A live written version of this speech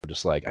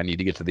just like, I need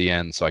to get to the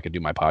end so I can do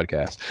my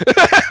podcast.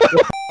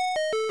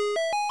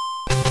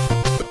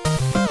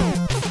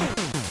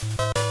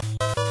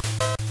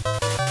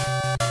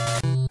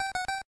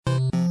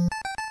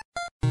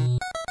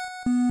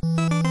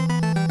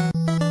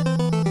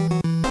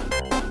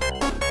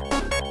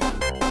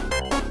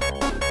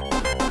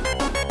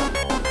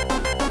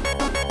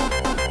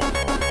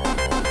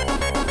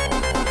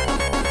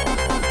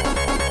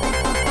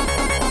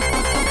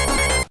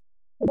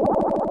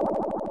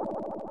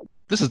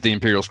 This is the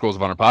Imperial Scrolls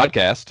of Honor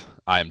podcast.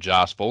 I am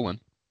Josh Folan.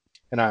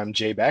 And I'm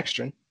Jay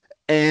Backstrom.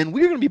 And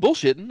we're going to be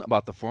bullshitting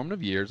about the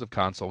formative years of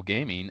console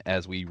gaming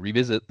as we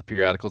revisit the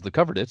periodicals that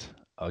covered it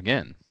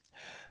again.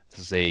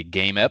 This is a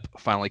game ep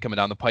finally coming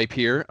down the pipe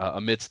here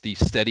amidst the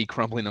steady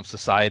crumbling of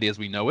society as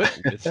we know it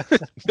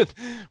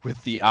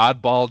with the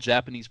oddball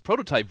Japanese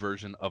prototype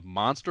version of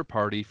Monster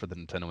Party for the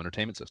Nintendo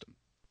Entertainment System.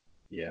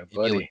 Yeah,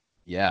 buddy.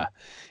 Yeah.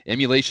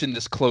 Emulation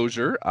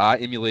disclosure. I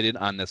emulated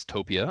on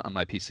Nestopia on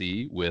my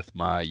PC with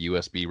my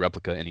USB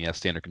replica NES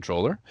standard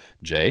controller.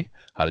 Jay,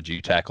 how did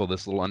you tackle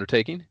this little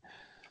undertaking?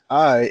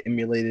 I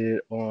emulated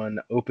it on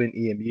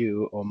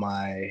OpenEMU on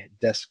my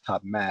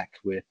desktop Mac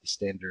with the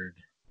standard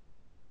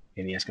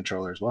NES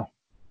controller as well.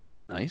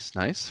 Nice,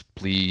 nice.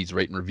 Please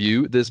rate and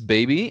review this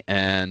baby.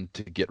 And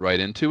to get right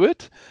into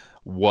it,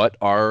 what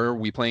are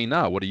we playing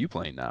now? What are you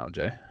playing now,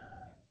 Jay?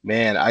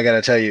 Man, I got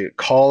to tell you,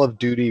 Call of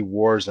Duty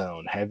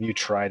Warzone. Have you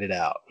tried it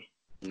out?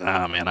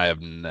 Nah, man, I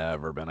have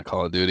never been a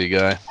Call of Duty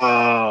guy.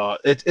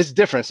 It's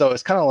different. So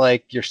it's kind of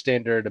like your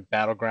standard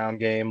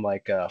battleground game,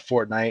 like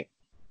Fortnite,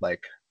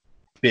 like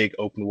big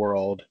open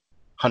world,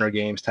 Hunger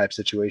Games type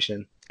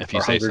situation. If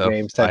you say so.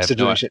 Games type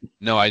situation.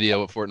 No idea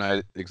what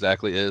Fortnite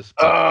exactly is.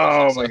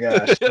 Oh my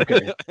gosh.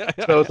 Okay.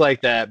 So it's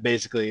like that.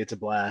 Basically, it's a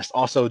blast.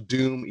 Also,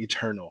 Doom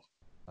Eternal.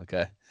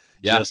 Okay.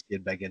 Yeah. Just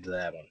get back into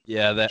that one.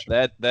 Yeah,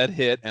 that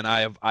hit, and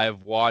I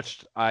have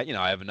watched. I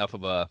have enough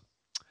of a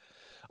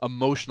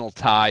emotional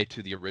tie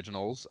to the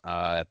originals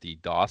at the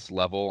DOS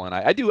level, and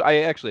I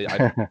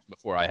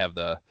before I have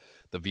the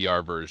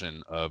VR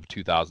version of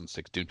Doom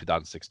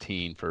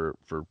 2016 for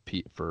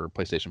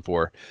PlayStation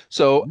 4.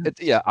 So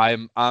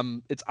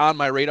it's on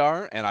my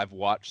radar, and I've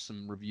watched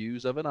some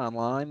reviews of it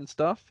online and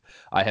stuff.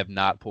 I have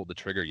not pulled the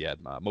trigger yet,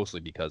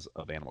 mostly because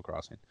of Animal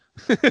Crossing.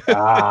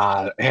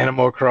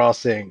 Animal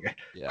Crossing.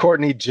 Yeah.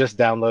 Courtney just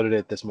downloaded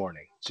it this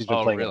morning. She's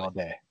been playing it all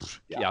day.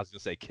 Yeah, I was gonna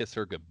say kiss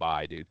her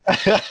goodbye, dude.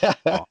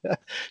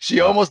 She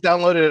almost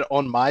downloaded it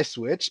on my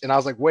Switch, and I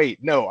was like,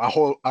 wait, no,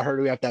 I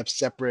heard we have to have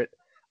separate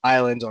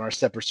islands on our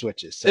separate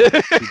Switches. So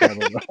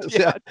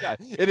yeah.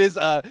 It is.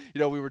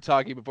 We were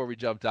talking before we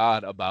jumped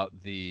on about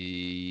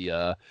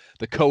the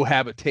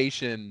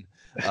cohabitation.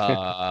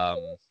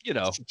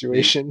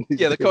 Situation.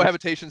 The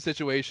cohabitation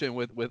situation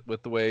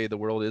with the way the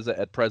world is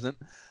at present,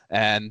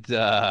 and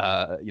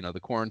the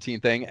quarantine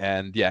thing,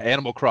 and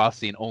Animal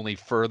Crossing only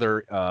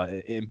further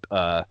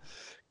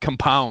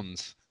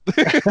compounds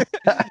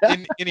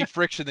any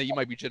friction that you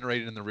might be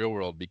generating in the real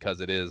world,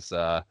 because it is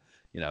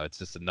it's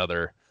just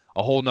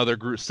a whole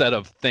nother set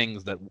of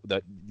things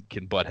that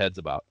can butt heads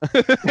about.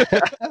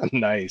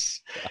 Nice.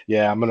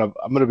 Yeah, I'm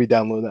gonna be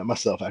downloading that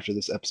myself after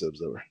this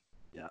episode's over.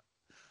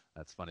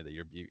 That's funny that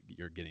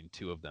you're getting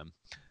two of them.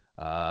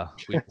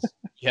 We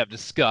have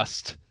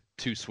discussed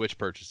two Switch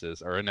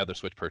purchases, or another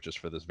Switch purchase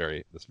for this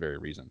very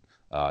reason.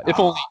 If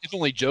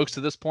only jokes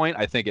to this point,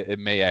 I think it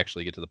may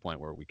actually get to the point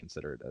where we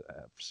consider it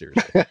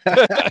seriously.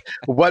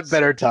 What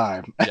better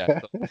time? Yeah,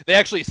 so they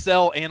actually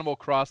sell Animal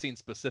Crossing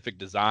specific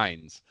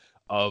designs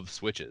of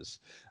Switches.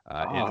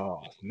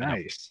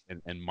 Nice.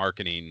 And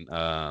marketing.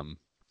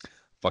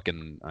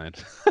 Fucking, I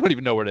don't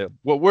even know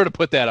where to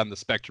put that on the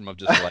spectrum of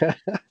just like.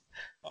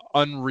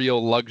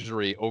 Unreal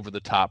luxury over the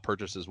top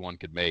purchases one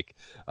could make,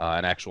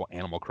 an actual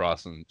Animal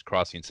Crossing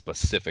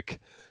specific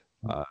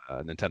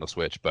Nintendo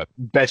Switch. But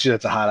bet you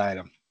that's a hot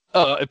item.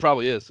 It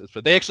probably is.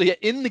 But they actually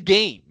in the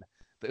game.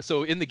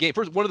 So in the game,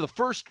 one of the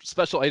first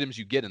special items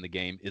you get in the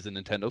game is a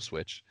Nintendo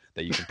Switch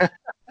that you can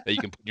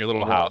put in your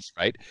little house,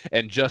 right?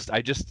 And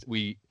I just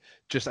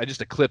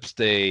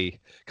eclipsed a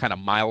kind of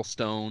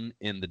milestone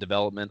in the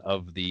development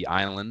of the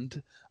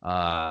island.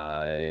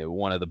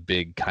 One of the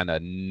big kind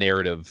of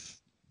narrative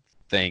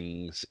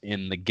things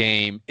in the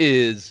game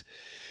is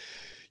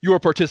your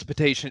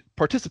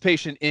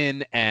participation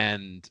in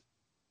and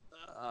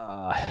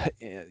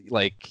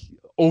like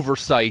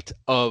oversight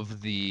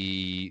of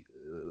the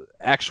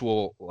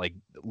actual like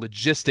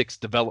logistics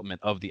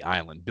development of the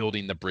island,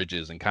 building the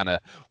bridges and kind of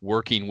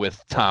working with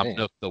Tom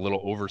Nook, the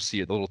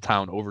little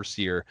town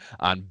overseer,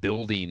 on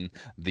building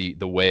the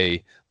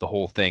way the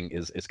whole thing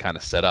is kind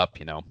of set up,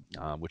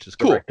 which is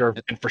cool. Director of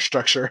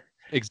infrastructure.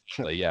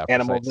 Exactly. Yeah.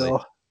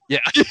 Animalville. Yeah,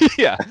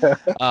 yeah,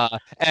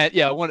 and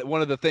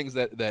one of the things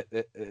that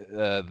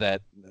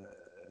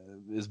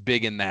is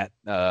big in that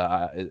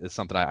is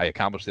something I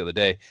accomplished the other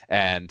day,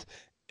 and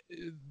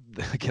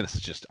again, this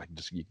is just I can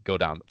just go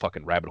down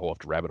fucking rabbit hole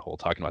after rabbit hole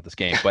talking about this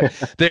game, but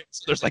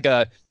there's like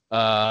they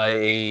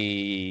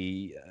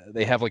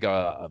have like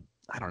a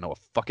I don't know, a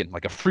fucking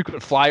like a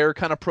frequent flyer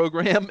kind of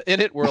program in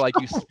it, where like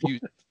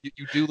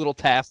you do little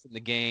tasks in the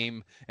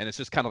game, and it's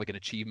just kind of like an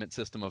achievement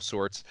system of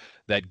sorts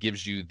that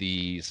gives you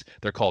these.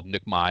 They're called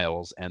Nook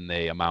Miles, and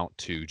they amount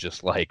to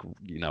just like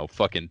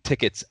fucking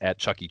tickets at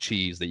Chuck E.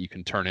 Cheese that you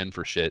can turn in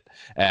for shit.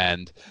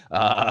 And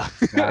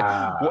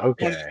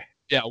Okay.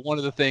 one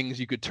of the things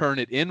you could turn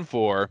it in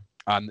for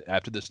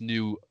after this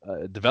new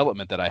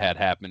development that I had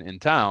happen in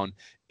town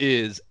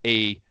is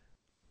a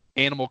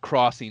Animal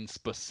Crossing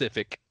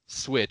specific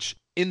Switch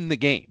in the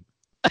game.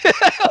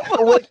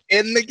 Like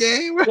in the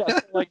game? Yeah, so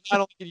like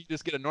not only can you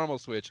just get a normal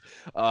Switch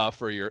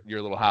for your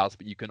little house,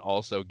 but you can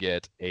also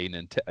get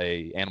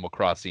a Animal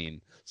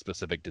Crossing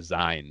specific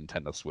design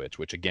Nintendo Switch,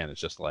 which again is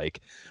just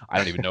like I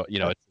don't even know,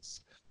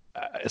 it's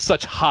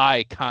such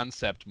high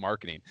concept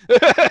marketing.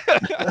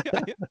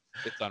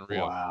 It's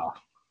unreal. Wow.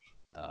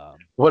 Um,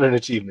 What an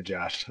achievement,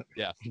 Josh.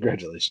 yeah.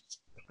 Congratulations.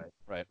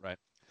 Right.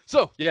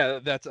 So yeah,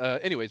 that's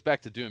anyways,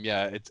 back to Doom.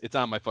 Yeah, it's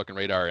on my fucking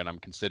radar and I'm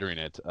considering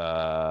it.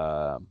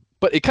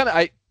 But it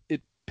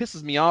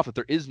pisses me off that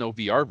there is no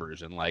VR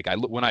version. Like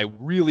when I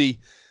really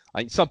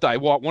one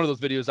of those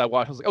videos I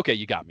watched, I was like, okay,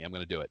 you got me, I'm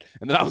gonna do it.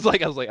 And then I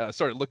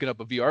started looking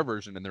up a VR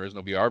version and there is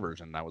no VR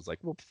version. And I was like,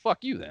 well, fuck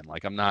you then.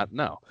 Like I'm not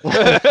no.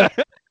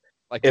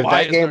 Like if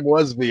that game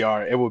was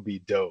VR, it would be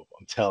dope.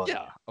 I'm telling you.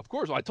 Yeah, of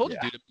course. Well, I told you,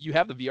 dude, you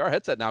have the VR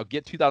headset now.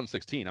 Get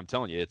 2016. I'm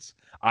telling you,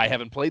 I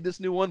haven't played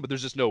this new one, but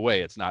there's just no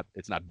way it's not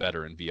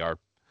better in VR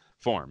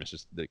form.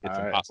 It's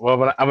impossible.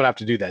 Well, I'm gonna have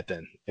to do that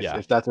then.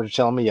 If that's what you're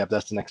telling me,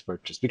 that's the next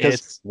purchase.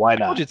 Because why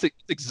not? It's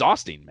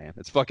exhausting, man.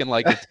 It's fucking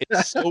like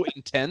it's so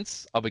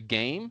intense of a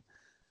game.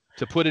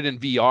 To put it in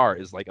VR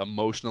is like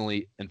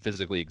emotionally and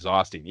physically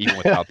exhausting, even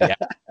without the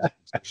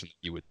that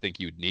you would think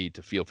you'd need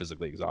to feel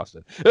physically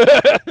exhausted.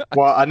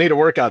 Well, I need to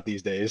work out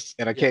these days,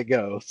 and I can't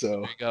go. So there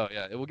you go.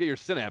 Yeah, it will get your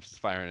synapses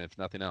firing if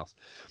nothing else.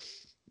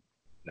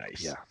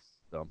 Nice. Yeah.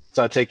 So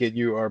I take it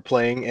you are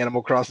playing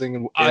Animal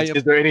Crossing.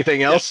 Is there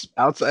anything else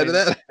outside of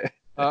that?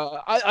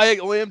 I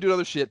am doing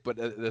other shit, but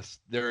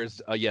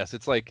yes.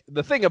 It's like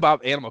the thing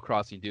about Animal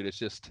Crossing, dude. It's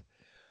just,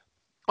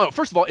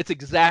 first of all, it's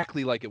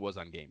exactly like it was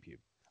on GameCube.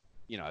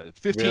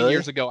 15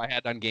 years ago I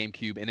had on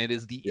GameCube, and it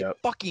is the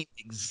fucking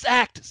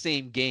exact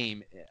same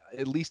game,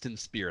 at least in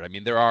spirit. I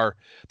mean, there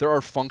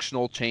are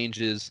functional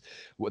changes.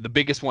 The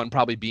biggest one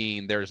probably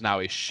being there's now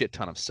a shit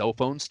ton of cell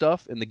phone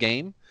stuff in the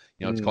game.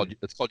 It's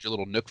called your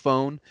little Nook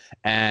phone,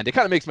 and it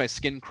kind of makes my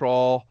skin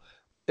crawl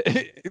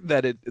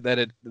that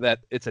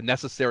it's a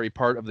necessary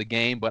part of the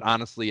game, but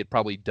honestly it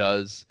probably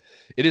does.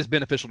 It is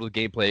beneficial to the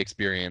gameplay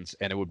experience,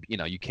 and it would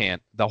you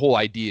can't. The whole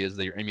idea is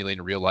that you're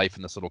emulating real life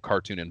in this little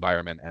cartoon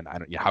environment, and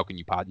how can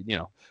you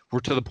we're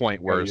to the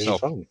point where cell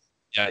phone.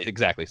 Yeah,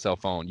 exactly. Cell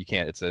phone, you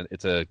can't. It's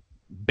a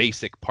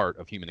basic part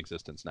of human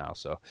existence now,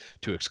 so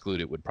to exclude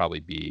it would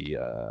probably be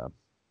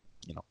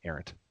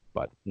errant.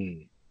 But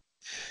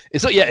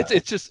so yeah,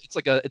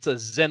 it's a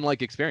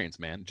Zen-like experience,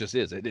 man. It just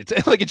is.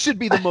 It's like it should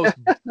be the most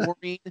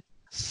boring,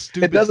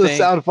 stupid. It doesn't thing.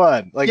 sound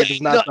fun. Like it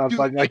does not sound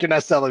fun. Like you're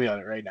not selling me on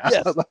it right now.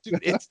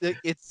 Yes,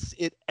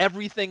 dude,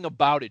 everything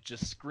about it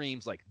just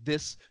screams like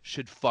this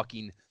should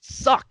fucking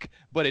suck,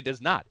 but it does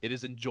not. It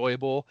is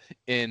enjoyable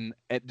in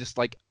just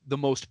like the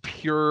most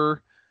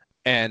pure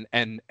and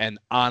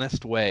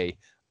honest way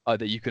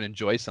that you can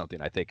enjoy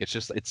something. I think it's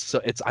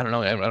I don't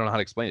know how to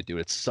explain it, dude.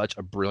 It's such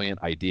a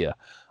brilliant idea.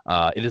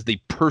 It is the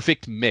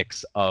perfect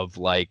mix of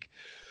like,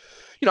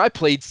 I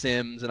played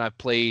Sims and I've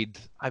played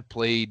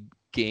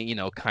game,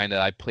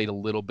 I played a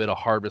little bit of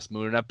Harvest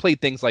Moon, and I've played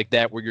things like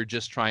that where you're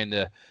just trying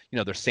to,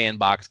 they're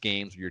sandbox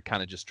games where you're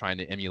kind of just trying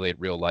to emulate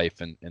real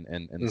life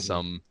in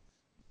some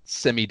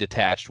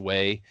semi-detached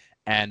way.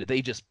 And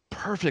they just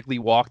perfectly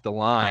walk the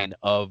line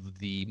of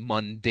the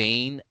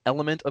mundane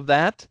element of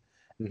that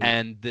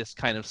and this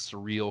kind of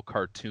surreal,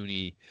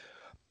 cartoony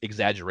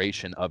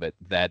exaggeration of it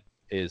that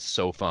is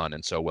so fun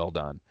and so well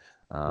done.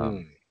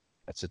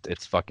 It's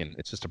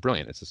just a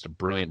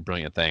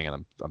brilliant thing,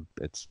 and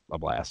it's a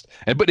blast.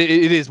 But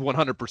it is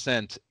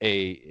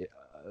 100%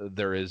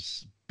 there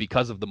is,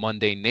 because of the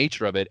mundane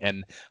nature of it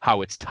and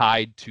how it's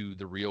tied to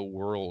the real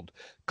world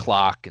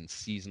clock and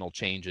seasonal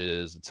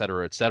changes, et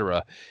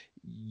cetera,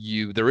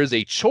 there is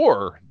a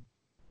chore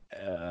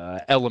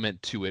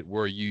element to it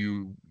where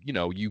you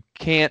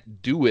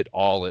can't do it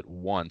all at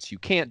once. You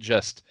can't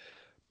just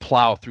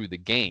plow through the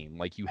game.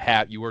 Like you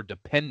are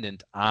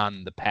dependent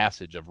on the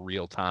passage of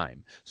real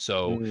time.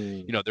 So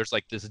there's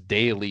like this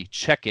daily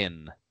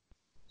check-in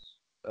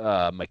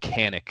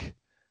mechanic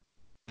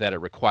that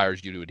it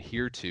requires you to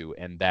adhere to,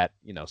 and that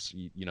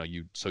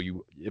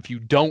if you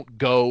don't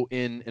go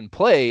in and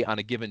play on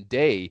a given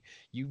day,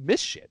 you miss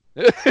shit.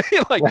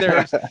 Like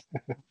there's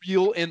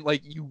real, and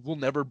like you will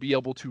never be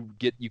able to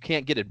you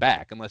can't get it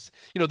back unless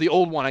the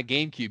old one on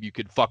GameCube you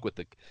could fuck with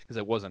because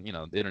it wasn't,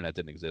 the internet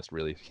didn't exist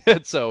really.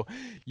 So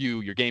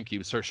your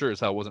GameCube sure as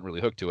hell wasn't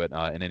really hooked to it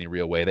in any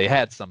real way. They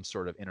had some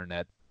sort of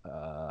internet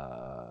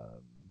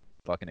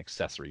fucking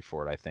accessory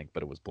for it, I think,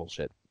 but it was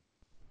bullshit.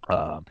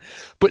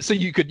 But so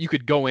you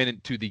could go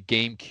into the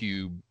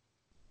GameCube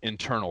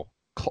internal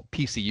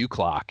PCU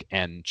clock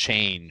and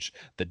change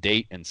the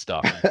date and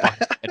stuff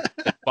and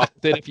fuck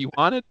with it if you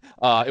wanted.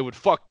 It would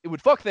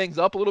fuck things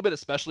up a little bit,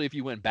 especially if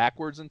you went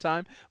backwards in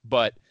time.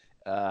 But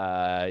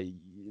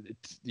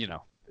you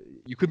know,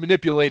 you could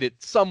manipulate it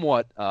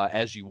somewhat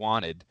as you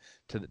wanted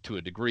to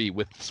a degree.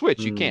 With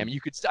Switch, you can.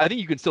 I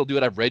think you can still do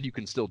it. I've read you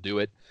can still do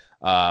it,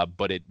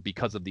 but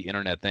because of the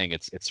internet thing,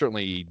 it's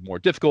certainly more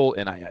difficult,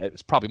 and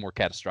it's probably more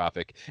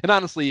catastrophic. And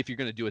honestly, if you're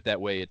going to do it that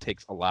way, it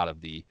takes a lot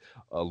of the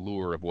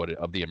allure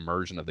of the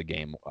immersion of the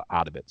game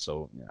out of it.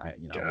 So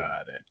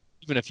Got it.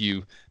 even if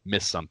you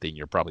miss something,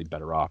 you're probably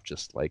better off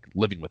just like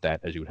living with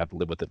that as you would have to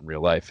live with it in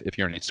real life. If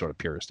you're any sort of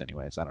purist,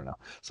 anyways. I don't know.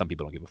 Some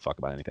people don't give a fuck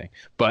about anything,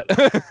 but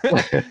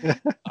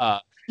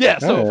yeah.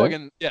 So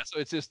fucking yeah. So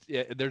it's just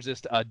there's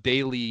just a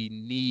daily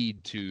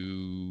need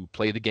to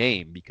play the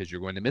game because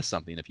you're going to miss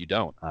something if you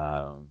don't.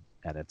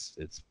 And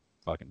it's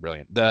fucking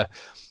brilliant.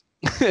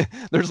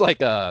 There's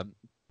like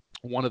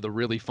one of the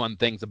really fun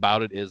things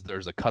about it is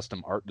there's a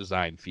custom art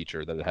design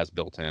feature that it has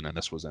built in, and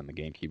this was in the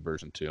GameCube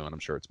version too, and I'm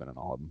sure it's been in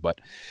all of them. But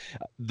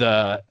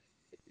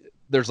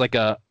there's like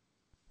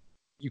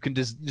you can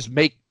just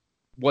make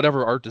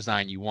whatever art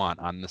design you want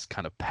on this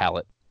kind of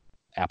palette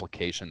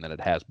application that it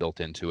has built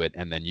into it,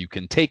 and then you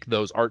can take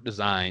those art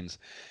designs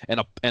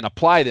and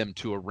apply them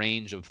to a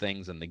range of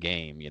things in the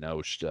game. You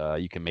know,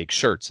 you can make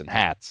shirts and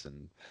hats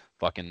and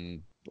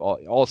fucking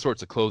all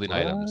sorts of clothing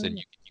items, and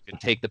you can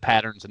take the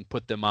patterns and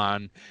put them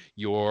on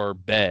your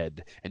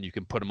bed, and you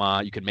can put them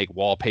on. You can make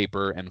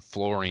wallpaper and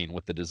flooring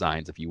with the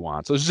designs if you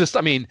want. So it's just,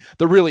 I mean,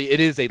 it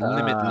is a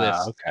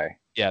limitless. Okay.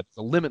 Yeah, it's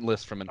a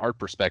limitless from an art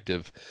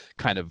perspective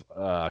kind of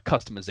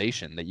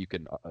customization that you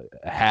can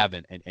have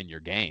in your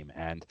game.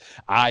 And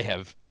I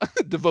have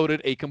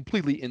devoted a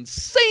completely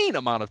insane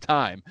amount of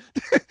time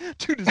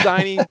to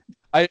designing.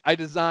 I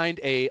designed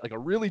a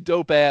really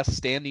dope ass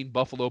standing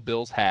Buffalo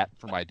Bills hat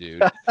for my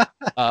dude,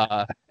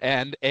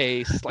 and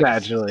a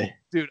spot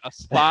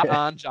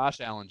on Josh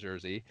Allen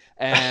jersey,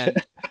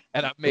 and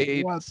I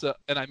made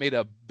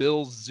a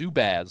Bill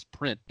Zubaz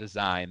print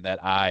design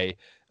that I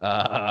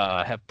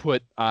have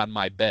put on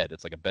my bed.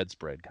 It's like a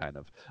bedspread kind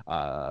of.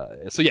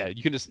 So yeah,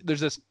 you can just there's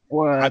this.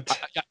 What?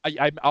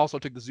 I also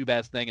took the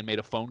Zubaz thing and made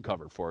a phone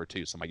cover for it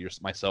too. So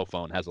my cell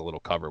phone has a little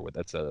cover with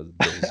that's a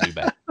Bill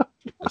Zubaz.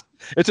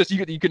 It's just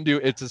you can do.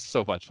 It's just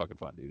so much fucking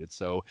fun, dude.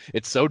 It's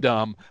so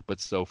dumb but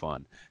so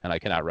fun, and I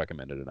cannot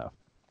recommend it enough.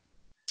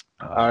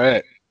 All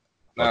right.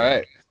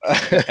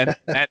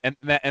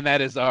 and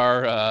that is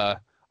our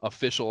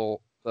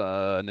official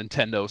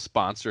Nintendo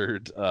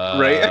sponsored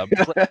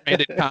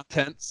branded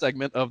content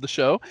segment of the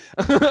show.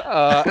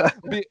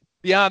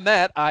 Beyond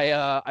that,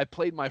 I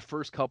played my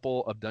first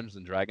couple of Dungeons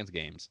and Dragons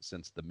games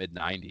since the mid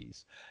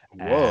 '90s.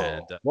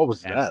 Whoa! What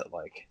was that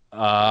like?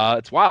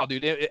 It's wild,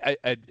 dude.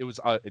 It was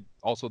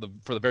also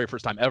for the very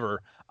first time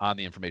ever on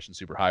the Information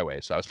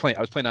Superhighway. So I was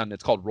playing on.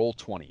 It's called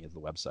Roll20 is the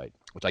website,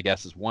 which I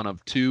guess is one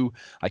of two.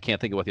 I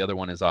can't think of what the other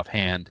one is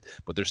offhand,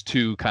 but there's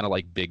two kind of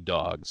like big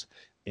dogs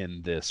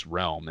in this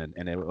realm.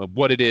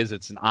 What it is,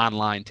 it's an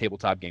online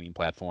tabletop gaming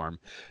platform.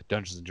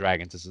 Dungeons and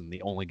Dragons isn't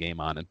the only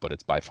game on it, but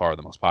it's by far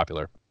the most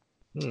popular.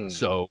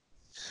 So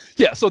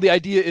yeah, so the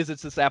idea is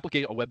it's this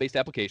application, a web-based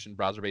application,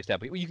 browser-based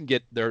application. You can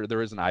get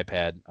there is an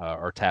iPad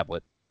or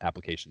tablet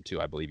application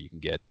too, I believe you can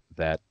get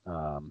that,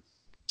 so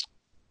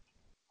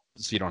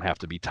you don't have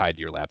to be tied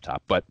to your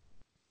laptop. But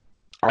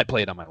I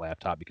play it on my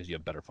laptop because you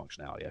have better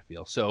functionality, I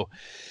feel. So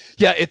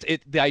yeah,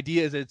 the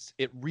idea is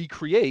it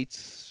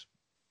recreates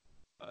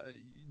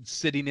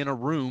sitting in a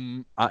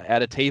room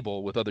at a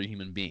table with other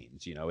human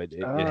beings. You know, it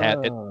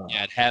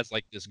has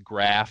like this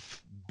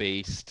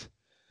graph-based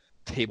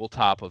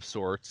tabletop of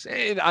sorts.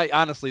 And I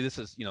honestly, this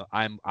is,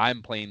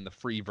 I'm playing the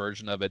free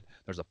version of it.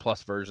 There's a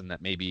plus version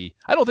that maybe,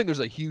 I don't think there's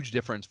a huge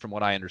difference from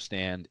what I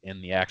understand in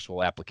the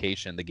actual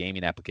application, the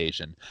gaming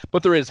application,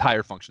 but there is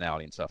higher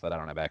functionality and stuff that I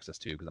don't have access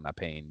to because I'm not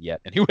paying yet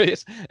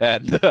anyways.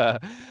 And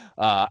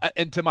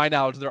to my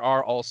knowledge, there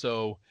are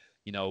also,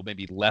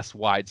 maybe less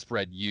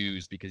widespread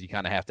use because you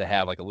kind of have to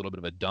have like a little bit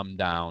of a dumbed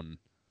down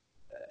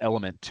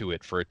element to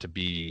it for it to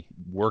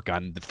work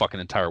on the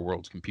fucking entire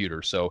world's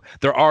computer. So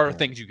there are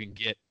things you can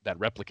get that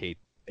replicate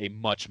a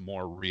much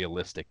more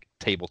realistic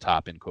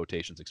tabletop in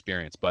quotations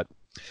experience, but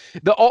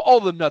all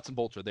the nuts and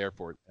bolts are there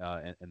for it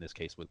in this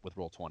case with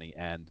Roll20.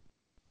 And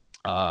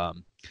yeah,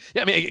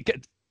 I mean,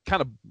 it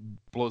kind of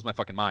blows my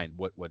fucking mind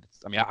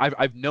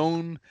I've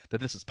known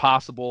that this is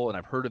possible, and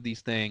I've heard of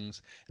these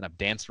things, and I've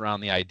danced around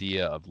the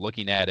idea of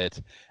looking at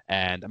it.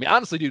 And I mean,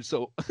 honestly, dude,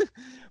 so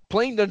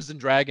playing Dungeons and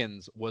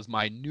Dragons was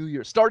my New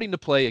Year. Starting to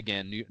play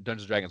again,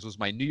 Dungeons and Dragons was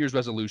my New Year's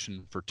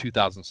resolution for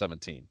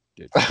 2017,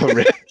 dude.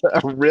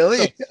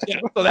 Really?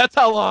 So that's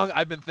how long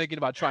I've been thinking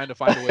about trying to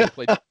find a way to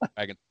play Dungeons and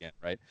Dragons again,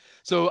 right?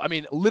 So I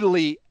mean,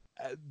 literally,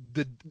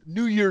 the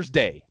New Year's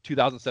Day,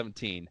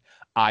 2017,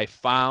 I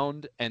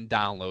found and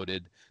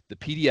downloaded the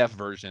PDF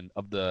version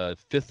of the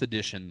 5th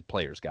edition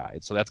player's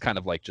guide. So that's kind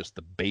of like just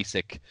the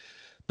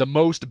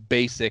most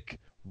basic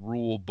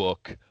rule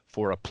book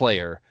for a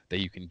player that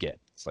you can get.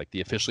 It's like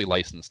the officially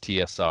licensed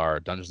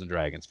TSR Dungeons and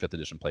Dragons 5th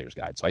edition player's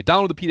guide. So I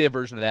downloaded the PDF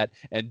version of that,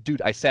 and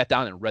dude, I sat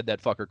down and read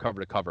that fucker cover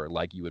to cover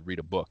like you would read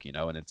a book, you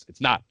know. And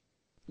it's not.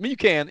 I mean, you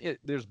can.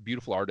 There's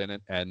beautiful art in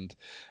it, and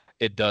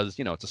it does.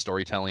 You know, it's a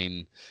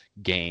storytelling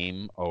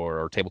game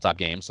or tabletop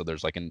game, so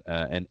there's like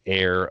an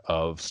air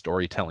of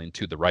storytelling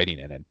to the writing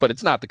in it. But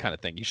it's not the kind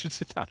of thing you should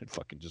sit down and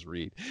fucking just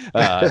read.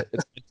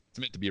 It's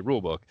meant to be a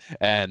rule book,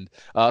 and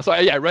so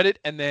I read it,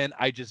 and then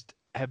I just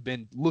have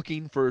been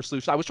looking for a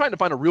solution. I was trying to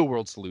find a real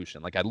world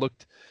solution. Like I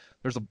looked,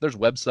 there's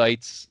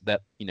websites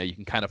that you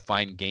can kind of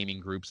find gaming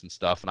groups and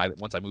stuff. And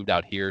once I moved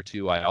out here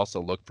too, I also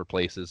looked for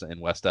places in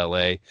West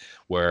LA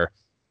where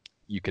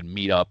you can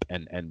meet up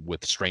and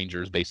with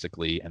strangers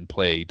basically and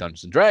play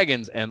Dungeons and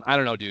Dragons. And I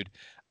don't know, dude.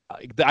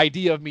 The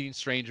idea of meeting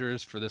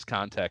strangers for this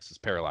context is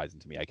paralyzing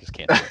to me. I just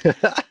can't do it.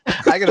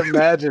 I can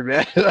imagine,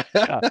 man.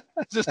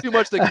 It's just too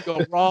much that can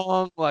go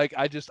wrong. Like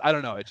I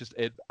don't know. I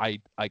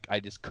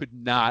just could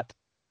not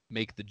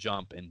make the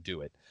jump and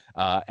do it.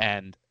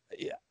 And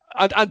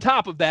on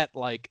top of that,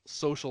 like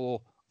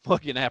social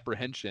fucking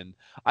apprehension,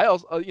 I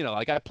also,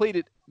 like I played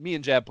it. Me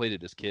and Jab played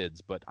it as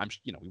kids, but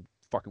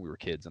we were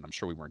kids, and I'm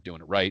sure we weren't doing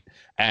it right.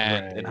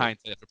 And in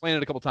hindsight, after playing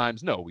it a couple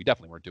times, no, we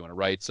definitely weren't doing it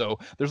right. So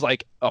there's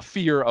like a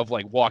fear of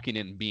like walking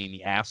in and being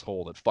the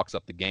asshole that fucks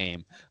up the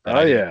game.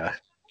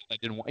 I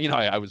didn't want,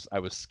 I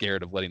was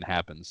scared of letting it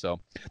happen. So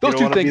those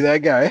two things, be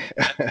that guy.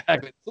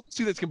 exactly. Those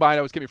two things combined,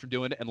 I was kept me from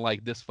doing it. And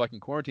like this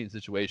fucking quarantine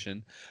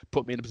situation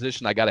put me in a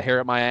position. I got a hair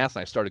at my ass,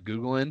 and I started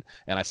Googling,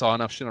 and I saw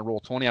enough shit on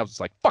Roll20. I was just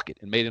like, fuck it,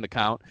 and made an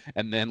account.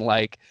 And then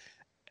like,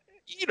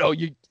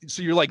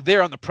 you're like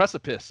there on the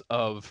precipice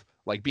of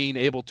like being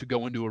able to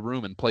go into a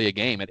room and play a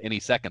game at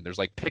any second. There's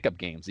like pickup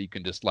games that you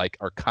can just like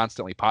are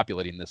constantly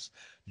populating this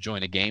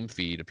join a game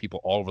feed of people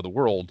all over the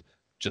world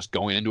just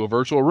going into a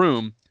virtual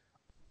room.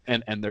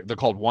 And they're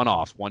called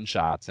one-offs,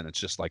 one-shots, and it's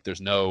just like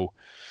there's no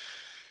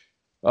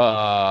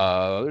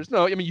I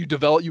mean,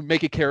 you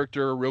make a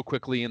character real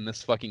quickly in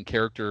this fucking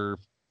character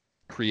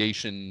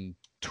creation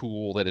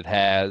tool that it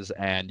has,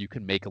 and you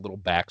can make a little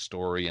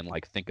backstory and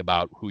like think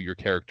about who your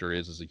character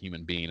is as a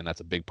human being, and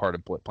that's a big part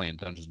of playing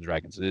Dungeons and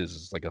Dragons.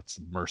 It's like a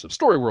immersive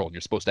story world, and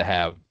you're supposed to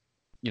have,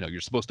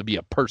 you're supposed to be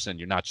a person.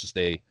 You're not just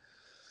a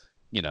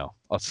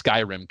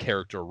Skyrim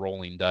character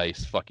rolling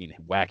dice, fucking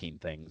whacking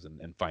things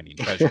and finding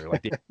treasure.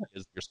 Like the idea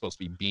is you're supposed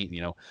to be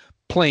being,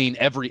 playing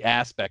every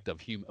aspect of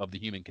the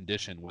human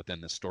condition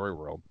within this story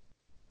world.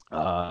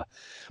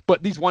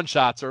 But these one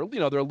shots are,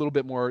 they're a little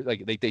bit more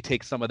like they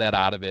take some of that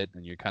out of it,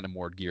 and you're kind of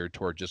more geared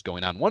toward just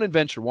going on one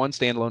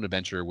standalone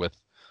adventure with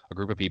a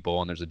group of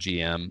people, and there's a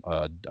GM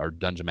or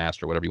dungeon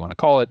master, whatever you want to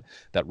call it,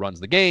 that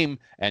runs the game,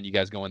 and you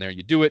guys go in there and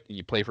you do it, and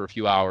you play for a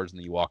few hours, and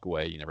then you walk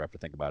away. You never have to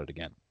think about it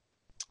again.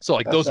 So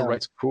like those are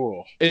right.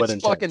 Cool.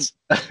 It's fucking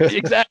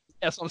exactly.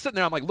 Yeah, so I'm sitting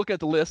there, I'm like looking at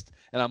the list,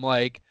 and I'm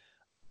like,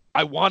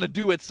 I want to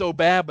do it so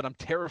bad, but I'm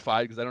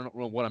terrified because I don't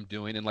know what I'm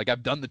doing. And like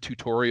I've done the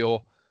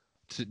tutorial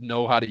to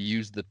know how to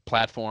use the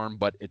platform,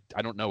 but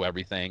I don't know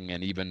everything.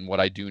 And even what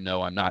I do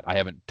know, I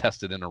haven't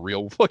tested in a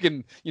real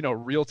fucking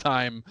real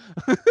time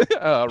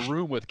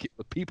room with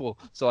people.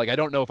 So like I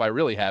don't know if I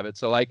really have it.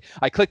 So like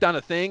I clicked on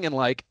a thing, and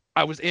like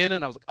I was in,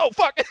 and I was like, oh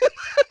fuck,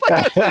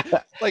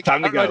 like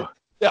time to go.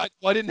 Yeah,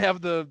 I didn't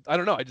have I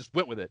don't know. I just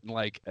went with it, and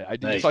like I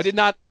did. Nice. So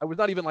I was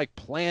not even like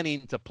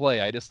planning to play.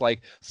 I just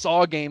like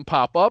saw a game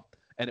pop up,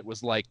 and it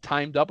was like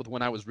timed up with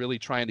when I was really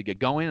trying to get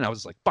going, and I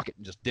was like, fuck it,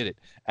 and just did it.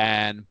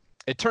 And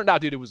it turned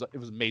out, dude, it was an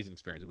amazing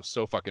experience. It was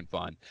so fucking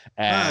fun.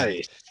 And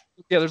nice.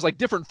 Yeah, there's like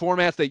different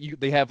formats that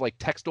they have like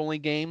text only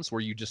games where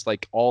you just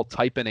like all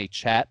type in a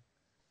chat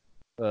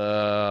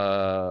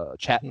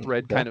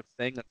thread kind of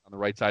thing on the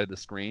right side of the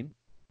screen.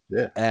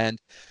 Yeah. And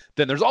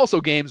then there's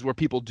also games where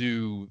people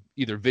do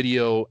either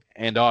video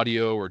and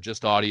audio or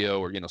just audio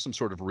or, some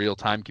sort of real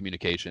time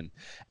communication.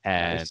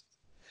 And nice.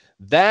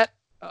 That,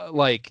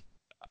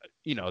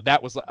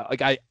 that was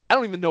like, I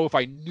don't even know if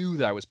I knew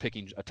that I was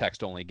picking a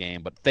text only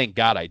game, but thank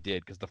God I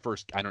did. Cause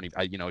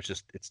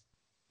it's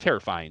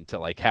terrifying to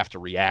like have to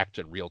react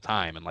in real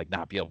time and like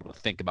not be able to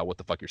think about what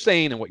the fuck you're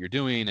saying and what you're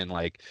doing. And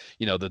like,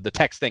 the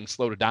text thing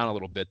slowed it down a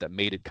little bit. That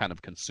made it kind of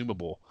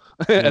consumable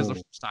as a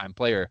first time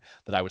player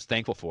that I was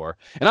thankful for.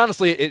 And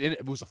honestly,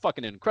 it was a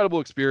fucking incredible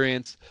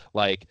experience.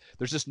 Like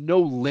there's just no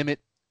limit.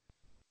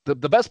 The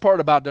best part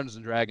about Dungeons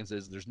and Dragons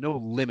is there's no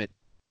limit.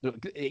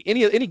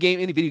 Any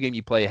video game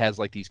you play has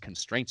like these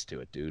constraints to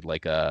it, dude.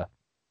 Like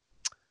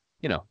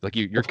like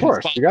you're of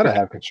course you gotta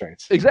have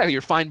constraints. Exactly,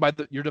 you're confined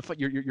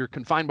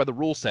by the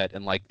rule set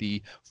and like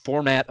the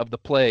format of the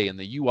play and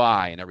the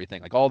UI and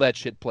everything. Like all that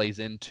shit plays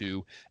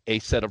into a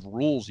set of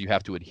rules you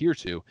have to adhere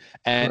to.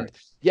 And right.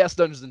 Yes,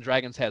 Dungeons and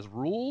Dragons has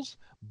rules,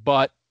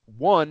 but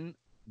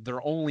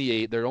they're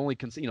only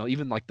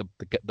even like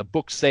the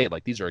books say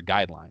like these are a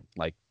guideline.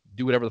 Like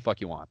do whatever the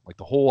fuck you want. Like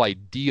the whole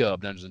idea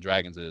of Dungeons and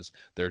Dragons is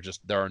there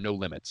are no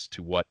limits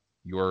to what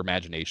your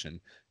imagination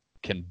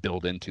can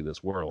build into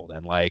this world.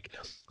 And like,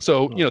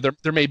 so,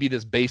 there may be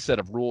this base set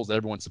of rules that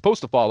everyone's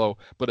supposed to follow,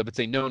 but if it's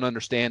a known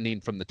understanding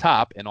from the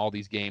top, and all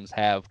these games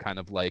have kind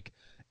of like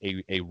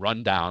a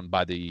rundown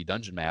by the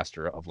dungeon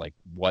master of like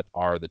what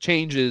are the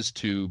changes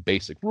to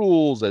basic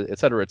rules, et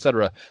cetera, et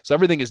cetera. So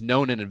everything is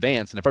known in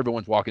advance, and if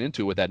everyone's walking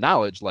into it with that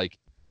knowledge, like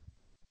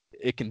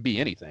it can be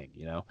anything,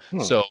 you know.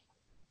 So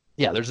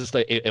yeah, there's just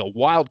a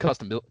wild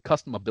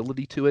custom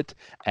ability to it,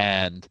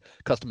 and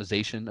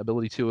customization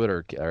ability to it,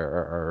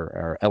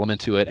 or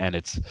element to it, and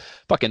it's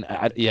fucking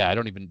I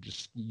don't even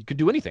just, you could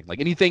do anything, like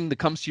anything that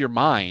comes to your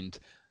mind.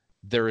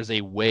 There is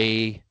a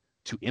way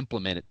to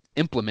implement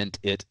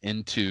it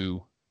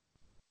into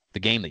the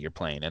game that you're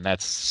playing, and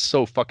that's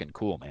so fucking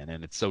cool, man.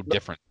 And it's so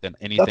different than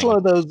anything. That's one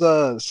of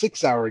those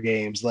 6-hour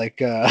games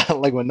like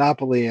like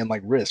Monopoly and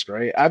like Risk,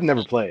 right? I've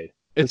never played.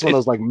 It's one of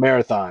those like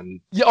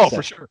marathon. Yeah, oh,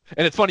 for sure.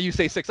 And it's funny you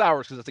say 6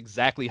 hours because that's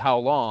exactly how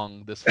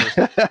long this first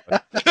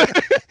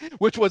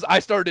which was, I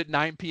started at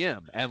 9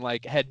 p.m. and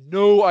like had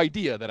no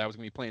idea that I was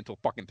gonna be playing until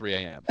fucking 3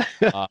 a.m.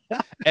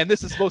 And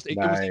this is supposed to,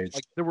 Nice. it was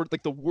like there were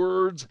like the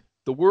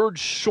word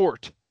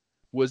short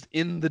was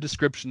in the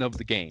description of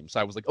the game. So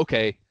I was like,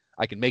 okay,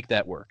 I can make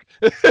that work.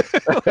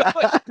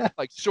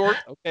 like short,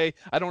 okay.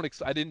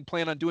 I didn't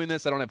plan on doing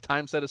this. I don't have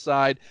time set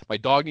aside. My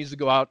dog needs to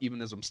go out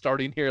even as I'm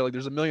starting here. Like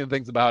there's a million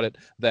things about it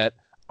that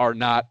are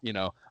not, you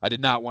know, I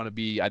did not want to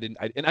be,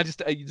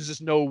 there's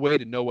just no way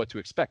to know what to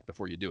expect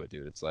before you do it,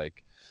 dude. It's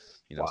like,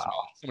 you know,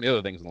 so many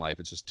other things in life.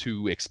 It's just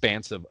too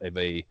expansive of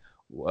a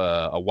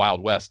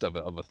wild west of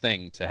a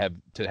thing to have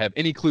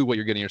any clue what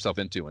you're getting yourself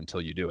into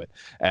until you do it.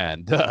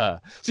 And so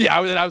yeah,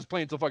 I was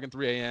playing until fucking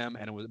 3 a.m.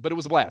 and it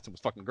was a blast. It was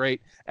fucking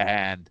great,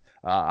 and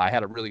I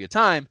had a really good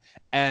time.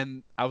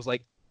 And I was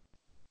like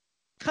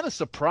kind of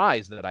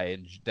surprised that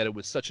that it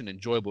was such an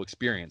enjoyable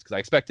experience, because I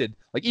expected,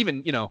 like,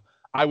 even, you know,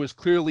 I was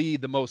clearly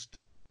the most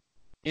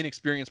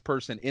inexperienced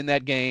person in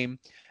that game,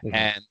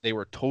 and they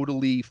were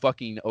totally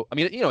fucking, I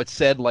mean, you know, it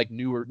said like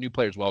new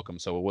players welcome,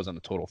 so it wasn't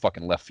a total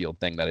fucking left field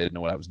thing that I didn't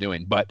know what I was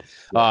doing, but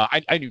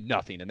I knew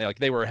nothing, and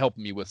they were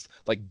helping me with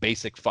like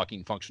basic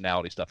fucking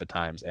functionality stuff at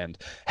times. And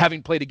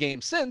having played a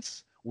game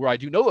since where I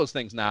do know those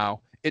things now,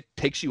 it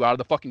takes you out of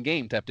the fucking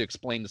game to have to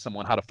explain to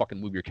someone how to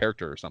fucking move your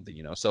character or something,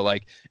 you know. So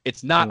like,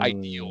 it's not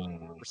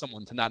ideal for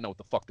someone to not know what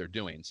the fuck they're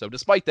doing. So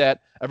despite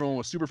that, everyone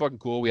was super fucking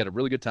cool. We had a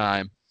really good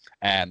time,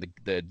 and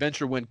the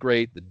adventure went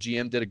great. The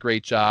GM did a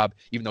great job,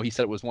 even though he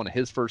said it was one of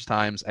his first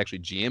times actually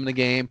GMing the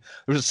game.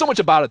 There was so much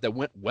about it that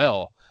went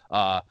well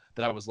that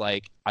I was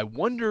like, I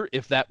wonder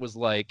if that was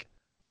like,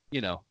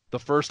 you know, the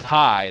first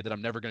high that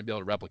I'm never going to be able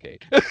to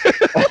replicate. You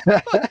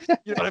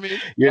know what I mean?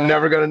 You're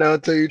never going to know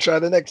until you try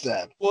the next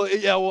time. Well,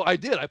 yeah, well, I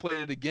did. I played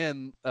it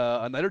again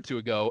a night or two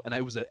ago, and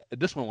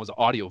this one was an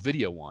audio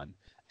video one,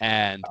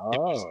 and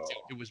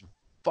it was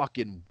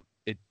fucking,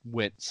 it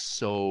went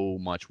so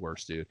much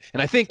worse, dude.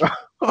 And I think,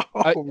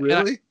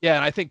 really?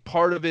 And I think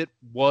part of it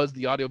was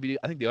the audio video.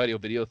 I think the audio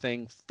video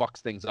thing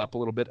fucks things up a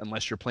little bit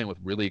unless you're playing with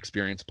really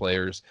experienced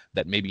players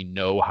that maybe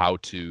know how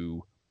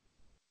to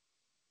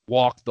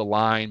walk the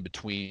line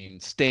between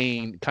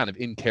staying kind of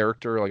in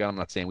character. Like, I'm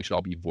not saying we should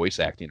all be voice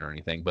acting or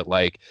anything, but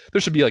like there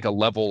should be like a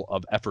level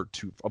of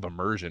effort of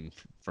immersion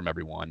from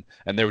everyone.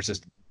 And there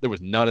was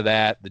none of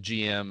that. The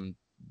GM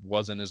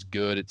wasn't as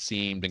good, it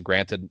seemed. And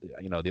granted,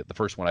 you know, the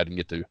first one I didn't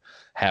get to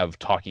have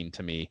talking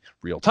to me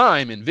real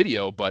time in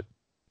video, but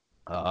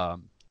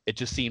it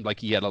just seemed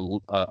like he had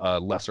a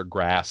lesser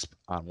grasp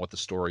on what the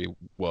story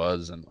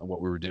was and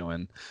what we were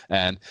doing.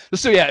 And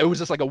so yeah, it was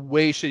just like a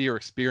way shittier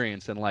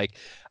experience. And like,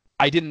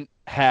 you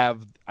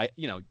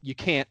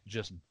can't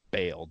just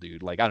bail,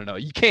 dude. Like, I don't know,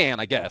 you can,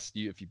 I guess,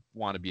 if you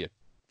want to be a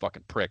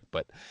fucking prick,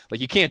 but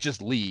like, you can't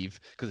just leave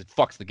because it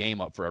fucks the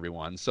game up for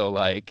everyone. So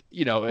like,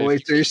 you know,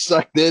 wait till you're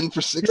sucked in for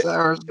 6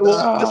 hours.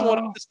 Well,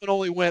 this one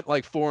only went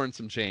like 4 and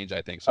some change,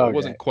 I think, so It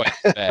wasn't quite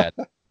bad.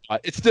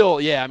 It's still,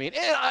 yeah, I mean,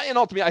 and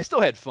ultimately I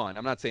still had fun.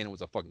 I'm not saying it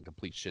was a fucking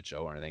complete shit show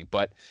or anything,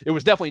 but it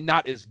was definitely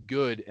not as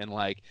good, and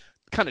like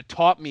kind of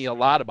taught me a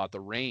lot about the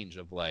range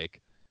of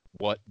like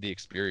what the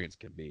experience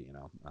can be, you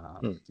know.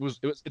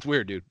 It's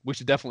weird, dude. We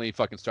should definitely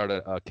fucking start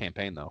a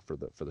campaign though for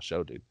the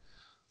show, dude.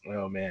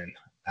 Oh man,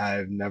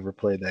 I've never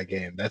played that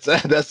game.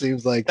 That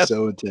seems like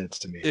so intense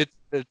to me.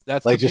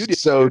 That's like just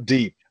so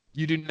deep.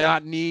 You do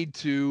not need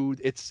to.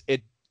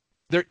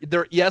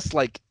 Yes,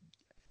 like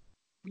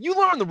you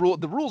learn the rule.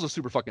 The rules are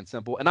super fucking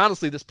simple, and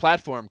honestly, this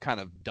platform kind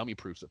of dummy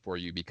proofs it for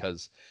you,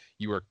 because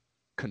you are,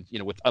 you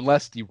know,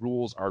 unless the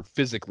rules are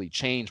physically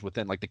changed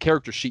within, like the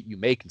character sheet you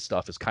make and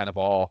stuff is kind of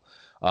all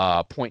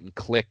point and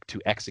click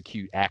to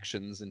execute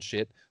actions and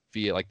shit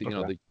via like you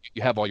know,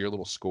 you have all your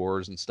little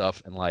scores and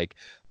stuff, and like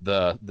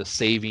the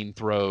saving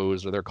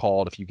throws, or they're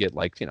called, if you get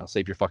like, you know, say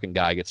if your fucking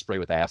guy gets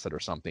sprayed with acid or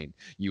something,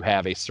 you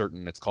have it's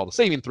called a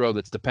saving throw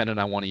that's dependent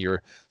on one of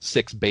your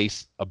 6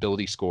 base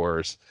ability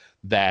scores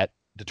that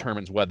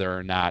determines whether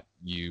or not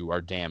you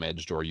are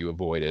damaged or you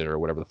avoid it, or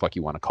whatever the fuck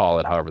you want to call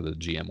it, however the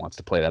GM wants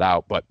to play that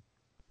out. But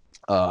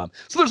so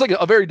there's like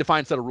a very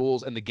defined set of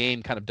rules, and the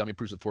game kind of dummy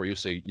proofs it for you,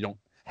 so you don't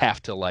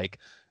have to like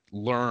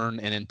learn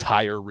an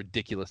entire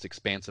ridiculous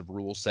expansive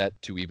rule set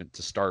to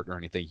start or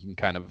anything. You can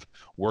kind of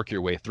work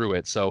your way through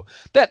it. So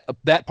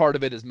that part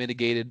of it is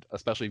mitigated,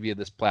 especially via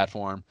this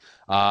platform.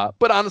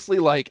 But honestly,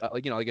 like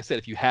I said,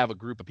 if you have a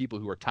group of people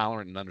who are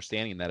tolerant and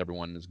understanding that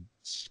everyone is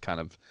kind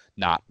of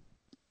not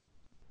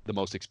the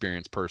most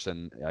experienced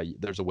person,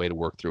 there's a way to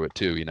work through it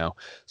too,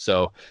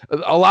 So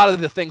a lot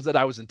of the things that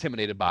I was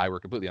intimidated by were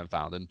completely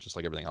unfounded, just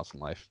like everything else in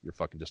life. You're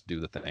fucking just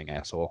do the thing,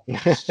 asshole.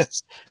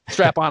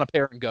 Strap on a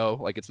pair and go.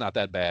 Like, it's not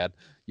that bad,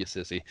 you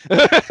sissy.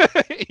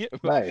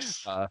 Nice.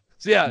 So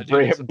yeah,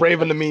 dude,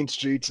 Brave in the mean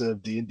streets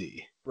of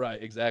D&D.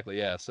 Right, exactly.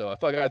 Yeah. So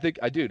I think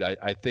I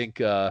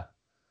think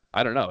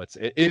I don't know.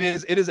 It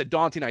is a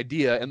daunting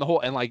idea, and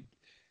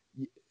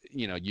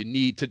you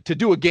need to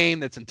do a game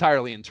that's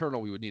entirely internal.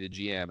 We would need a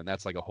GM, and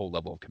that's like a whole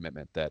level of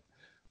commitment that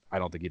I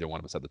don't think either one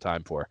of us had the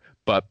time for.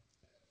 But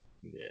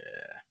yeah,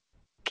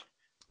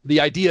 the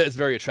idea is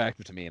very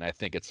attractive to me, and I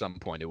think at some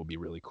point it will be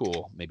really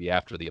cool. Maybe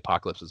after the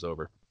apocalypse is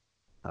over,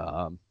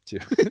 to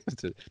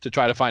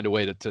try to find a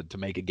way to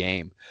make a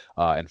game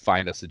and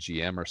find us a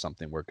GM or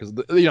something. Where because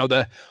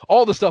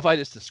all the stuff I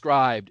just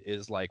described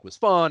was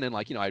fun, and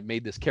I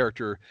made this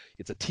character.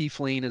 It's a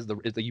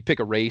tiefling. You pick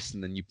a race,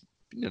 and then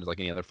it's like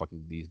any other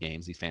fucking these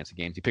fancy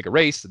games. You pick a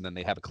race, and then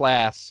they have a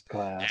class,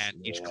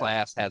 and each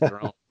class has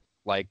their own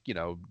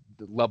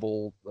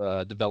level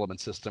development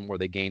system where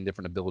they gain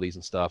different abilities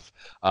and stuff.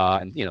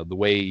 And the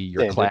way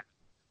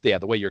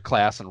the way your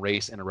class and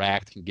race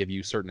interact can give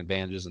you certain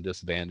advantages and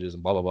disadvantages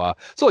and blah blah blah.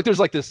 So there's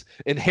this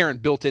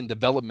inherent built-in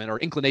development or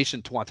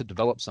inclination to want to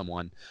develop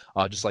someone,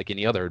 just like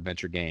any other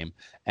adventure game.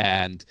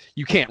 And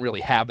you can't really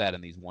have that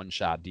in these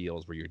one-shot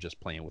deals where you're just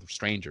playing with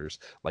strangers.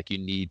 Like, you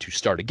need to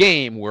start a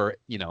game where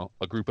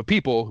a group of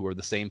people who are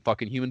the same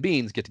fucking human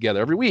beings get together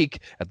every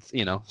week at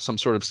some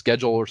sort of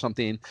schedule or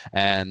something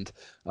and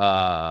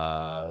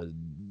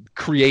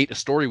create a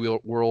story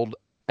world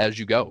as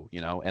you go,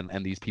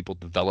 and these people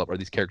develop, or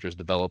these characters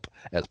develop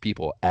as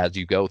people as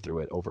you go through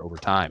it over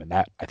time. And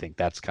I think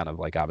that's kind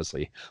of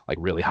obviously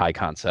really high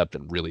concept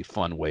and really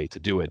fun way to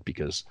do it,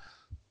 because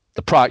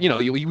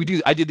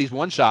I did these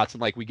one shots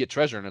and we get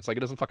treasure, and it's it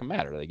doesn't fucking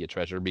matter. They get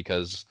treasure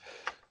because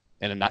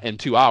in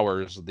 2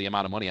 hours, the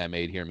amount of money I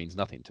made here means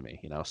nothing to me,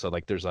 So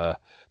there's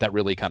that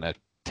really kind of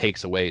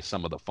takes away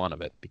some of the fun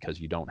of it, because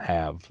you don't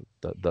have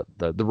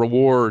the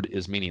reward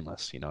is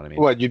meaningless. You know what I mean?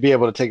 What, you'd be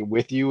able to take it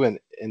with you and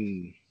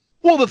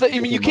well,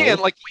 you can,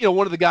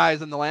 one of the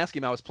guys in the last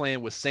game I was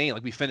playing was saying,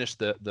 we finished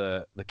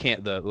the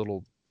adventure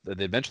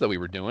that we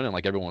were doing,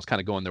 and everyone was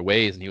kind of going their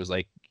ways, and he was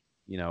like,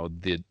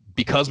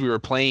 because we were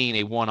playing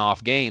a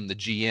one-off game, the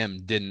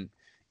GM didn't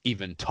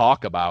even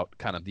talk about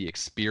kind of the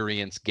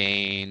experience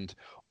gained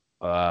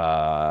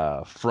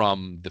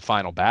from the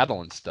final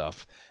battle and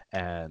stuff,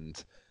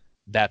 and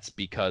that's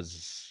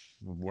because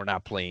we're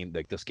not playing,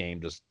 this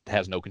game just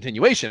has no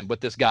continuation.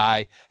 But this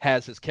guy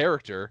has his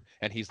character,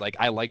 and he's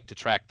I like to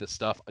track this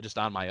stuff just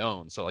on my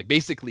own. So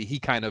basically he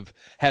kind of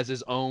has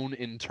his own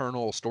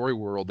internal story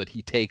world that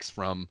he takes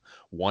from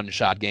one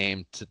shot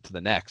game to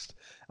the next,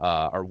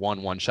 or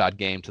one shot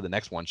game to the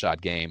next one shot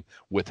game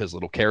with his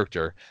little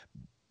character,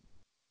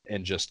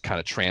 and just kind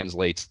of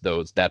translates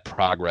that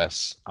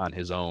progress on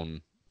his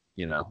own,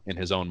 in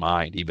his own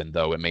mind, even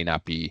though it may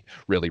not be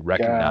really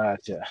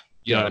recognized. Gotcha.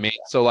 You know what I mean?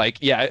 So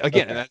again,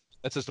 okay.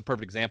 That's just a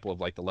perfect example of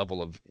the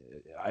level of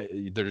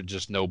there are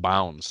just no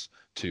bounds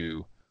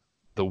to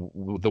the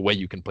way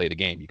you can play the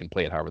game. You can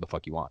play it however the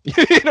fuck you want.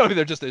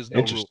 There just is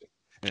no rule,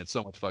 and it's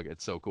so much fun.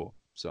 It's so cool.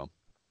 So,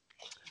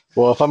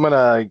 well, if I'm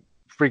gonna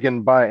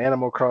freaking buy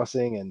Animal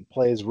Crossing and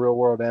play as real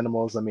world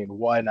animals,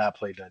 why not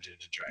play Dungeons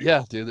and Dragons?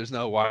 Yeah, dude. There's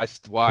no why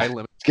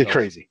limit. Get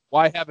crazy.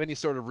 Why have any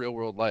sort of real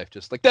world life?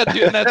 Just like that,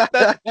 dude. And that's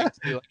the thing,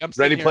 dude. I'm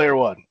Ready Player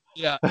One.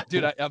 Yeah,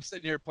 dude, I'm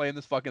sitting here playing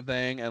this fucking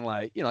thing, and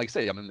like I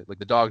say,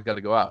 the dog's got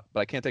to go out,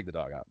 but I can't take the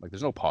dog out.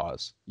 There's no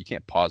pause. You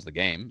can't pause the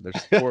game.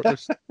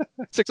 There's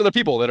 6 other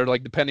people that are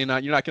depending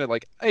on. You're not gonna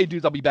hey,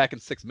 dudes, I'll be back in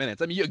 6 minutes.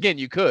 Again,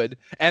 you could,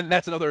 and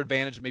that's another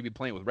advantage of maybe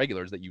playing with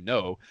regulars, that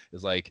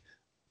is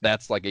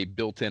that's a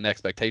built-in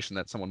expectation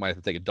that someone might have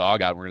to take a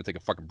dog out, and we're gonna take a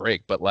fucking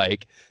break. But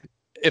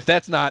if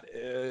that's not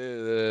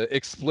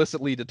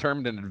explicitly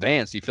determined in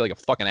advance, you feel like a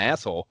fucking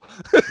asshole.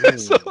 so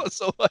there's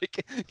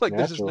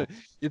just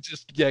it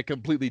just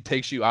completely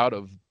takes you out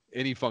of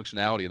any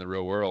functionality in the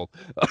real world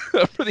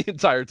for the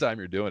entire time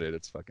you're doing it.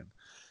 It's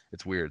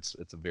weird.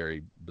 It's a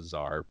very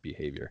bizarre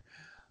behavior,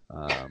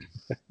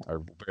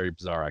 or very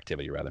bizarre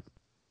activity rather.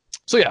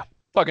 So yeah.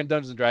 Fucking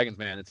Dungeons and Dragons,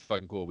 man, it's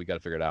fucking cool. We got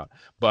to figure it out.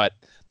 But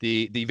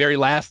the very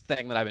last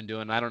thing that I've been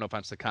doing, I don't know if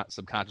I'm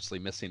subconsciously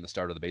missing the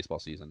start of the baseball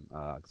season,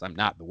 because I'm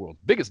not the world's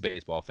biggest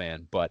baseball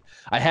fan, but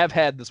I have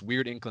had this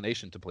weird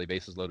inclination to play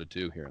Bases Loaded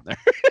 2 here and there.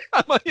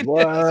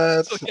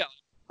 What? So yeah,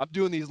 I'm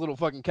doing these little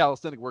fucking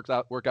calisthenic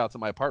workouts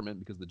in my apartment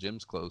because the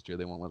gym's closed here.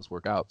 They won't let us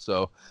work out.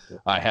 So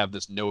I have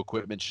this no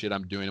equipment shit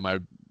I'm doing in my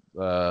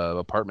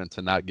apartment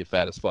to not get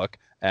fat as fuck,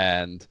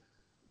 and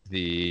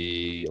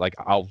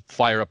I'll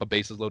fire up a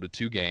Bases Loaded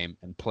 2 game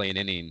and play an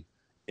inning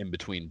in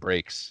between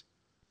breaks,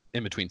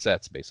 in between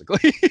sets,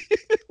 basically.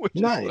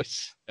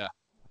 Nice. Yeah.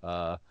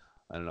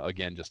 I don't know.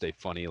 Again, just a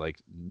funny like.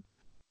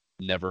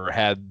 Never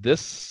had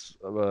this.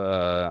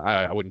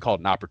 I wouldn't call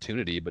it an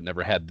opportunity, but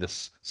never had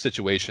this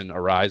situation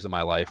arise in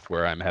my life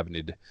where I'm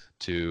having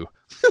to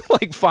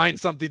like find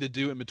something to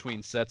do in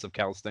between sets of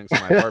calisthenics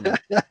in my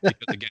apartment because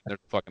again, there's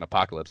a fucking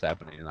apocalypse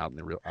happening out in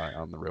the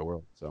real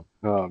world. So.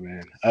 Oh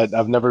man,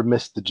 I've never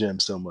missed the gym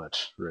so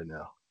much right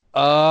now.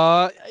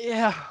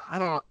 Yeah, I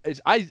don't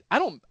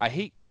know. I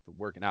hate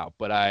working out,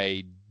 but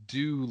I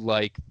do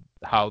like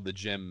how the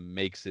gym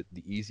makes it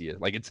the easiest.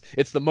 Like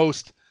it's the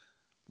most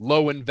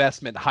low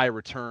investment, high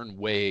return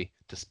way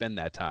to spend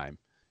that time.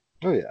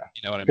 Oh yeah,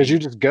 You know what I because mean? you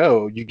just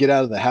go, you get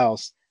out of the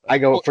house. I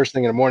go Well, first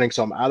thing in the morning,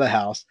 so I'm out of the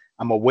house.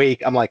 I'm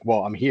awake. I'm like,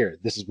 well, I'm here.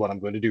 This is what I'm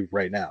going to do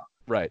right now.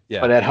 right.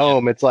 Yeah. But at And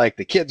home, it's like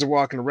the kids are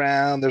walking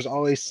around. There's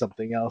always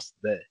something else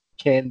that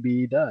can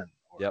be done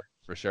or yep,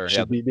 for sure. Yeah.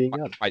 should be being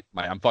done.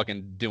 I'm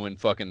fucking doing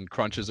fucking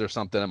crunches or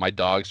something, and my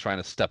dog's trying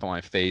to step on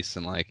my face,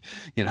 and like,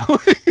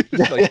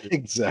 like,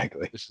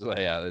 Exactly.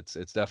 yeah,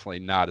 it's definitely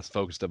not as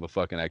focused of a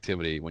fucking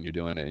activity when you're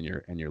doing it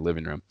in your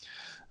living room.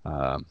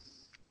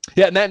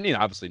 Yeah, and then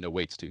obviously no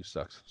weights too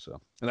sucks. So,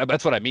 and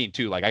that's what I mean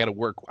too. Like I got to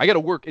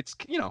work. It's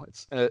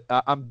it's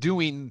I'm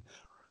doing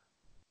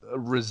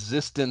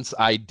resistance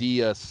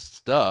idea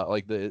stuff.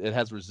 Like it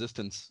has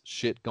resistance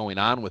shit going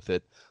on with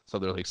it. So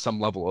there's like some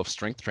level of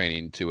strength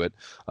training to it.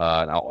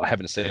 And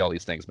having to say all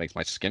these things makes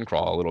my skin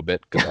crawl a little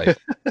bit because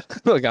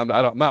like I'm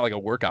not like a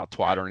workout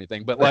twat or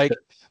anything, but like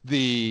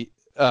the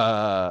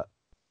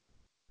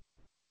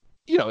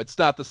it's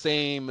not the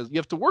same as you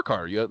have to work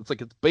hard. It's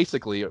like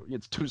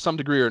it's to some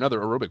degree or another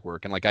aerobic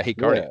work, and like I hate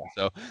cardio,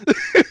 so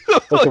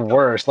It's the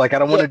worst. Like I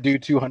don't want to do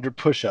 200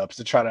 push-ups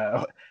to try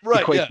to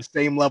equate the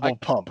same level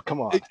pump.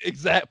 Come on.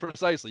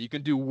 Precisely. You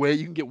can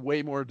get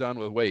way more done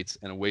with weights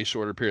in a way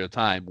shorter period of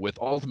time with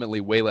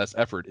ultimately way less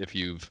effort if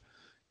you've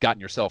gotten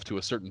yourself to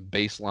a certain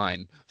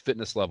baseline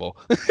fitness level.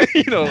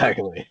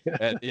 Exactly.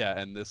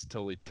 And this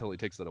totally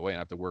takes it away, and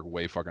I have to work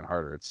way fucking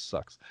harder. It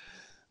sucks.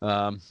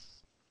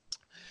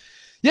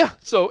 Yeah.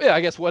 So yeah,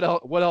 I guess what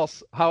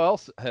else? How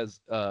else has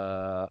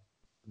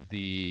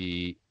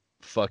the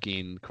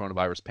fucking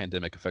coronavirus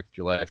pandemic affected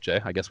your life, Jay?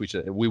 I guess we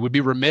would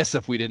be remiss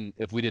if we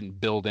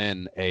didn't build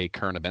in a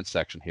current event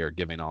section here,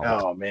 giving all.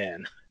 Oh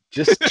man,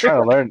 just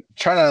trying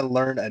to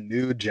learn a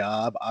new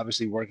job.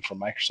 Obviously, working for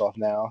Microsoft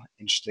now.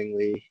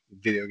 Interestingly,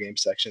 video game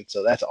section.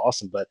 So that's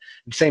awesome. But at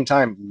the same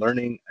time,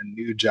 learning a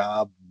new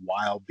job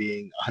while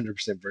being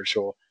 100%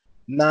 virtual,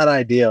 not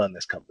ideal in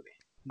this company.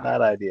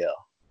 Not ideal.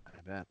 I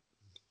bet.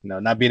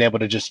 Not being able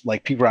to just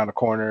like peek around the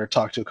corner,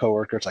 talk to a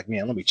coworker. It's like,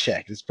 man, let me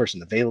check. Is this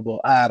person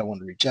available? I don't want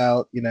to reach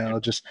out.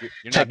 Just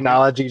you're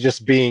technology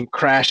just being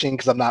crashing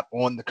because I'm not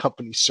on the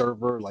company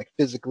server, like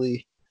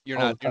physically. You're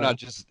not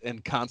just in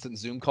constant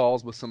Zoom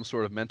calls with some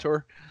sort of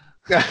mentor.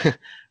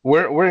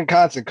 we're in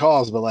constant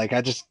calls, but like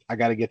I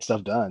got to get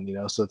stuff done,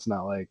 So it's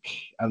not like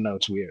I don't know.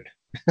 It's weird.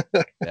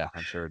 Yeah,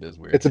 I'm sure it is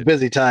weird. It's a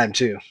busy time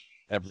too.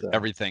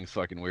 Everything's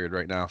fucking weird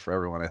right now for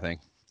everyone, I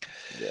think.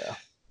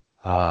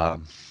 Yeah.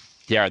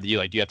 Yeah, do you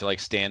have to like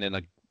stand in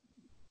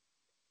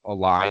a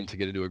line to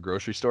get into a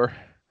grocery store?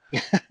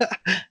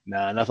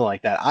 No, nothing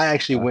like that. I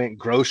actually went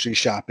grocery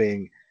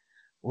shopping.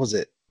 What was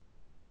it?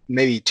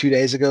 Maybe 2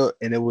 days ago,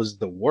 and it was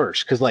the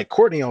worst because like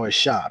Courtney always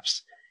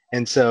shops,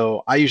 and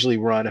so I usually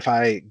run. If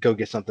I go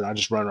get something, I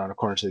just run around the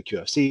corner to the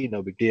QFC,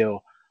 no big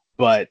deal.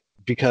 But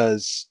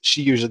because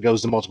she usually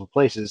goes to multiple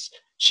places,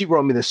 she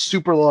wrote me this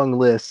super long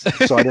list,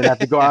 so I didn't have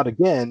to go out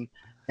again,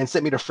 and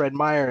sent me to Fred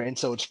Meyer, and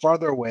so it's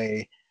farther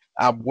away.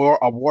 I wore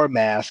a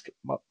mask.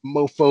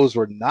 Mofos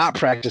were not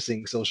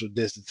practicing social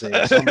distancing.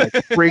 So I'm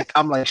like freaked.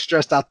 I'm like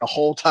stressed out the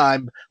whole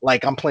time.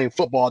 Like I'm playing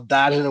football,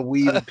 dodging and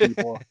weaving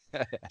people,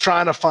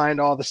 trying to find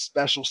all the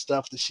special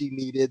stuff that she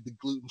needed, the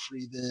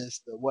gluten-free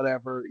this, the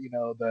whatever,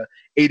 the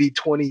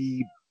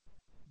 80-20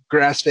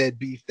 grass-fed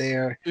beef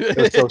there. It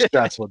was so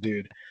stressful,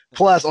 dude.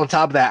 Plus, on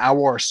top of that, I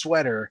wore a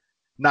sweater,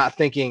 not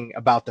thinking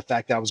about the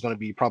fact that I was going to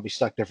be probably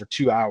stuck there for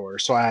 2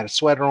 hours. So I had a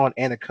sweater on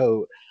and a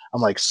coat. I'm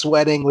like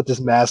sweating with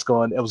this mask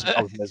on. I was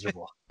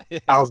miserable.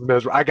 I was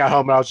miserable. I got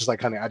home and I was just like,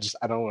 honey, I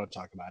don't want to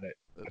talk about it.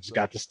 I just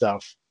got the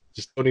stuff.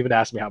 Just don't even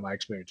ask me how my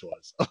experience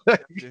was.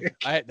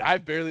 I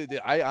barely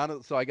did. I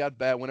honestly, so I got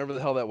back whenever the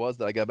hell that was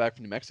that I got back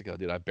from New Mexico,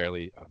 dude. I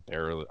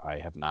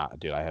have not,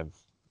 dude. I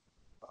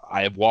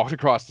have walked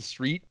across the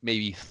street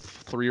maybe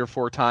 3 or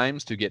 4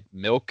 times to get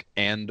milk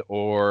and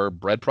or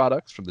bread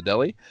products from the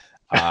deli.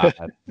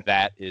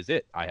 That is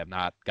it. I have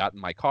not gotten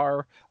my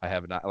car. I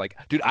have not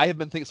dude. I have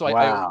been thinking. So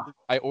wow.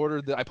 I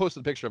ordered. I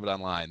posted a picture of it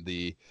online.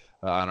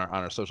 On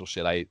our social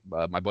shit.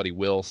 My buddy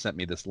Will sent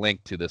me this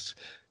link to this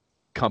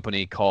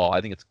company called, I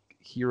think it's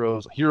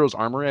Heroes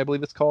Armory, I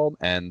believe it's called,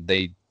 and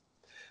they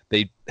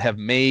have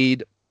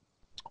made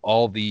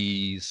all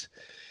these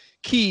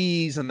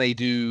keys and they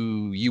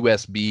do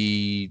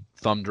USB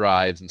thumb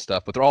drives and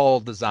stuff, but they're all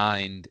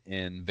designed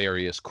in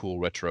various cool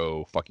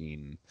retro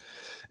fucking.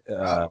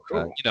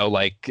 Cool.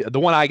 Like the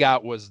one I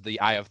got was the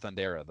Eye of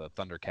Thundera, the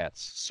Thundercats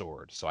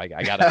sword. So I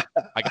got a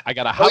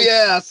house. Oh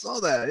yeah, I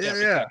saw that.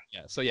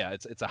 Yeah. So yeah,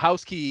 it's a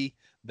house key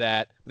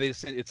that they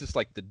send. It's just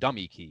like the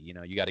dummy key. You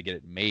know, you got to get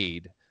it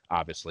made.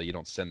 Obviously, you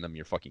don't send them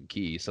your fucking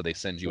key, so they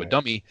send you a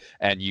dummy,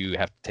 and you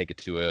have to take it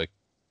to a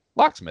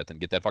locksmith and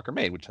get that fucker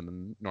made, which in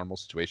the normal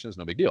situation is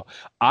no big deal.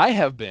 I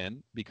have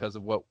been, because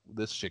of what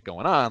this shit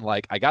going on,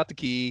 like I got the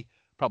key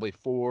probably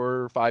 4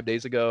 or 5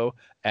 days ago,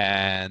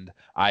 and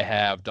I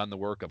have done the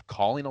work of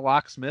calling a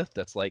locksmith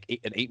that's like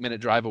an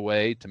 8-minute drive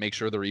away to make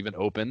sure they're even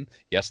open.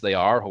 Yes, they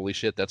are. Holy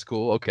shit, that's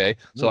cool. Okay.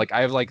 So like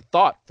I have like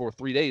thought for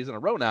 3 days in a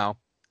row now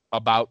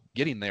about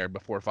getting there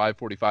before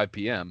 5:45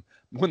 p.m.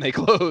 when they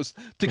close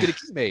to get a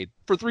key made.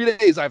 For 3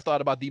 days, I've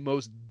thought about the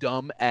most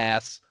dumb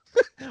ass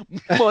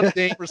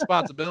mundane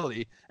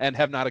responsibility and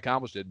have not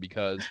accomplished it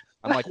because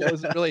I'm like, well,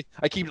 is it really?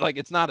 I keep like,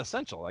 it's not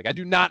essential. Like, I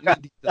do not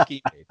need the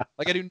key made.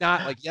 Like, I do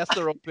not, like, yes,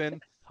 they're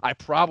open. I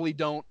probably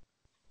don't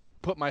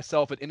put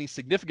myself at any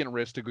significant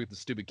risk to get the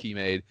stupid key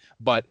made.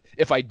 But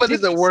if I But did,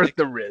 is it worth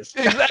the risk?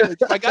 Exactly.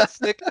 If I got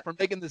sick from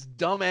making this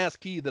dumbass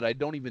key that I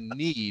don't even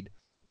need,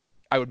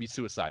 I would be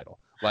suicidal.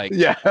 Like,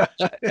 yeah.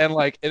 and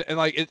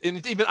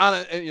it's even on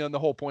it, you know, the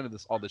whole point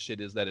of all this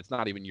shit is that it's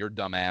not even your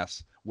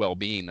dumbass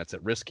well-being that's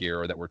at risk here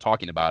or that we're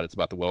talking about. It's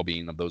about the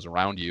well-being of those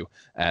around you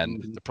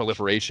and the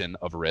proliferation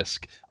of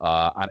risk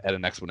at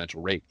an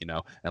exponential rate, you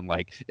know. And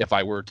like, if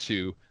I were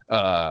to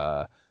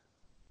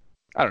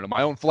I don't know,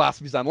 my own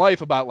philosophies on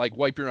life about like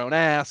wipe your own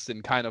ass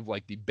and kind of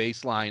like the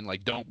baseline,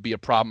 like don't be a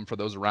problem for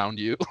those around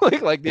you.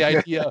 like the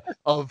idea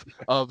of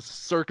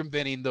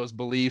circumventing those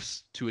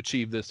beliefs to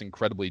achieve this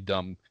incredibly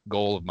dumb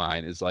goal of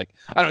mine is like,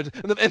 I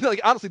don't know. And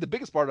like, honestly, the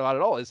biggest part about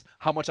it all is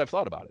how much I've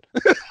thought about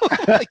it.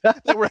 Like,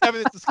 that we're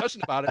having this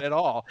discussion about it at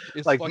all.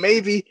 Is like, fucking,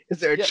 maybe, is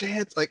there a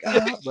chance? Like,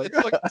 it's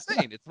fucking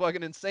insane. It's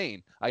fucking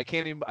insane. I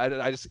can't even,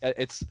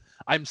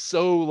 I'm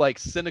so like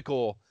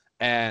cynical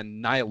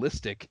and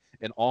nihilistic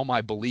in all my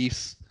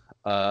beliefs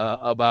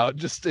about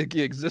just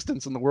the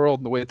existence in the world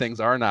and the way things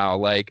are now.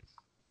 Like,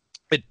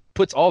 it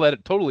puts all that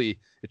it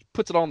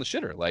puts it all in the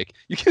shitter. Like,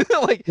 you can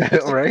like,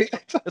 right?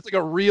 It's like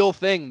a real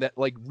thing that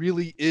like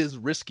really is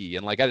risky.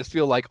 And like, I just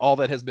feel like all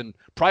that has been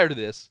prior to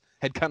this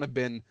had kind of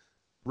been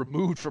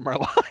removed from our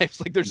lives.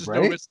 Like, there's just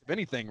no risk of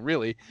anything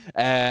really.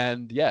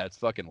 And yeah, it's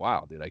fucking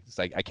wild, dude.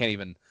 I can't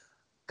even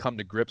come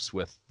to grips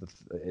with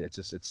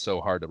it's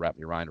so hard to wrap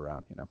your mind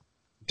around, you know.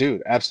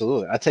 Dude,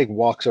 absolutely. I take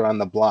walks around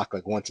the block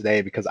like once a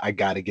day because I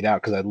got to get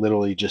out because I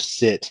literally just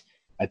sit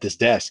at this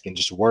desk and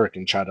just work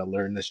and try to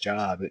learn this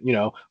job, you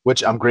know,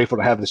 which I'm grateful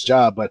to have this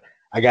job, but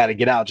I got to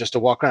get out just to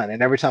walk around.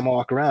 And every time I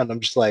walk around, I'm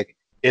just like,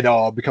 it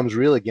all becomes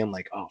real again.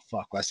 Like, oh,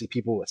 fuck. I see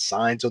people with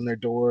signs on their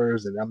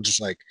doors and I'm just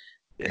like,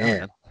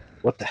 man,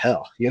 what the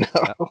hell, you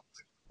know?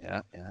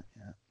 Yeah.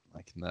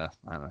 Like, I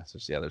don't know. It's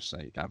just, there's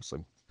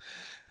obviously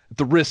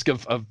the risk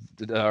of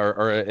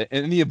or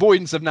in the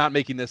avoidance of not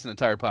making this an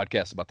entire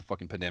podcast about the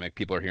fucking pandemic.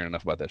 People are hearing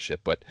enough about that shit,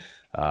 but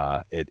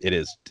it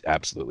is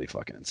absolutely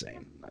fucking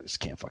insane. I just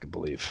can't fucking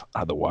believe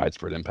the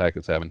widespread impact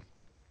it's having.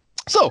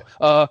 So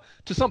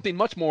to something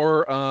much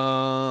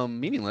more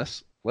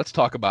meaningless, let's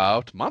talk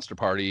about Monster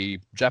Party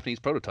Japanese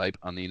prototype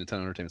on the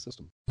Nintendo Entertainment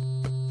System.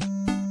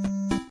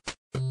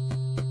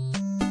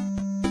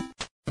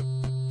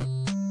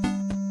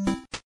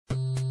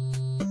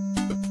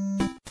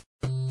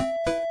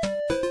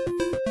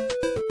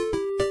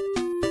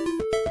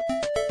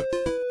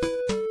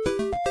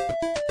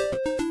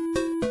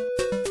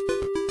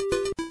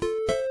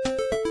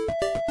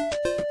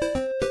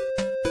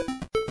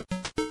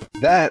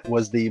 That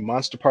was the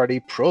Monster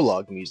Party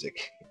prologue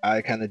music.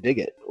 I kind of dig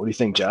it. What do you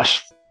think,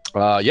 Josh?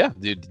 Yeah,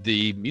 dude,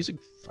 the music,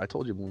 I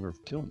told you when we were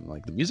doing,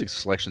 like, the music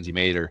selections you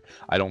made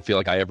I don't feel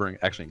like I ever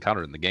actually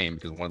encountered in the game,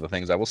 because one of the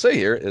things I will say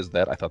here is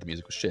that I thought the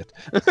music was shit.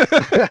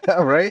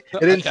 Right?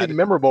 It didn't seem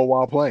memorable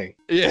while playing.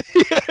 Yeah,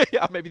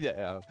 maybe,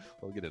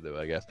 we'll get into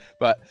it, I guess.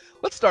 But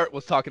let's start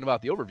with talking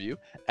about the overview,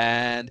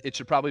 and it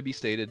should probably be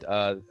stated,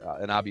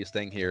 an obvious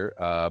thing here,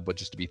 but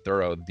just to be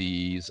thorough,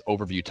 these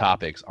overview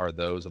topics are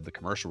those of the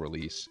commercial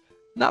release,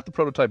 not the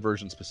prototype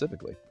version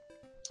specifically.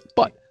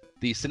 But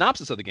the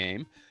synopsis of the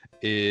game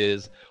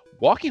is: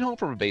 walking home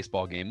from a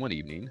baseball game one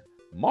evening,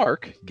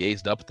 Mark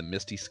gazed up at the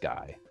misty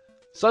sky.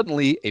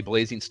 Suddenly, a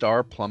blazing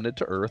star plummeted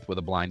to Earth with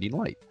a blinding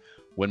light.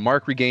 When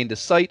Mark regained his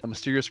sight, a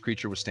mysterious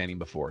creature was standing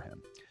before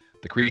him.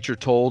 The creature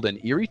told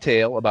an eerie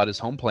tale about his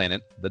home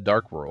planet, the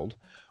Dark World,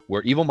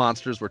 where evil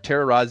monsters were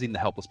terrorizing the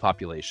helpless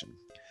population.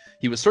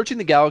 He was searching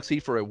the galaxy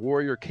for a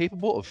warrior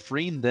capable of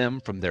freeing them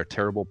from their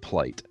terrible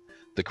plight.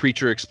 The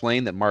creature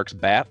explained that Mark's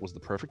bat was the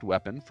perfect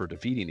weapon for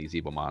defeating these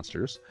evil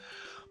monsters.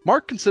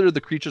 Mark considered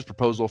the creature's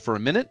proposal for a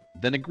minute,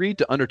 then agreed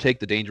to undertake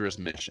the dangerous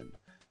mission.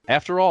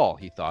 After all,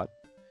 he thought,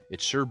 it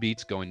sure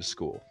beats going to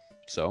school.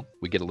 So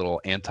we get a little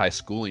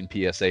anti-schooling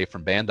PSA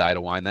from Bandai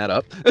to wind that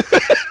up,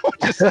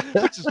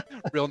 which is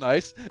real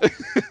nice.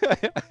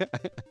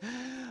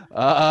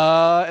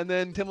 And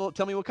then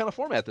tell me what kind of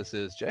format this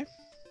is, Jay.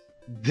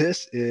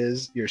 This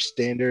is your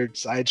standard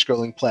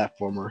side-scrolling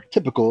platformer,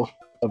 typical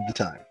of the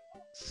time.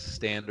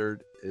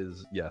 Standard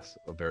is, yes,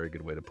 a very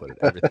good way to put it.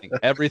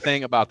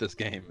 Everything about this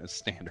game is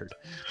standard.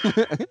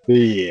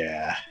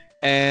 Yeah.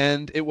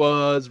 And it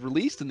was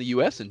released in the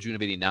U.S. in June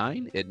of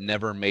 '89. It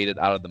never made it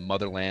out of the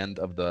motherland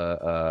of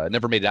the,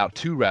 never made it out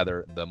to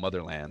rather the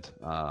motherland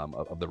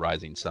of the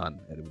Rising Sun.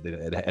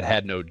 It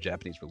had no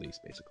Japanese release,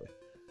 basically.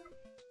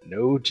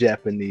 No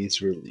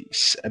Japanese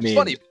release. I mean, it's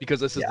funny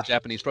because this is the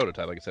Japanese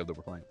prototype, like I said, that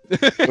we're playing.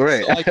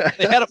 Right. So, like,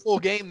 they had a full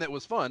game that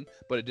was fun,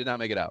 but it did not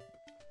make it out.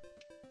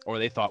 Or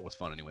they thought was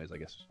fun, anyways. I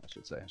guess I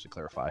should say. I should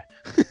clarify.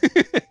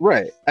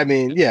 Right. I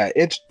mean, yeah.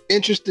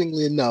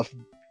 Interestingly enough,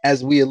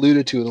 as we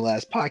alluded to in the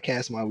last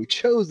podcast, why we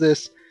chose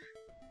this,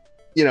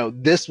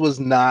 this was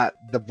not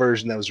the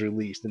version that was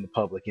released in the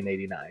public in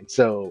 '89.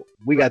 So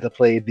we got to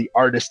play the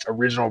artist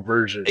original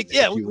version.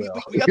 Yeah, we got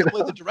to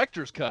play the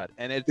director's cut,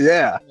 and it's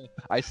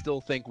I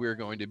still think we're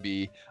going to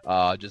be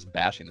just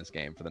bashing this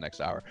game for the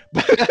next hour.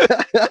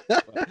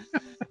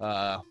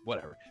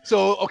 Whatever.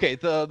 So okay,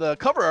 the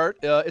cover art,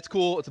 it's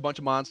cool. It's a bunch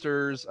of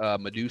monsters,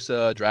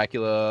 Medusa,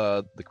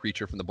 Dracula, the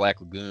creature from the Black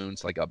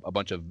Lagoons, like a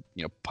bunch of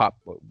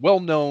well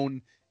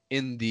known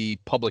in the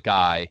public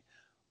eye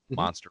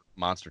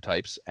monster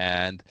types,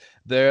 and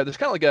there's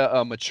kind of like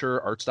a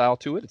mature art style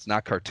to it. It's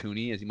not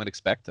cartoony as you might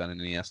expect on an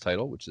NES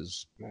title, which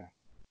is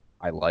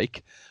I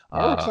like.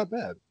 It's not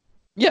bad.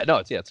 Yeah,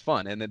 no, it's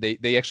fun, and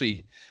they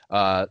actually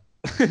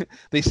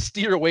they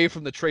steer away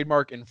from the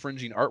trademark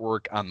infringing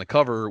artwork on the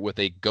cover with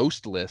a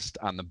ghost list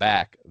on the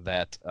back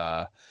that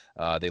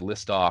they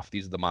list off.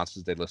 These are the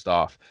monsters they list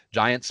off: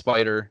 giant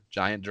spider,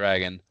 giant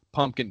dragon,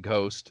 pumpkin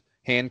ghost,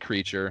 hand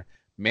creature,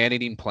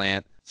 man-eating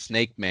plant,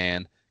 snake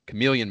man,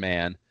 chameleon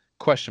man, ?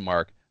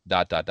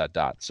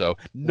 So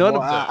none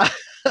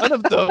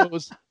of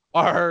those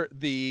are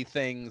the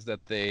things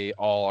that they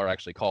all are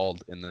actually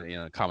called in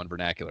the common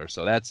vernacular.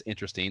 So that's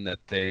interesting that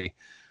they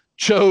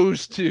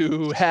chose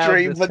to have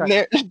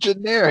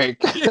generic.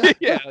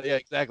 yeah,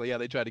 exactly. Yeah,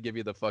 they try to give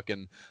you the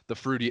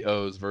Fruity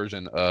O's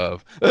version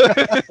of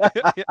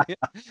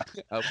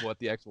of what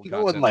the actual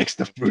no one likes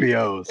the Fruity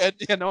O's.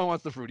 Yeah, no one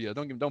wants the Fruity O's.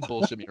 Don't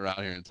bullshit me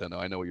around here, Nintendo.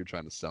 I know what you're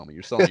trying to sell me.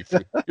 You're selling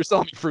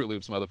me Fruit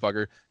Loops,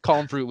 motherfucker. Call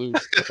them Fruit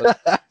Loops.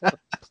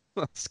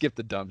 Let's skip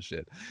the dumb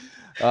shit.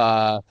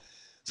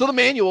 So the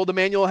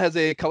manual has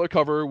a color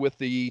cover with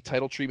the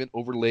title treatment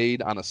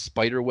overlaid on a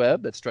spider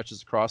web that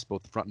stretches across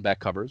both the front and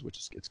back covers, which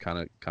is it's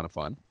kind of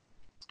fun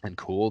and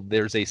cool.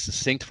 There's a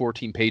succinct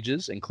 14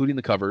 pages, including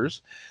the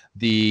covers.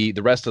 The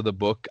rest of the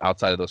book,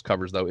 outside of those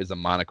covers, though, is a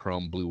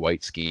monochrome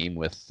blue-white scheme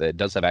with it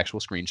does have actual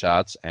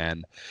screenshots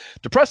and,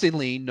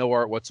 depressingly, no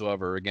art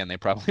whatsoever. Again, they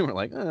probably were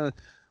like,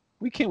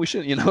 we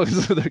shouldn't,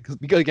 because of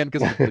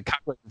the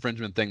copyright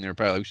infringement thing.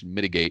 We should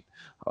mitigate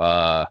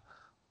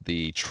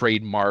the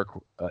trademark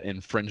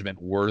infringement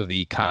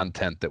worthy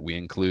content that we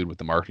include with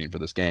the marketing for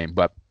this game.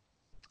 But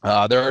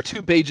there are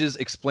 2 pages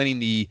explaining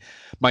the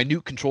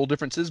minute control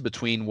differences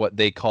between what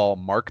they call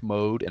mark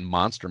mode and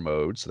monster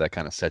mode. So that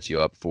kind of sets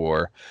you up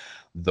for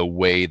the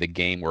way the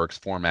game works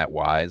format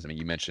wise. I mean,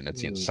 you mentioned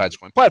it's a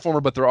side-scrolling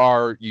platformer, but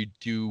you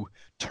do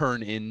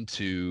turn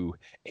into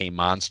a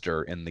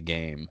monster in the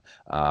game,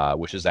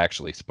 which is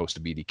actually supposed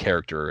to be the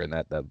character. And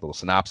that little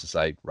synopsis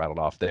I rattled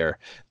off there,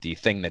 the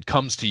thing that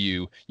comes to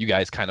you, you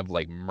guys kind of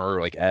like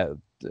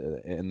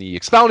in the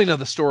expounding of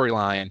the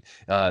storyline,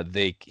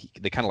 they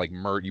kind of like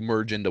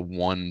merge into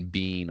one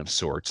being of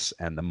sorts,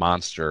 and the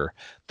monster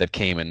that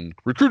came and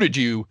recruited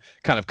you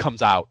kind of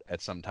comes out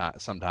at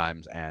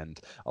sometimes and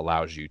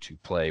allows you to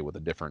play with a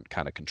different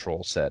kind of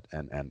control set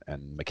and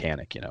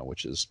mechanic,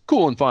 which is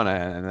cool and fun,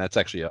 and that's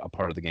actually a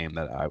part of the game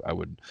that I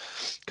would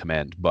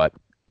commend. But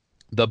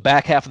the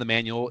back half of the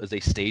manual is a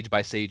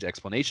stage-by-stage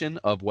explanation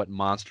of what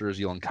monsters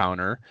you'll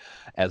encounter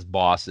as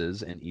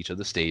bosses in each of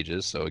the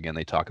stages. So again,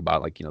 they talk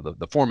about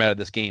the format of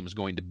this game is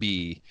going to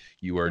be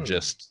you are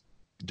just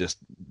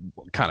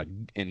kind of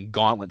in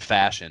gauntlet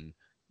fashion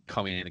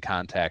coming into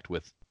contact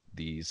with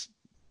these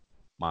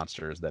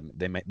monsters that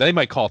they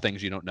might call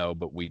things you don't know,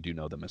 but we do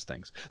know them as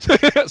things.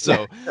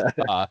 So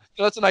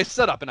that's a nice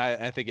setup, and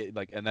I think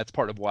and that's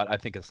part of what I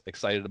think is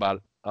excited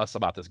about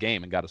this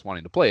game and got us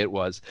wanting to play it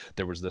was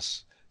there was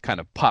this kind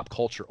of pop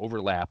culture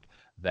overlap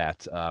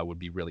that would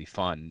be really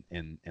fun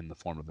in the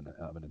form of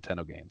a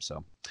Nintendo game.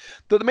 So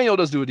the manual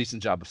does do a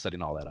decent job of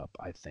setting all that up,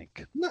 I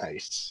think.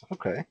 Nice.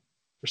 Okay.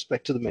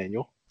 Respect to the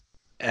manual.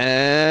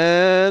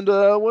 And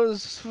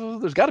there's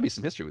got to be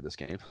some history with this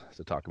game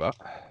to talk about.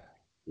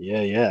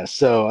 Yeah.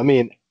 So, I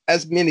mean,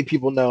 as many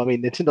people know,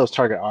 Nintendo's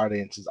target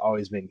audience has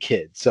always been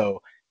kids.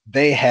 So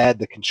they had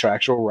the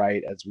contractual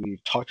right, as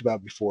we've talked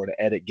about before,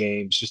 to edit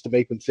games just to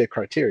make them fit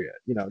criteria.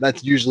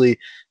 That's usually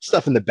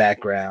stuff in the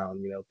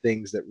background,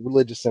 things that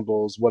religious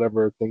symbols,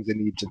 whatever things they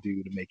need to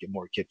do to make it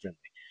more kid friendly.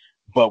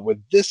 But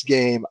with this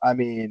game,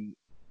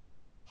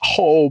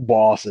 whole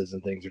bosses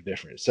and things are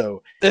different.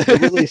 So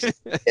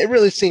it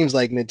really seems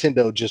like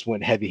Nintendo just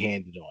went heavy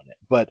handed on it.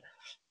 But,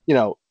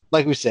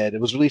 like we said,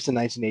 it was released in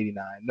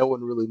 1989. No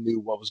one really knew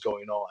what was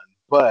going on.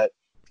 But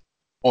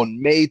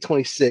on May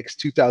 26,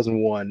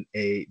 2001,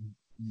 a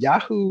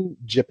Yahoo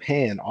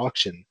Japan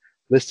auction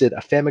listed a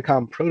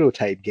Famicom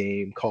prototype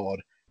game called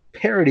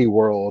Parody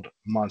World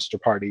Monster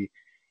Party,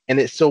 and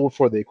it sold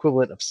for the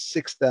equivalent of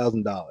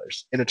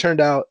 $6,000. And it turned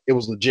out it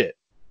was legit.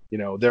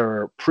 there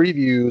are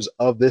previews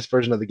of this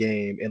version of the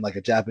game in like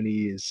a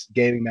Japanese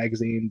gaming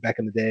magazine back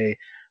in the day,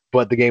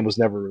 but the game was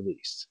never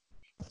released.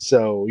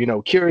 So,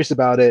 curious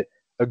about it,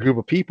 a group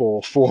of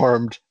people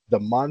formed the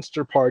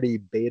Monster Party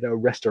Beta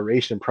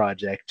Restoration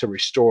Project to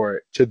restore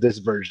it to this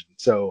version.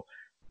 So,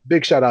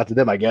 big shout out to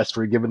them, I guess,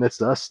 for giving this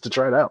to us to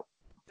try it out.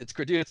 It's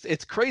dude,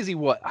 it's crazy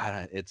what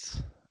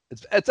it's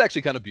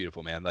actually kind of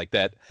beautiful, man. Like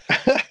that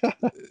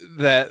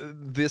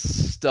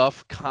this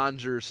stuff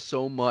conjures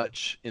so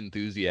much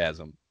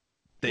enthusiasm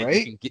that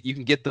Right? you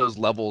can get those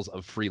levels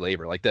of free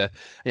labor. Like I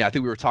think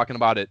we were talking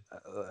about it.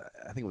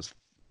 I think it was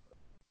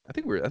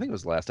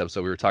the last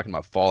episode we were talking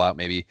about Fallout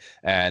maybe,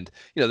 and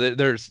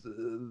there's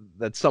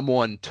that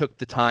someone took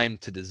the time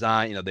to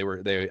design.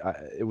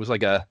 It was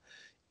like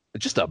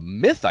just a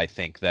myth, I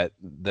think, that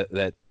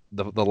the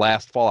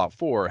last Fallout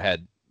 4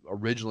 had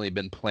originally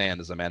been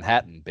planned as a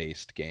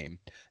Manhattan-based game,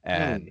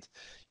 and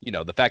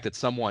the fact that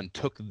someone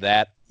took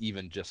that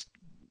even just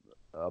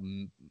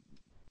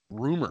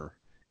rumor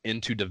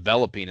into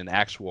developing an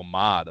actual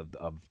mod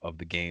of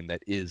the game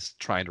that is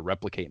trying to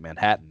replicate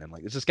Manhattan, and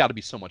like it's just got to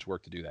be so much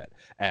work to do that,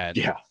 and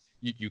Yeah.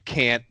 You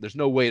can't. There's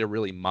no way to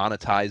really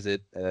monetize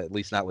it, at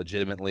least not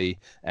legitimately,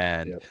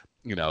 and. Yep.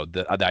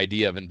 The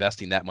idea of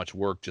investing that much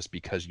work just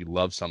because you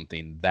love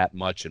something that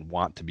much and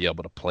want to be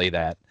able to play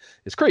that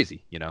is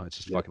crazy. It's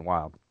just fucking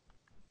wild.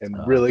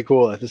 And really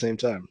cool at the same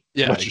time.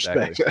 Yeah, much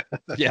exactly.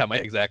 respect. Yeah,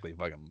 exactly.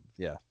 Fucking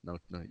no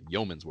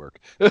yeoman's work.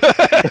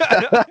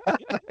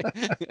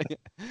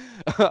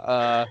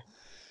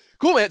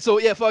 Cool, man. So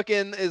yeah,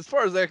 fucking as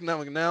far as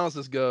economic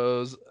analysis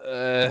goes,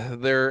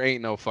 there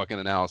ain't no fucking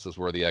analysis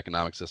worthy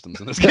economic systems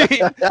in this game.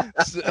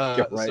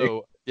 Right.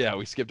 So yeah,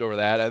 we skipped over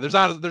that. There's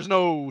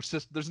no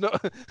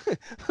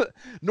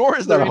nor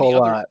is Not there a any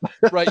whole other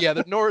lot. right.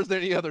 Yeah, nor is there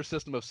any other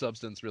system of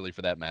substance really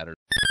for that matter.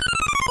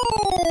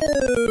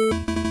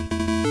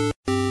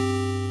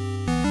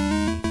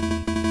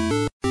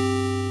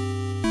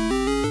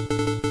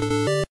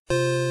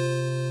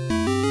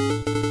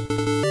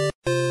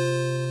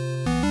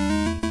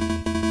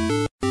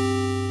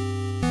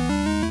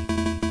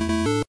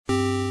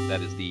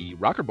 That is the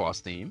Rocker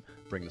Boss theme,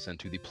 bringing us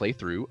into the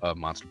playthrough of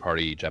Monster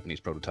Party Japanese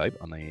Prototype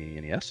on the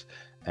NES.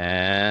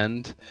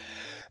 And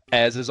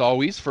as is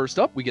always, first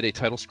up, we get a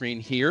title screen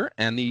here,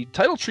 and the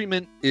title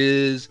treatment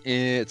is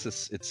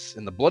it's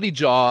in the bloody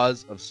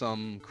jaws of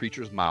some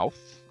creature's mouth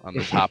on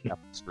the top half of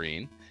the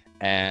screen,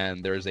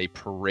 and there's a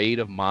parade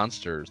of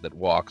monsters that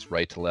walks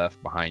right to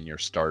left behind your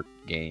start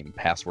game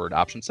password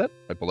option set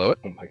right below it.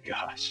 Oh my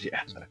gosh,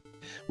 yeah.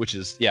 Which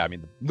is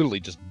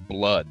literally just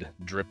blood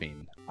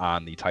dripping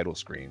on the title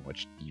screen,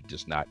 which you're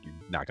not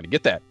going to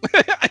get that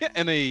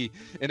in a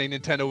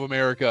Nintendo of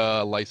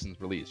America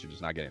licensed release. You're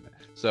just not getting it.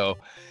 So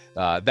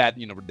that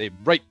they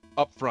right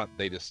up front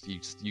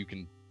you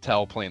can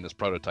tell playing this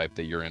prototype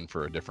that you're in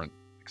for a different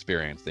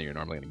experience than you're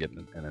normally going to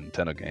get in a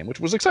Nintendo game,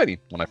 which was exciting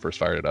when I first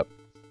fired it up.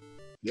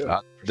 Yeah,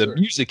 the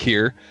music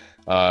here,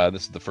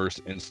 this is the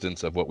first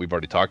instance of what we've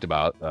already talked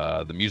about.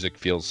 The music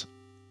feels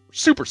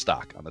super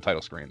stock on the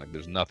title screen. Like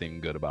there's nothing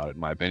good about it in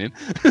my opinion.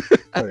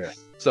 Oh, yeah.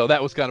 So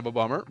that was kind of a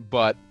bummer,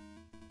 but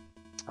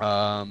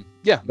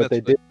But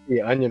they did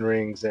the onion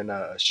rings, and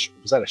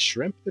was that a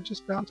shrimp that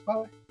just bounced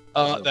by?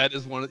 That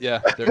is one of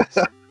there's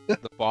some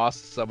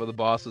of the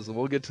bosses, and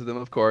we'll get to them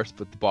of course,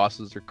 but the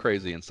bosses are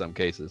crazy in some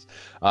cases.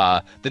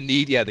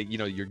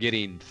 You're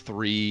getting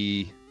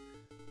 3,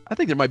 I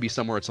think there might be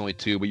somewhere it's only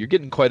 2, but you're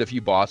getting quite a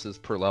few bosses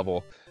per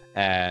level,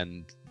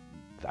 and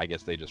I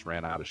guess they just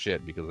ran out of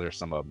shit because there's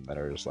some of them that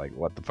are just like,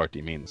 what the fuck do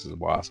you mean this is a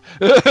boss?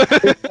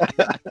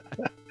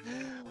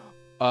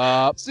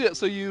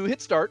 So you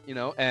hit start,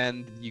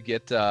 and you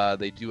get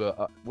they do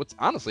what's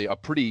honestly a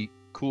pretty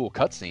cool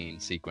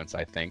cutscene sequence,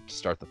 I think, to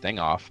start the thing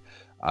off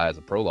as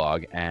a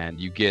prologue, and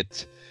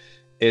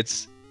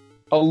it's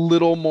a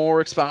little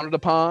more expounded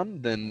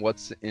upon than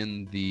what's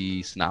in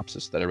the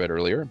synopsis that I read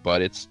earlier,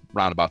 but it's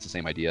roundabouts the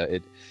same idea.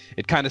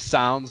 It kind of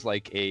sounds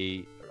like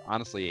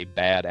honestly a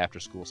bad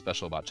after-school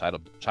special about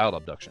child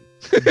abduction.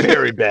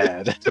 Very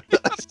bad.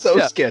 So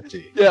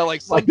sketchy. Yeah,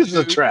 like this is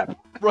a trap.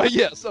 Right,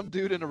 yeah, some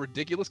dude in a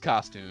ridiculous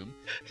costume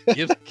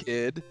gives a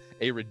kid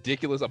a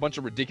bunch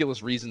of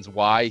ridiculous reasons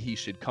why he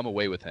should come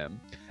away with him,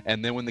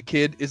 and then when the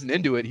kid isn't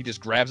into it, he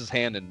just grabs his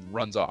hand and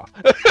runs off.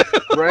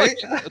 Right?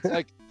 It's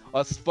like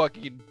a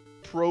fucking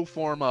pro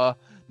forma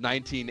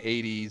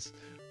 1980s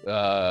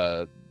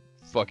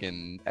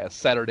fucking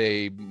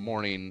Saturday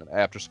morning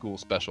after school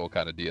special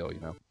kind of deal,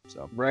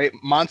 So right,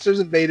 monsters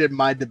invaded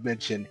my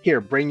dimension. Here,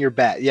 bring your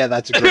bat. Yeah,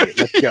 that's great.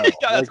 Let's go.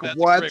 That's a great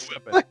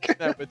weapon. Take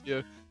that with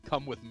you.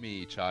 Come with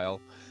me,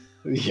 child.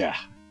 Yeah.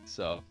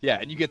 So yeah,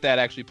 and you get that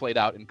actually played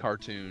out in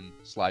cartoon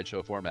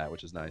slideshow format,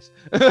 which is nice.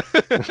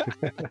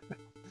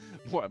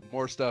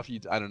 More stuff.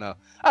 I don't know.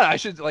 I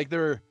should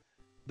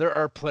there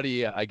are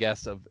plenty, I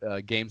guess, of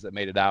games that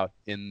made it out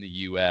in the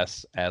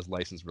U.S. as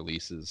licensed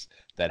releases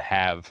that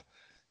have,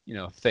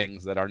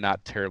 things that are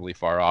not terribly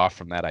far off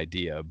from that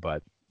idea,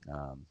 but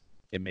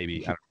it may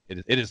be.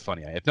 It is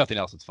funny. If nothing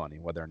else, it's funny.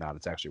 Whether or not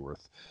it's actually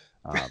worth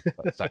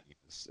citing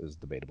is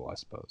debatable, I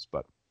suppose.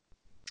 But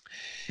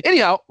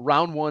Anyhow,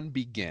 round one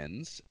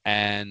begins,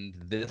 and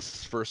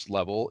this first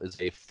level is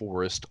a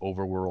forest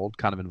overworld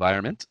kind of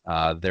environment.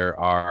 There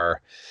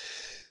are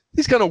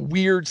these kind of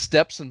weird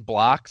steps and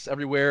blocks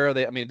everywhere.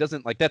 I mean, it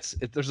doesn't like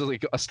there's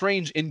like a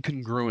strange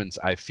incongruence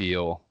I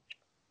feel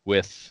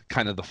with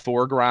kind of the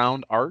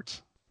foreground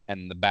art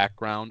and the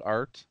background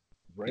art.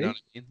 Right? You know what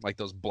I mean? Like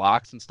those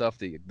blocks and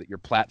stuff. Your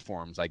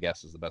platforms, I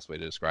guess, is the best way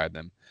to describe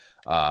them.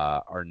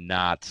 Are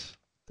not.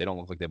 They don't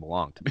look like they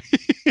belong to me.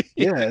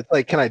 Yeah, it's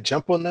like, can I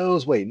jump on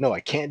those? Wait, no, I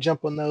can't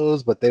jump on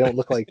those, but they don't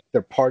look like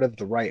they're part of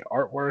the right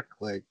artwork.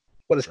 Like,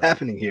 what is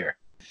happening here?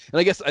 And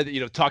I guess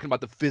talking about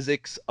the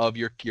physics of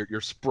your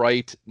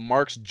sprite,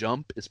 Mark's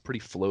jump is pretty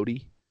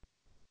floaty.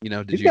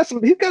 He's got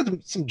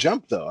some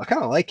jump though. I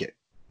kind of like it.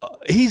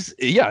 He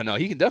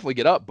can definitely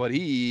get up, but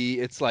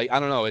it's like I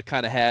don't know. It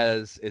kind of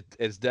has it's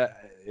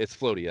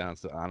floaty. I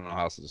don't know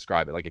how else to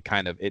describe it. Like it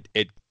kind of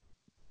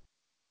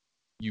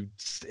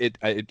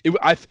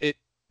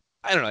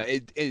I don't know.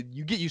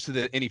 You get used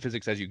to any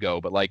physics as you go,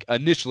 but like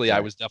initially,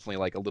 I was definitely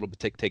like a little bit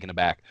taken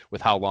aback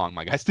with how long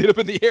my guy stayed up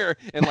in the air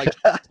and like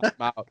time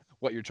out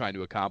what you're trying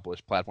to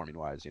accomplish platforming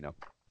wise,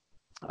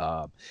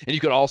 And you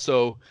could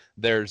also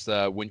there's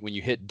when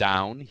you hit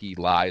down, he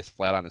lies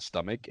flat on his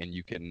stomach, and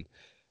you can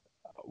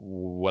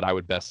what I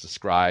would best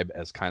describe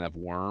as kind of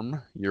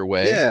worm your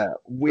way. Yeah,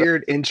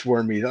 weird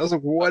inchwormy. I was like,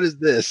 what is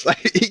this?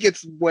 Like he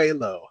gets way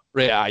low.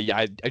 Yeah,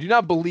 I do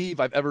not believe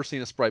I've ever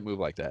seen a sprite move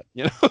like that.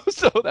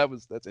 So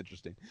that's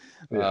interesting.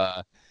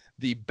 Yeah.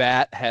 The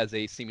bat has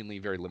a seemingly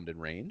very limited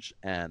range,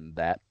 and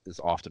that is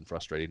often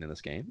frustrating in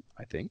this game,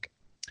 I think.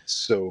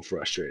 So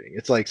frustrating.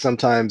 It's like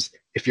sometimes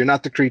if you're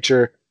not the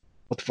creature,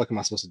 what the fuck am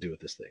I supposed to do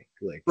with this thing?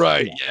 Like,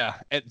 right, yeah,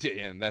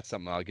 and that's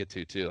something I'll get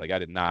to too. Like I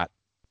did not,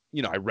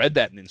 I read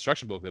that in the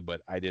instruction booklet,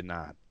 but I did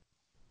not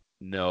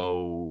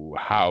know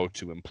how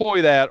to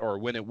employ that or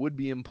when it would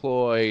be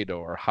employed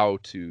or how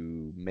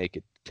to make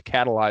it to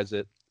catalyze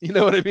it. You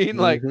know what I mean?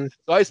 Like, so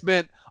I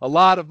spent a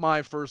lot of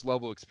my first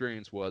level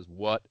experience was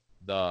what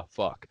the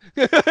fuck.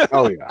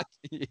 Oh yeah.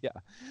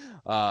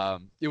 Yeah.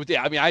 It was,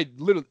 I mean, I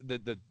literally,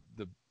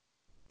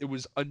 it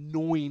was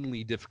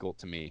annoyingly difficult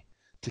to me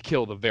to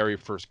kill the very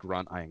first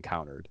grunt I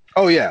encountered.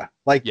 Oh yeah.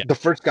 Like the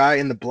first guy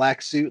in the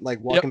black suit, like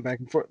walking back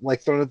and forth,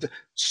 like throwing it.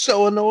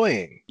 So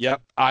annoying.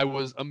 Yep. I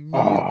was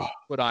immediately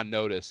put on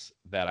notice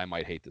that I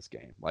might hate this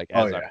game. Like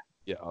as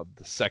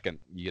the second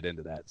you get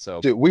into that.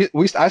 So dude,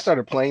 I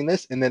started playing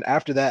this, and then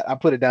after that I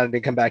put it down and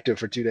didn't come back to it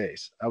for 2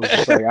 days. I was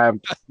just like,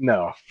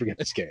 forget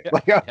this game.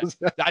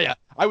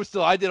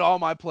 I did all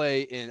my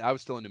play I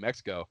was still in New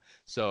Mexico.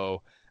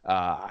 So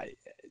I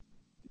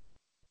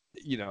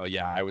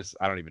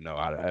don't even know.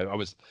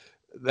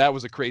 That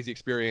was a crazy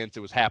experience.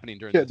 It was happening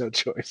during no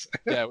choice.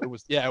 It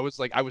was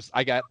like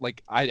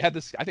I had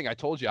this, I think I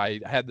told you I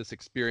had this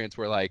experience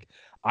where like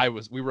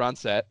we were on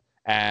set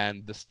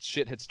and this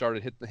shit had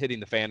started hitting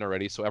the fan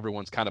already. So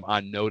everyone's kind of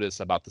on notice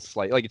about the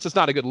slight, like, it's just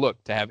not a good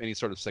look to have any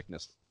sort of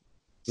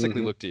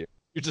sickly look to you.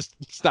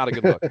 It's not a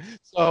good look.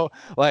 So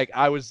like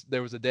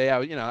there was a day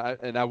I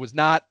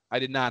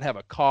did not have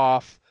a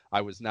cough. I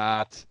was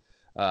not,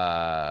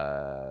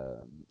 I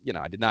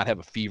did not have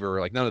a fever.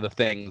 Like none of the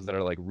things that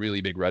are like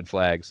really big red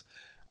flags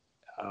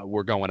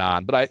were going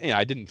on. But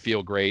I didn't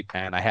feel great,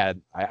 and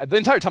the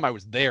entire time I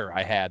was there,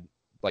 I had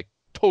like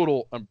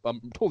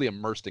totally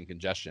immersed in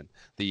congestion.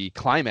 The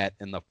climate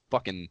and the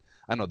fucking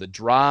the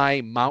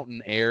dry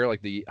mountain air,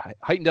 like the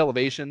heightened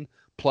elevation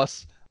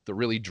plus the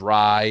really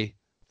dry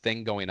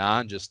thing going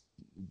on, just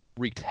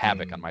wreaked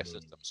havoc on my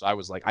system. So I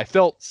was like, I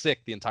felt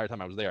sick the entire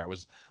time I was there. I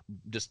was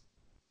just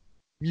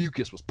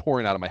mucus was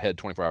pouring out of my head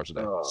 24 hours a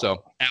day.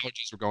 So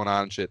allergies were going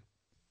on and shit.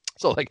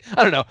 So like,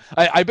 I don't know.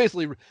 I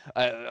basically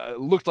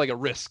looked like a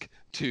risk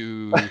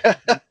to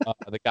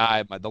the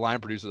guy, the line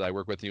producer that I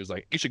work with. And he was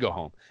like, you should go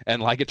home.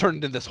 And like, it turned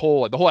into this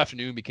whole, the whole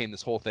afternoon became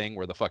this whole thing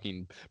where the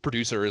fucking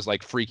producer is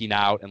like freaking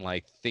out and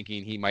like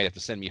thinking he might have to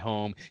send me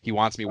home. He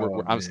wants me.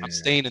 I'm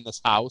staying in this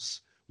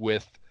house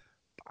with,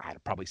 I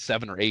had probably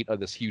 7 or 8 of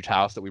this huge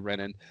house that we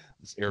rented,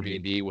 this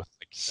Airbnb with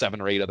like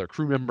 7 or 8 other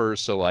crew members.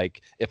 So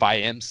like, if I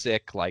am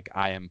sick, like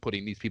I am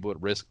putting these people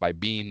at risk by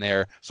being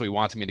there. So he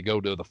wants me to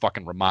go to the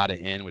fucking Ramada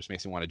Inn, which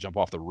makes me want to jump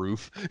off the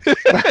roof.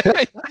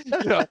 I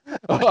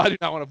do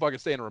not want to fucking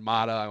stay in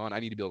Ramada. I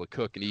need to be able to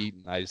cook and eat.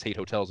 And I just hate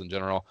hotels in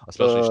general,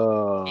 especially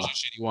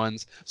shitty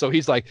ones. So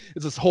he's like,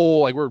 it's this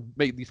whole, like, we're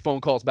making these phone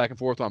calls back and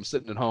forth while I'm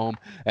sitting at home.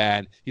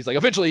 And he's like,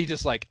 eventually he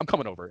just like, I'm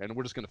coming over and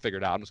we're just going to figure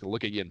it out. I'm just going to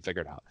look at you and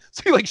figure it out.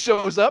 So he like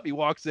shows up, he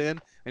walks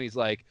in and he's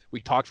like, we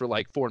talked for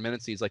like 4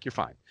 minutes. He's like, you're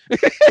fine.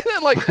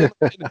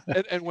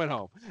 and went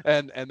home.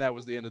 And that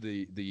was the end of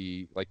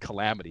the like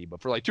calamity.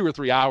 But for like 2 or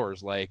 3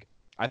 hours, like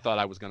I thought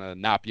I was going to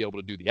not be able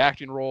to do the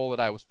acting role that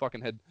I was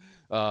fucking had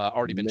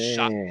already been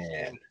shot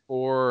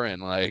for.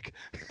 And like,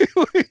 it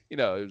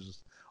was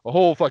just a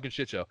whole fucking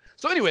shit show.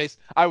 So anyways,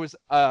 I was,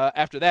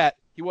 after that,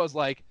 he was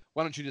like,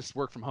 why don't you just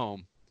work from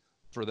home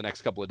for the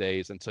next couple of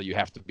days until you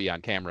have to be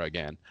on camera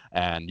again,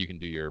 and you can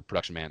do your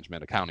production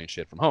management, accounting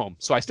shit from home.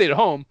 So I stayed at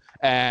home,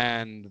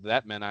 and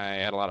that meant I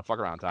had a lot of fuck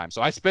around time.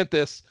 So I spent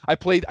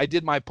I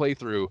did my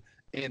playthrough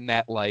in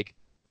that like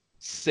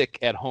sick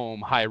at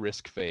home high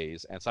risk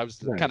phase, and so I was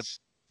kind of Nice.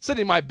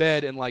 sitting in my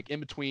bed and like in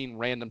between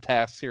random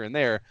tasks here and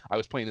there, I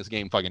was playing this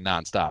game fucking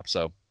nonstop.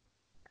 So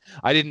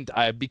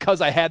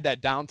because I had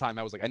that downtime,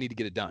 I was like, I need to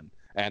get it done.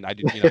 And I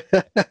didn't,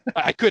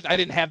 I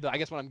didn't have I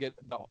guess what I'm getting,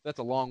 no, that's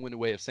a long-winded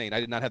way of saying I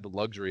did not have the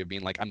luxury of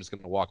being like, I'm just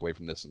going to walk away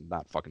from this and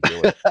not fucking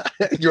feel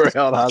it. You're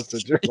held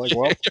hostage. You're like,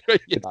 well, yeah.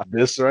 it's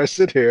this or I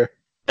sit here.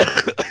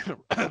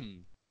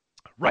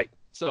 Right.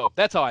 So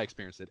that's how I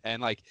experienced it. And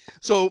like,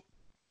 so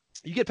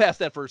you get past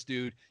that first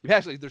dude.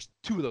 There's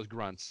two of those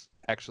grunts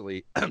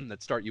actually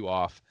that start you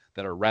off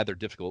that are rather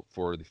difficult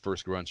for the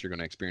first grunts you're going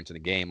to experience in a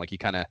game. Like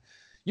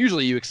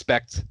usually you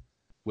expect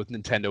with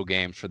Nintendo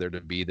games for there to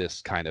be this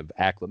kind of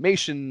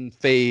acclimation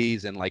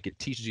phase, and like it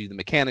teaches you the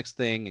mechanics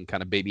thing and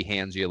kind of baby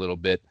hands you a little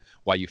bit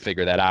while you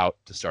figure that out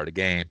to start a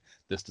game.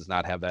 This does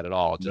not have that at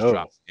all. It just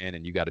drops in,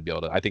 and you got to be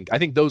able to. I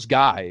think those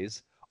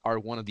guys are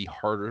one of the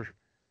harder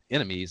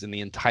enemies in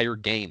the entire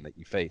game that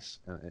you face.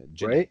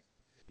 Right?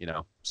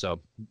 So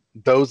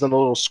those and the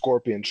little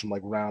scorpions from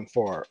like round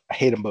 4, I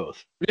hate them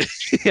both.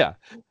 Yeah.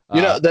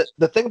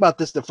 The thing about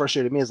this that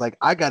frustrated me is like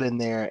I got in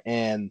there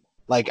and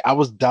like I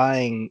was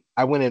dying.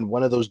 I went in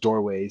one of those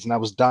doorways and I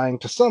was dying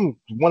to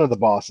one of the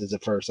bosses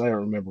at first. I don't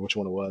remember which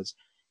one it was.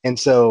 And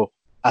so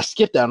I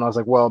skipped out and I was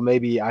like, well,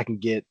 maybe I can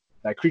get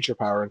that creature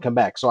power and come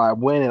back. So I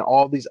went in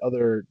all these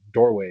other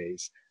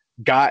doorways,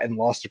 got and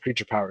lost the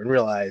creature power and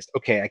realized,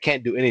 okay, I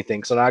can't do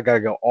anything. So now I got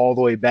to go all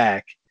the way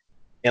back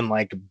and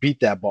like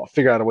beat that boss,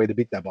 figure out a way to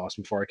beat that boss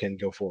before I can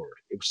go forward.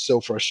 It was so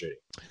frustrating.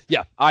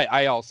 Yeah.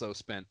 I also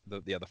spent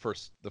the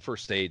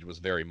first stage was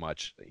very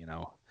much,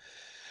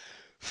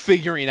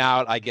 figuring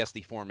out, I guess,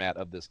 the format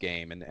of this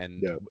game,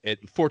 and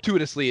it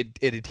fortuitously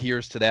it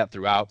adheres to that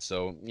throughout.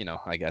 So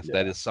I guess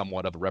that is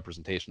somewhat of a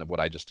representation of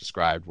what I just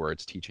described, where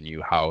it's teaching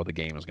you how the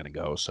game is going to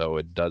go. So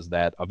it does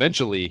that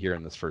eventually here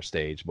in this first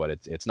stage, but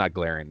it's not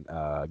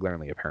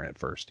glaringly apparent at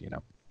first.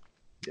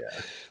 Yeah.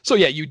 So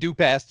yeah, you do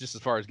pass, just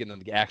as far as getting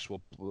the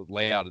actual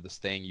layout of this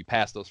thing. You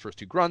pass those first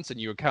two grunts, and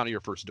you encounter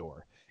your first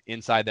door.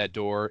 Inside that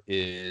door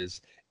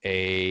is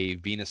a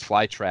Venus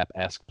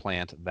flytrap-esque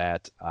plant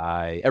that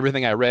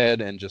everything I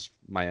read and just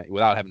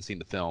without having seen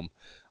the film,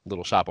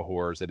 Little Shop of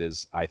Horrors, it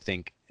is, I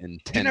think,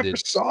 intended. You never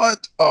saw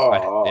it?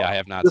 Oh, I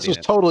have not. This was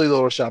totally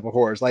Little Shop of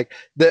Horrors. Like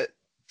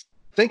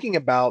thinking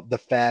about the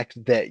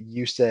fact that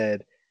you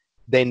said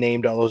they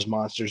named all those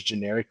monsters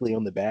generically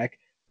on the back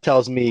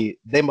tells me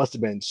they must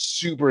have been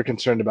super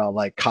concerned about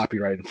like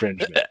copyright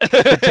infringement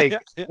to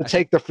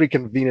take the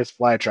freaking Venus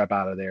flytrap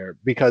out of there,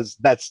 because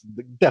that's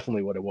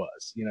definitely what it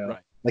was, Right.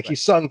 Like he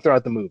sung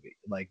throughout the movie,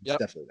 like it's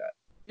definitely that.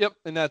 Yep,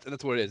 and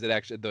that's what it is. It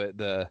actually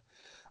the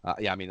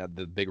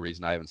big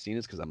reason I haven't seen it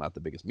is because I'm not the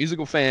biggest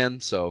musical fan,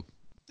 so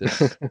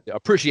this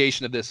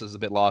appreciation of this is a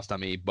bit lost on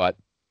me. But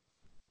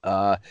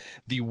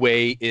the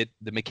way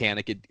the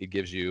mechanic it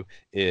gives you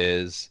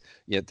is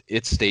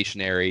it's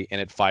stationary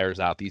and it fires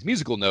out these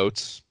musical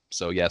notes.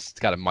 So yes, it's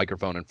got a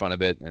microphone in front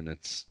of it and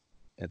it's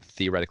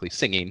theoretically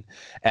singing,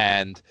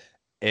 and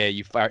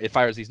it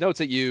fires these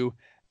notes at you,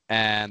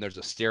 and there's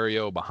a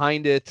stereo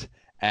behind it,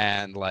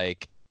 and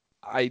like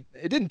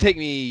it didn't take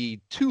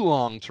me too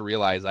long to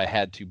realize I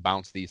had to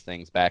bounce these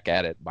things back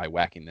at it by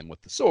whacking them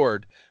with the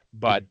sword,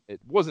 but it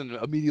wasn't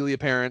immediately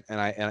apparent, and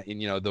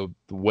the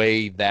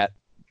way that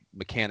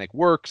mechanic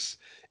works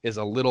is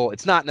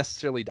it's not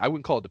necessarily, I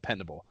wouldn't call it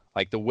dependable.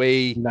 Like the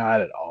way,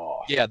 not at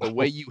all. Yeah, the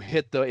way you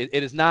hit it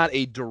is not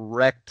a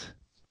direct.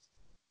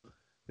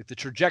 Like the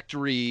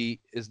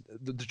trajectory it's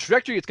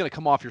going to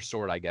come off your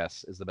sword, I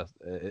guess, is the best.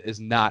 Is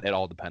not at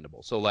all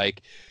dependable. So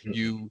like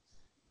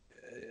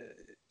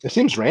it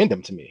seems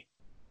random to me.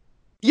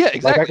 Yeah,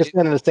 exactly. Like I can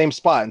stand in the same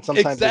spot, and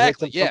sometimes it hits,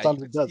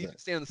 sometimes it doesn't. You can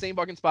stand in the same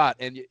fucking spot,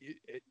 and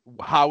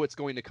how it's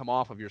going to come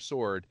off of your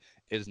sword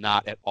is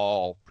not at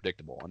all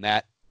predictable, and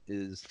that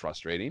is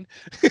frustrating.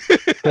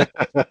 To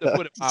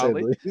put it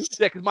mildly.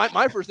 Yeah, because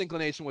my first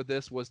inclination with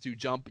this was to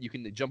jump. You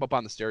can jump up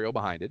on the stereo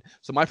behind it.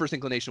 So my first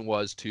inclination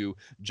was to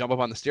jump up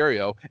on the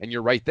stereo, and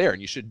you're right there,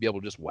 and you should be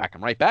able to just whack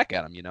them right back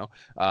at them,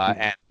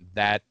 And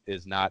that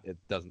is not. It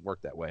doesn't work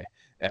that way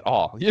at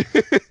all.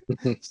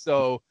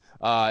 So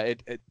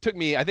it took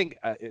me, I think,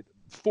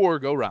 4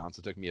 go-rounds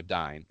it took me of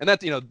dying. And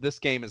that's, this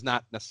game is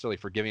not necessarily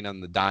forgiving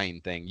on the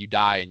dying thing. You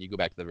die and you go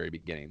back to the very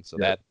beginning. So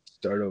that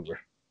start over.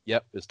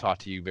 Yep, is taught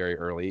to you very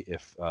early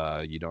if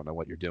you don't know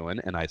what you're doing,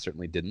 and I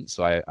certainly didn't.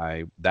 So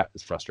I that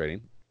is frustrating.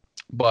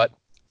 But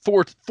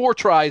four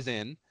tries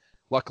in,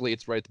 luckily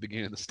it's right at the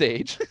beginning of the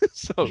stage.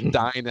 So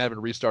dying and having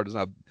to restart is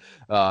not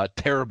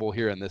terrible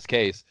here in this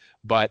case.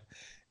 But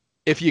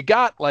if you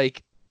got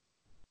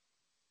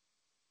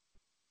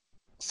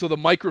so the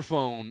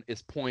microphone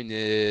is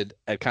pointed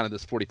at kind of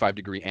this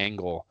 45-degree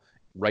angle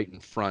right in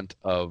front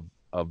of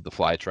the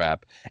fly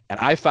trap,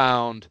 and I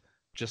found,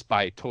 just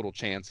by total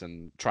chance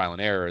and trial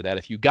and error, that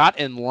if you got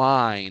in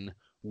line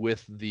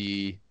with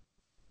the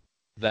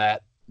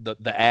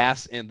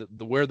ass and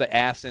where the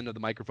ass end of the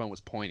microphone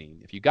was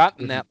pointing, if you got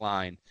in that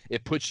line,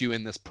 it puts you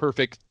in this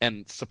perfect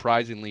and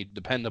surprisingly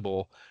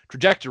dependable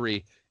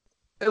trajectory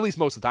at least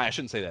most of the time. I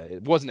shouldn't say that.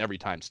 It wasn't every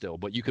time still,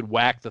 but you could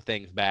whack the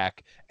things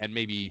back, and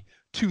maybe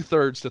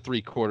 2/3 to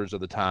 3/4 of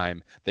the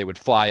time they would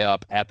fly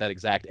up at that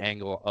exact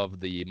angle of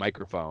the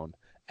microphone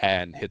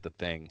and hit the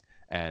thing.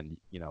 And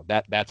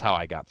that's how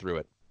I got through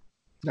it.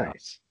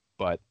 Nice.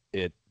 But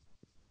it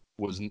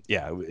wasn't.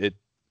 Yeah, it.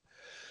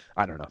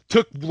 I don't know.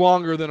 Took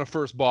longer than a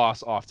first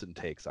boss often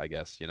takes, I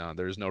guess.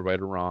 There's no right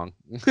or wrong,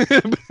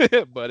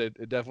 but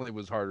it definitely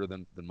was harder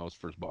than most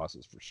first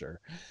bosses for sure.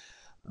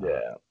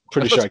 Yeah,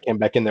 pretty sure I came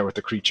back in there with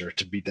the creature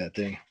to beat that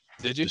thing.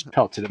 Did you? Just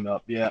pelted him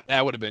up. Yeah.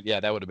 That would have been. Yeah,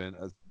 that would have been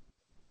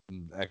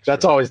extra.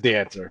 That's always the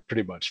answer,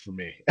 pretty much for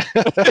me.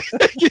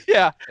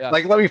 yeah.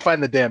 Like, let me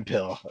find the damn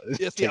pill.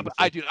 Yes, yeah, but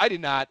I did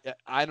not.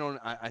 I don't.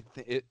 I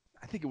think it.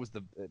 I think it was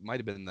the. It might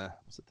have been the.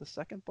 Was it the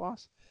second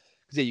boss?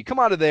 Because yeah, you come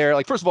out of there.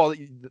 Like, first of all,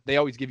 they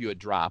always give you a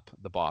drop.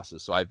 The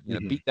bosses. So I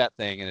beat that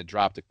thing, and it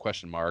dropped a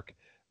question mark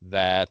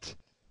that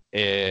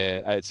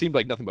it seemed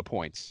like nothing but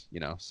points.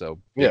 So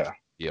yeah.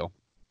 Deal.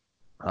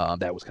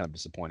 That was kind of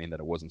disappointing that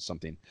it wasn't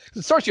something.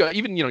 It starts you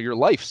even your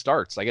life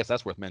starts. I guess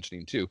that's worth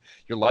mentioning too.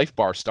 Your life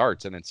bar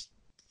starts and it's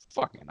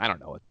fucking I don't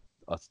know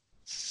a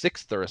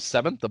 6th or a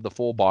 7th of the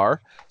full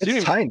bar. So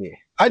it's tiny.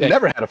 I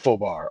never had a full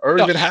bar or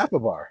even half a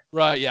bar.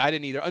 Right? Yeah, I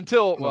didn't either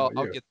until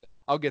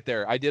I'll get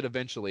there. I did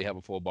eventually have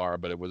a full bar,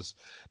 but it was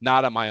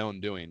not on my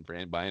own doing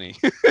by any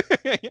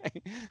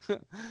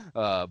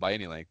by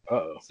any length.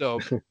 Uh-oh.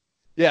 So.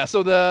 Yeah,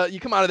 so you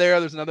come out of there.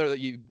 There's another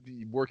you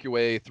work your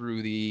way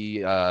through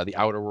the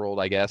outer world,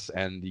 I guess,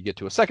 and you get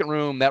to a second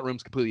room. That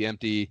room's completely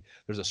empty.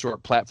 There's a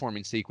short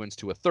platforming sequence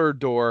to a third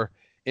door,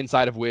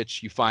 inside of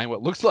which you find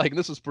what looks like. And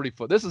this was pretty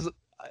fun.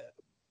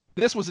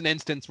 This was an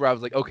instance where I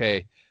was like,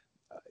 okay,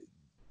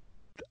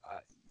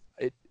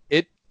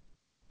 it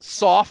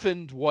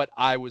softened what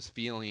I was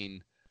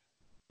feeling,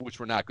 which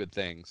were not good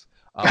things.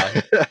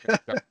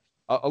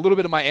 A little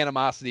bit of my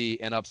animosity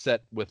and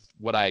upset with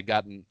what I had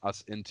gotten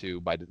us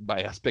into by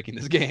us picking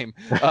this game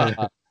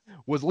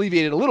was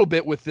alleviated a little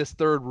bit with this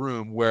third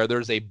room where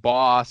there's a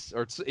boss,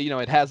 or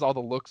it has all the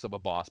looks of a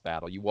boss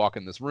battle. You walk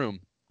in this room,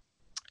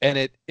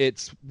 and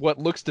it's what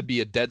looks to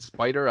be a dead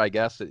spider, I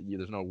guess.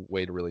 There's no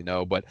way to really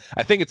know, but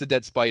I think it's a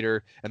dead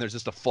spider, and there's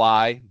just a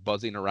fly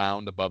buzzing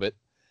around above it,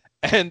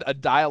 and a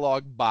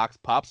dialogue box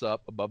pops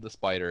up above the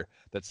spider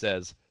that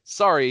says,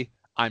 "Sorry,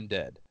 I'm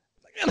dead."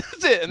 And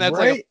that's it, and that's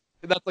right?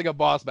 That's like a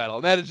boss battle,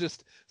 and that is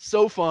just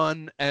so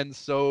fun and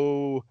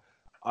so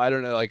I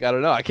don't know.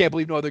 I can't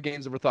believe no other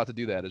games ever thought to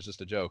do that. It's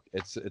just a joke.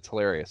 It's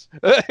hilarious.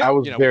 I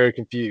was very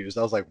confused.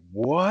 I was like,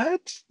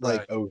 "What? Like,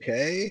 right.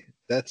 Okay,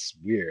 that's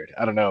weird."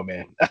 I don't know,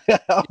 man.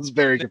 I was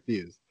very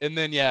confused. And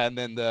then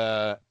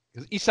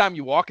because each time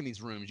you walk in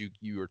these rooms,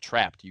 you are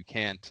trapped. You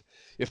can't.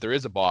 If there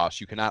is a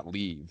boss, you cannot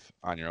leave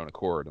on your own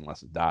accord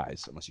unless it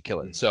dies, unless you kill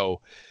it. Mm-hmm.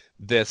 So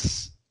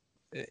this.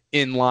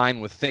 In line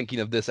with thinking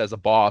of this as a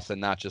boss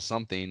and not just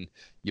something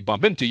you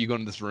bump into, you go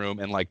into this room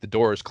and like the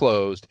door is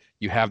closed,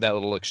 you have that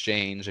little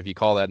exchange, if you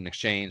call that an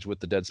exchange, with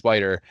the dead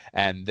spider,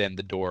 and then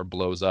the door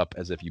blows up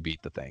as if you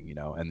beat the thing,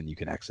 and then you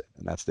can exit.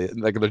 And that's there's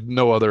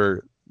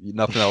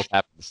nothing else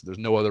happens. There's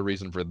no other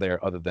reason for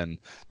there other than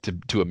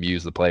to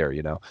amuse the player,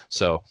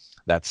 So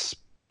that's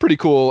pretty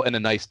cool and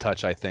a nice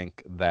touch, I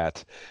think,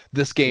 that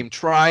this game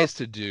tries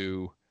to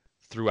do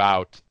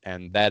throughout,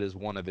 and that is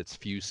one of its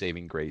few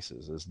saving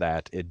graces, is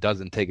that it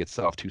doesn't take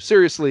itself too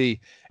seriously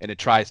and it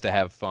tries to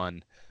have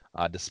fun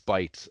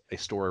despite a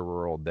story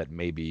world that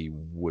maybe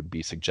would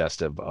be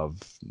suggestive of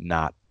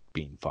not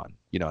being fun.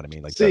 You know what I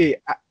mean?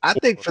 I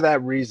think for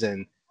that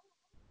reason,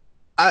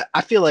 I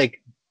feel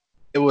like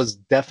it was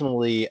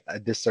definitely a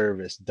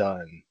disservice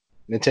done.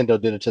 Nintendo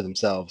did it to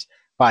themselves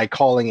by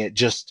calling it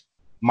just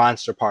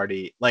Monster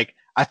Party. Like,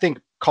 I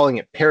think calling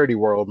it Parody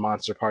World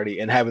Monster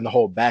Party and having the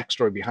whole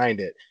backstory behind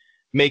it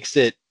makes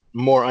it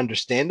more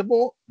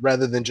understandable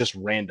rather than just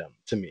random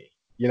to me.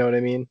 You know what I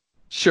mean?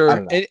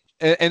 Sure.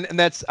 And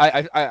that's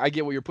I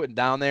get what you're putting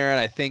down there, and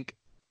I think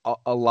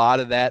a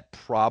lot of that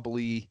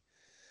probably,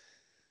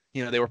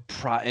 they were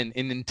in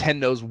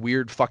Nintendo's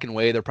weird fucking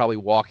way, they're probably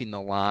walking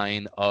the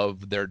line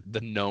of the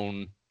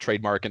known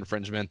trademark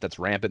infringement that's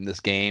rampant in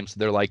this game. So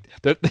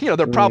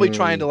they're probably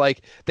trying to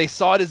they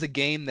saw it as a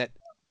game that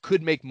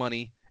could make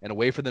money and a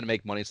way for them to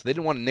make money, so they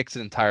didn't want to nix it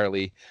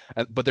entirely,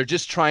 but they're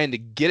just trying to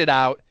get it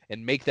out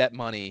and make that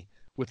money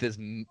with as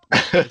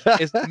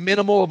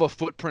minimal of a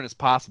footprint as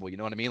possible. You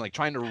know what I mean? Like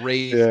trying to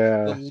raise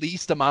the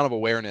least amount of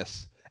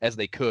awareness as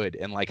they could,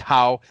 and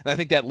and I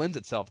think that lends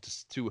itself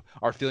to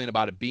our feeling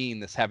about it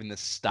being having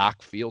this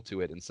stock feel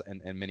to it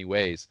in many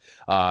ways.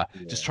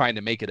 Just trying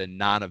to make it a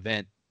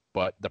non-event,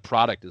 but the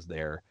product is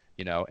there,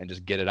 and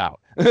just get it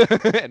out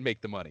and make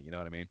the money. You know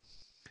what I mean?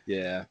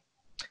 Yeah.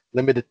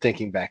 Limited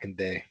thinking back in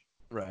the day.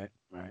 Right.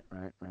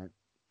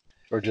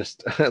 Or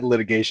just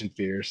litigation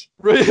fears.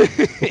 Right.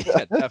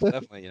 Yeah,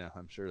 definitely.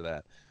 I'm sure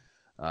that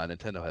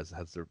Nintendo has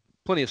their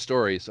plenty of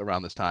stories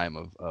around this time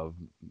of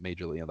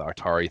majorly the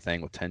Atari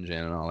thing with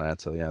Tengen and all that.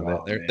 So yeah,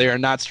 they are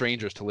not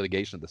strangers to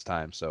litigation at this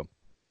time. So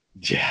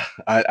yeah,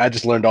 I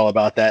just learned all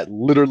about that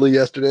literally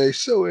yesterday.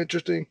 So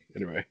interesting.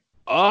 Anyway.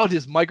 Oh,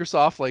 does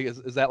Microsoft like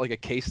is that like a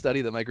case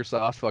study that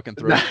Microsoft fucking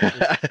throws?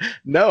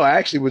 No, I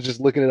actually was just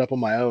looking it up on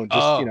my own.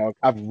 Just, Oh,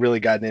 I've really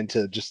gotten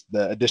into just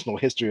the additional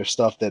history of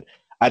stuff that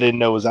I didn't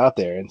know was out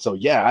there. And so,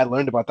 yeah, I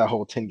learned about that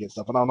whole 10-git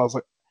stuff. And I was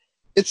like,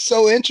 it's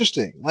so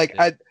interesting. Like,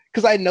 yeah,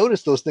 because I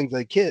noticed those things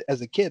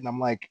as a kid, and I'm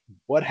like,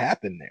 what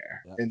happened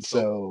there? yeah. And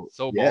So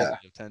so, so yeah,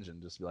 ballsy of Tension,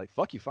 just be like,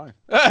 fuck you, fine.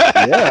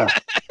 yeah,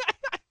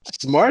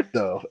 smart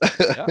though.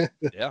 Yeah,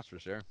 yeah, for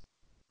sure.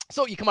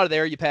 So you come out of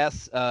there, you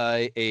pass come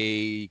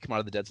out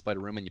of the dead spider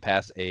room, and you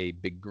pass a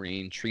big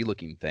green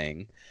tree-looking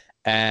thing,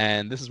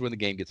 and this is when the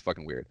game gets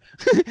fucking weird.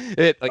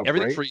 Everything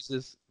Right?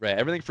 freezes, right?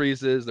 Everything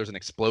freezes. There's an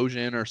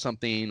explosion or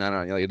something. I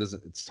don't know. Like, it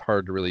doesn't. It's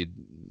hard to really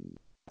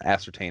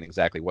ascertain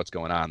exactly what's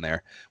going on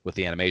there with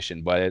the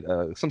animation, but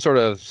some sort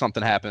of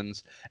something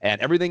happens, and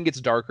everything gets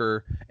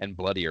darker and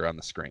bloodier on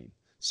the screen.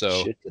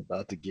 So Shit's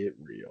about to get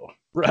real.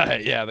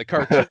 right, yeah, the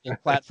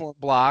cartoony platform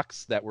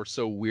blocks that were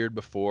so weird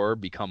before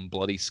become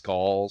bloody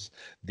skulls.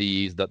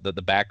 The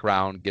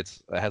background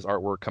has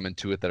artwork coming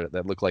to it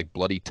that look like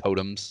bloody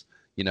totems,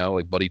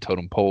 like bloody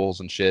totem poles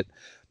and shit.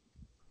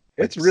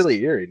 Like It's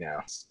really eerie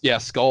now. yeah,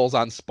 skulls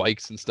on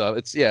spikes and stuff.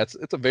 It's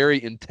a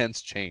very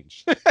intense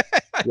change.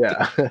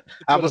 Yeah. To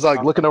I put was it like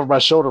on. looking over my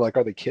shoulder, like,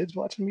 are the kids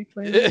watching me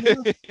playing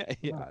this?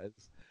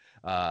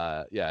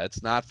 Yeah,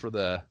 it's not for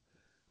the.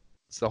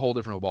 It's a whole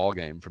different ball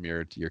game from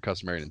your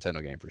customary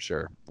Nintendo game for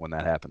sure when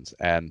that happens.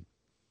 And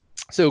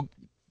so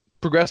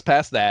progress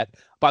past that.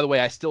 By the way,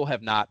 I still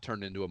have not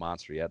turned into a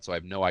monster yet, so I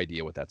have no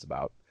idea what that's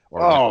about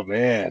or Oh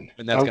man.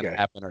 when that's going to Okay.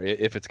 happen or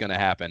if it's going to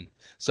happen.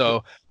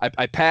 So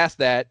I passed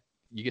that.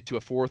 You get to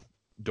a fourth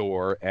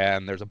door,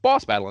 and there's a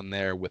boss battle in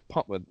there with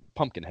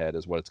Pumpkinhead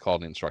is what it's called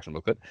in the instruction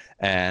booklet,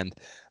 and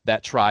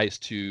that tries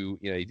to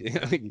you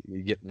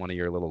get one of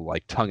your little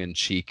like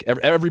tongue-in-cheek.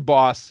 Every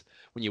boss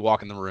when you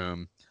walk in the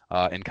room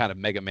in kind of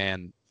Mega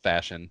Man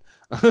fashion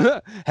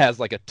has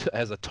like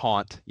has a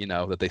taunt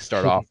that they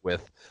start off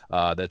with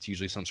that's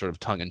usually some sort of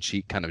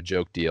tongue-in-cheek kind of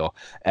joke deal,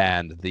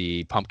 and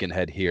the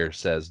Pumpkinhead here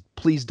says,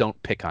 please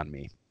don't pick on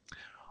me,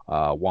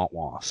 wah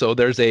wah. So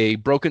there's a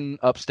broken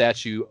up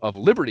statue of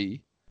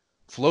Liberty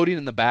floating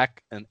in the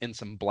back and in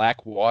some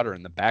black water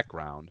in the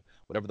background,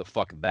 whatever the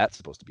fuck that's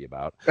supposed to be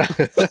about.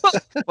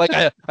 Like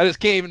I just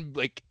can't even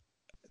like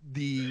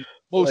the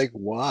most Like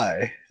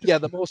why?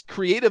 the most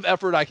creative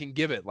effort I can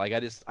give it. Like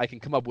I can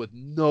come up with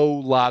no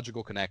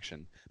logical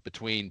connection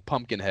between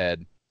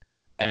Pumpkinhead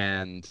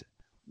and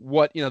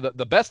what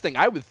the best thing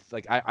I would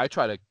like I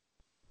try to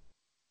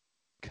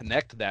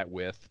connect that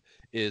with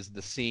is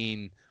the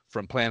scene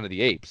from Planet of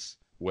the Apes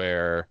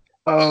where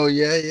Oh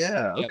yeah.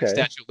 the Okay.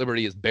 Statue of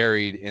Liberty is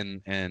buried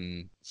in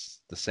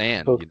the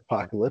sand.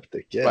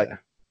 Post-apocalyptic, Right. yeah.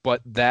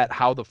 But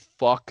how the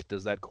fuck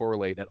does that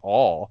correlate at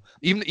all?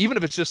 Even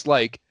if it's just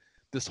like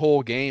this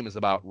whole game is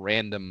about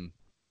random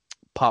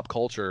pop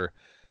culture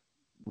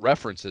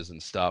references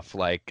and stuff,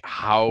 like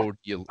how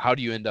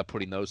do you end up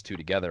putting those two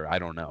together? I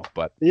don't know,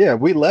 but Yeah,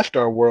 we left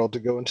our world to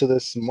go into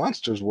this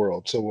monsters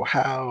world. So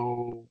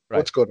right.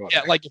 what's going on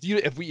Yeah, there? like if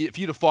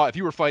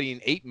you were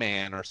fighting Ape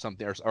Man or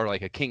something, or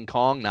like a King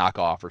Kong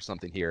knockoff or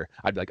something here,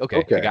 I'd be like, okay,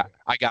 Okay.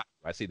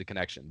 I see the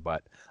connection.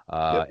 But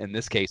Yep. in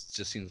this case, it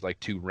just seems like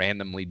two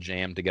randomly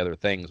jammed together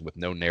things with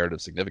no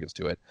narrative significance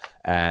to it,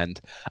 and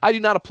I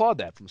do not applaud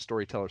that from a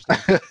storyteller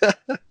standpoint.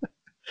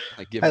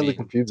 Like, give Highly me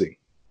confusing.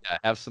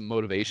 have some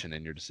motivation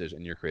in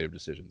your creative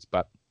decisions.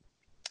 But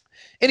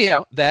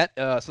anyhow, that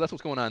so that's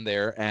what's going on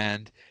there,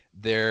 and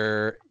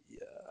there.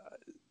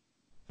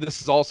 This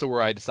is also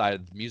where I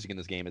decided the music in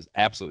this game is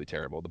absolutely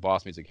terrible. The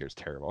boss music here is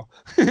terrible,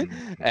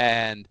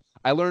 and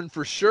I learned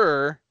for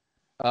sure.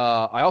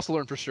 I also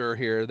learned for sure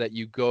here that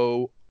you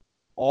go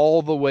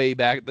all the way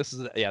back. This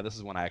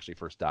is when I actually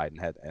first died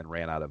and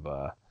ran out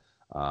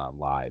of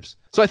lives.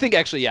 So I think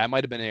actually, I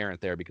might have been errant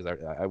there because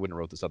I wouldn't have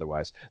wrote this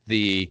otherwise.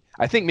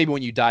 I think maybe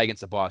when you die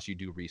against a boss, you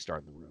do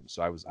restart in the room.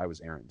 So I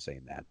was errant in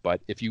saying that.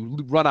 But if you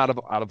run out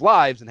of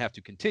lives and have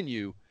to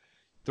continue,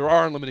 there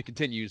are unlimited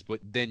continues, but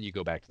then you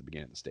go back to the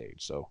beginning of the stage.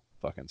 So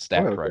fucking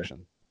stat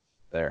correction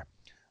there.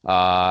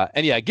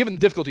 And yeah, given the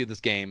difficulty of this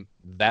game,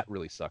 that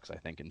really sucks, I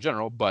think, in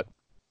general. But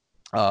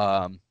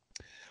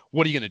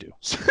what are you going to do?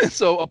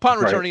 So upon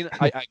returning,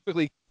 I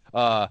quickly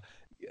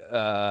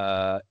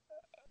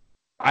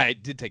I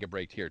did take a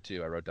break here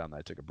too. I wrote down that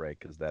I took a break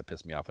because that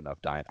pissed me off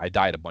enough dying. I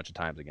died a bunch of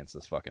times against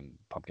this fucking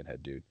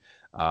Pumpkinhead dude.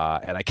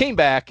 And I came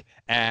back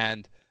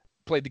and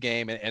played the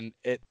game, and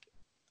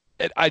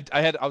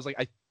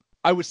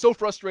I was so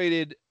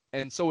frustrated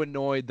and so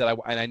annoyed that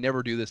I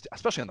never do this,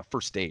 especially on the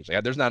first stage.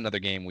 Like, there's not another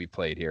game we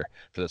played here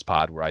for this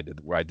pod where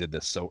I did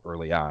this so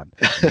early on.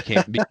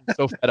 Became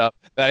so fed up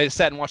that I just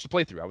sat and watched the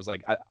playthrough. I was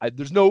like,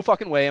 there's no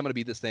fucking way I'm gonna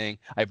beat this thing.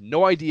 I have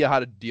no idea how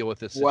to deal with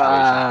this situation.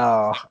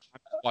 Wow.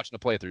 I'm watching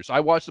the playthrough. So I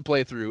watched the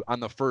playthrough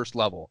on the first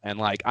level, and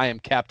like I am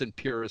Captain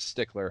Purist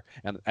Stickler,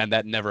 and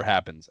that never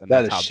happens. And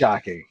That is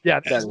shocking. Yeah,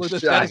 that is where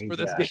this game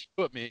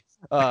put me.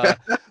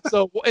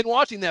 So in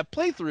watching that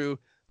playthrough,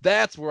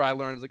 that's where I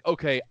learned, like,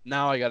 okay,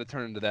 now I got to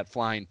turn into that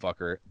flying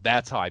fucker.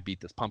 That's how I beat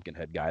this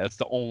Pumpkinhead guy. That's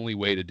the only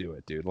way to do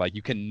it, dude. Like,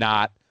 you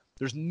cannot,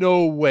 there's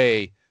no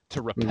way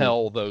to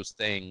repel those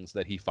things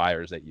that he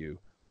fires at you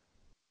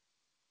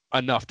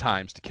enough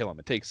times to kill him.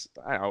 It takes,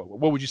 I don't know,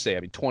 what would you say? I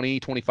mean, 20,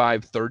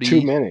 25, 30?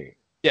 Too many.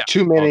 Yeah.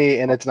 Too many,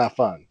 and it's not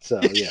fun. So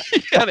yeah.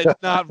 And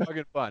it's not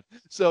fucking fun.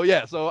 So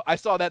yeah, so I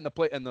saw that in the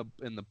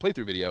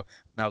playthrough video,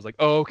 and I was like,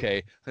 oh,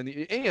 okay. And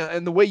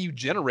the way you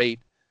generate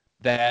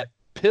that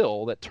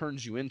pill that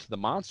turns you into the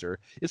monster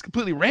is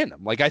completely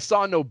random. Like I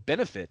saw no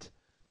benefit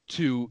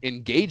to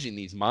engaging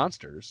these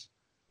monsters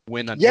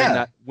when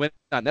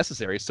not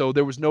necessary. So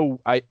there was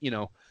no, I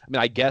mean,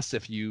 I guess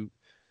if you,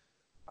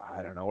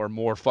 I don't know, are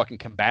more fucking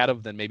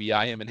combative than maybe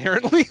I am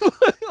inherently,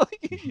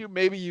 like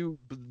maybe you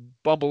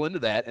bumble into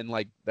that and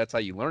like that's how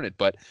you learn it.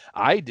 But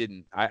I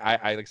didn't. I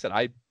like I said,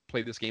 I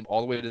played this game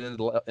all the way to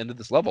the end of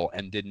this level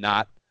and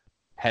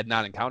had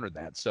not encountered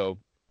that. So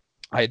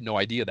I had no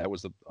idea that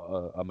was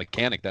a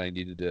mechanic that I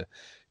needed to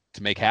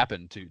make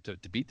happen to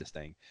beat this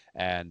thing.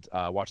 And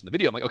watching the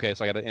video, I'm like, okay,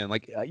 so I got to, and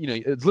like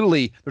it's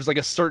literally, there's like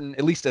a certain,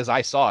 at least as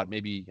I saw it,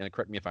 maybe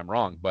correct me if I'm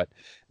wrong, but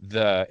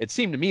it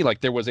seemed to me like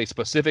there was a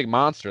specific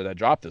monster that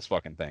dropped this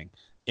fucking thing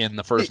in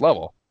the first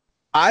level.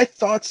 I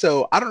thought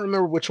so. I don't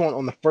remember which one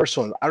on the first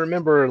one. I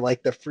remember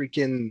like the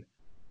freaking,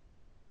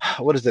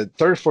 what is it,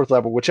 third, fourth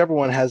level, whichever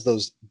one has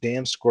those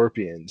damn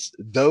scorpions.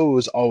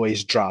 Those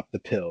always drop the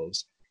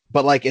pills,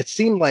 but like it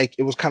seemed like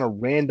it was kind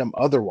of random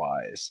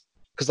otherwise.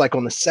 Because like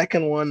on the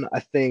second one,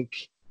 I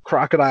think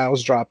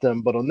crocodiles dropped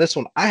them, but on this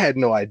one, I had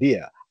no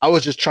idea. I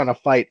was just trying to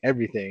fight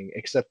everything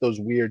except those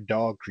weird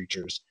dog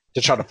creatures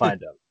to try to find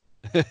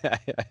them.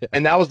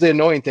 And that was the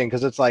annoying thing,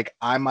 because it's like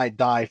I might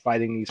die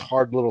fighting these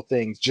hard little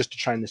things just to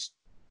try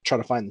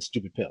to find the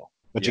stupid pill,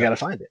 but you got to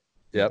find it.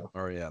 Yep.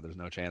 Or there's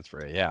no chance for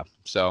it. Yeah.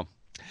 So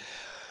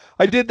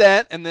I did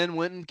that and then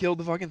went and killed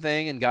the fucking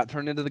thing and got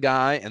turned into the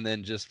guy and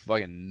then just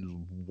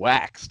fucking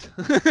waxed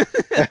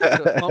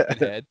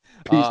Pumpkinhead.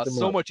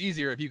 So much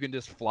easier if you can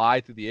just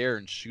fly through the air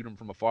and shoot him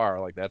from afar.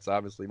 Like that's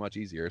obviously much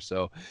easier.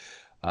 So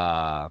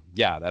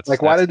that's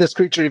like, why did this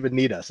creature even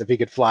need us if he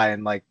could fly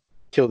and like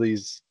kill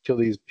these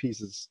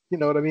pieces? You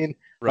know what I mean?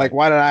 Right. Like,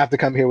 why did I have to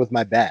come here with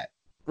my bat?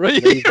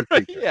 Right.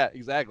 Yeah,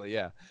 exactly.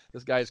 Yeah.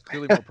 This guy is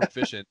clearly more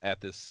proficient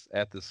at this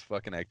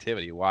fucking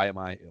activity. What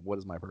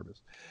is my purpose?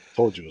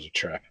 Told you it was a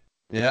trap.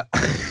 Yeah.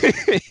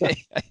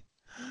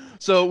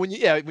 So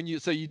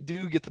you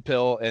do get the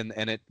pill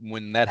and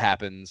when that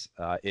happens,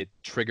 it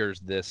triggers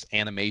this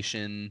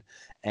animation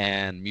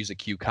and music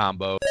cue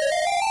combo.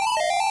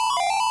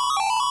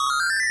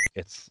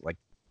 It's like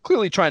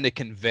clearly trying to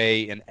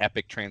convey an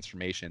epic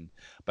transformation,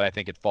 but I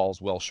think it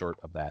falls well short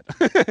of that.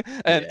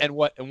 And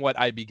what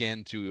I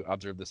began to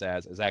observe this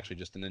as is actually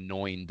just an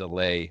annoying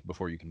delay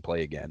before you can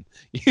play again.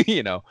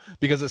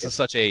 Because this is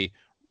such a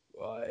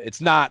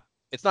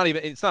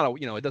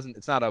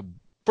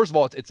first of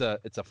all, it's a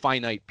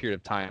finite period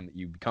of time that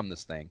you become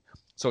this thing.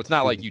 So it's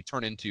not like you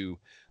turn into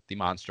the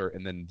monster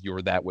and then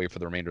you're that way for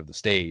the remainder of the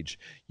stage.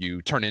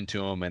 You turn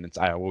into him and it's,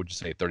 what would you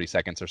say, 30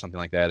 seconds or something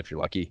like that if you're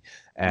lucky.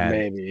 And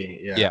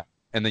maybe, yeah.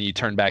 And then you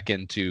turn back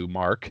into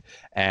Mark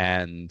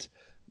and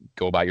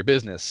go about your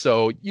business.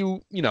 So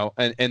and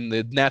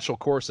the natural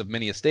course of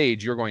many a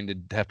stage, you're going to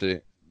have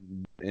to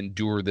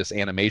endure this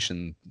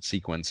animation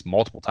sequence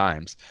multiple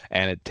times,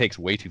 and it takes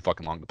way too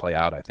fucking long to play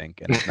out, I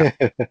think, and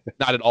it's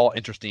not at all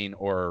interesting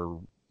or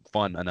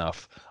fun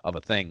enough of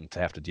a thing to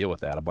have to deal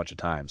with that a bunch of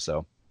times.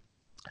 So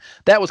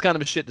that was kind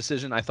of a shit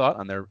decision, I thought,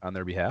 on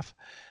their behalf.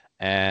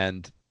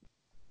 And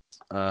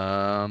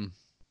I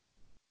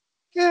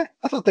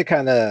thought they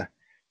kind of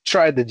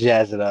tried to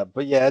jazz it up,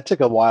 but yeah, it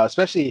took a while,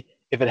 especially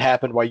if it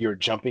happened while you were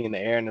jumping in the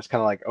air, and it's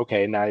kind of like,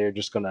 okay, now you're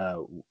just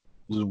gonna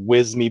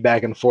whiz me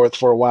back and forth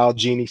for a while,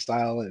 genie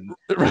style, and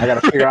I got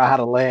to figure out how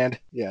to land.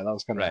 Yeah, that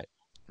was kind of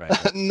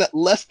right.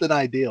 Less than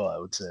ideal, I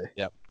would say.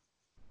 Yep.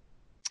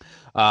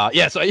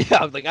 So I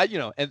was like,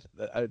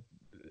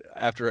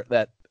 after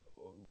that,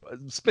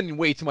 spending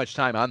way too much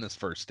time on this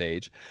first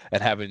stage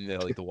and having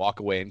like the walk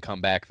away and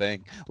come back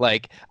thing,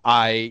 like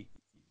I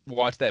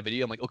watched that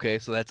video. I'm like, okay,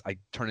 so I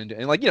turn into,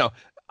 and like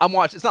I'm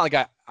watching. It's not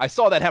like I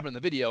saw that happen in the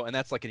video, and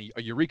that's like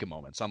a eureka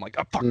moment. So I'm like,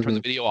 oh, fuck, turn the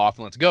video off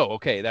and let's go.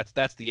 Okay, that's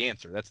the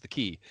answer. That's the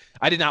key.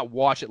 I did not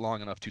watch it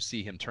long enough to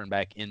see him turn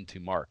back into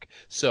Mark.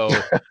 So,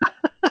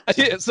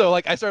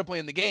 like I started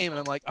playing the game, and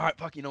I'm like, all right,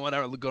 fuck, you know what?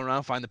 I'll go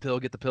around, find the pill,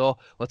 get the pill.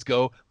 Let's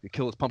go. We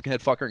kill this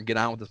Pumpkinhead fucker and get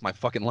on with my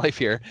fucking life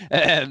here.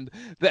 And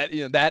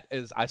that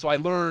is so I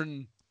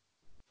learn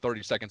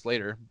 30 seconds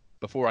later.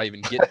 Before I even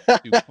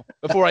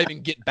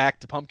get back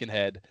to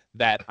Pumpkinhead,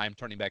 that I'm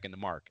turning back into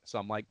Mark. So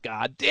I'm like,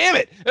 God damn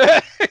it!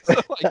 So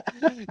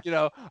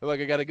like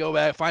I got to go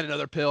back, find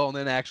another pill, and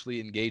then actually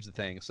engage the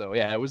thing. So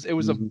yeah, it was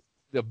a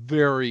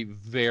very,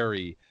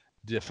 very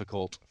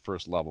difficult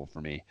first level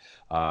for me,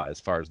 as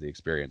far as the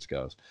experience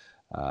goes.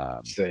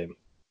 Same.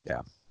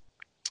 Yeah.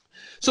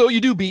 So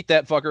you do beat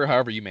that fucker,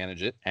 however you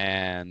manage it,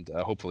 and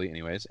hopefully,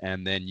 anyways,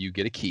 and then you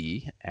get a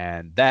key,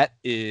 and that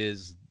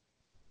is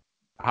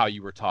how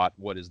you were taught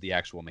what is the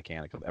actual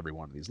mechanic of every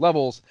one of these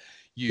levels.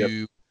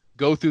 You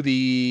go through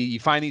you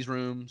find these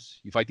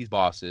rooms, you fight these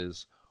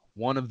bosses.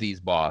 One of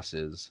these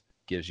bosses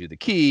gives you the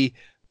key.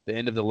 The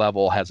end of the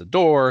level has a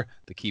door.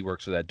 The key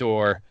works for that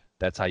door.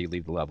 That's how you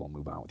leave the level and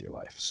move on with your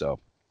life. So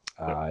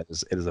it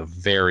is a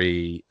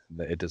very,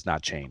 it does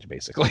not change,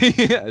 basically.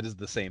 It is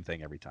the same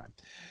thing every time.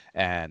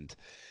 And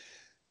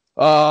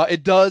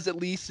it does, at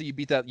least. So you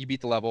beat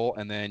the level,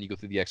 and then you go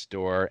through the exit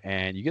door,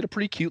 and you get a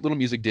pretty cute little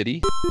music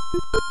ditty.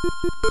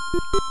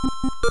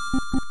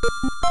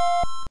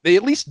 They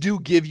at least do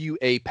give you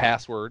a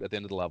password at the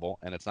end of the level,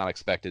 and it's not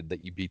expected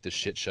that you beat the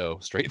shit show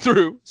straight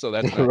through. So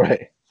that's nice.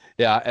 Right.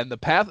 Yeah, and the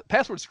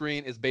password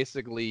screen is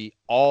basically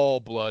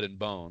all blood and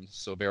bones,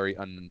 so very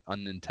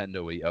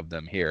un-Nintendo-y of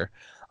them here.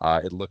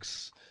 It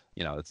looks,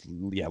 it's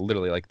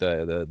literally like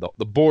the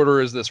border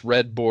is this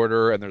red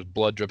border, and there's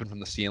blood dripping from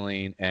the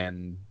ceiling,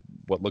 and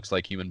what looks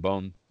like human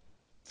bone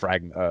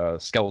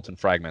skeleton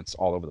fragments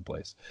all over the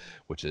place,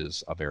 which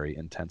is a very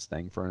intense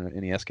thing for an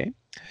NES game.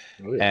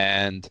 Oh, yeah.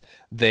 And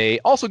they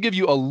also give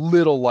you a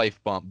little life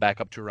bump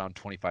back up to around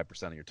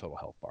 25% of your total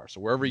health bar.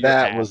 So wherever you're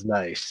at. That was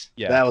nice.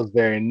 Yeah. That was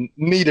very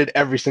needed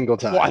every single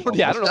time. Well, I don't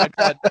know if I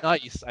call it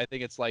nice. I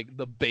think it's like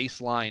the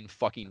baseline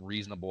fucking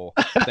reasonable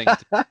thing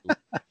to do,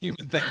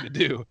 human thing to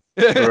do.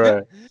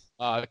 Right.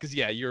 Because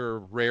you're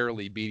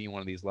rarely beating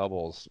one of these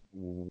levels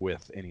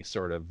with any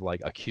sort of like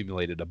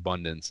accumulated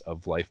abundance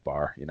of life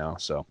bar,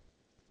 So.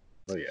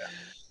 Oh yeah.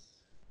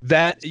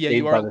 That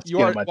you are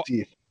my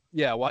teeth.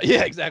 Yeah, well,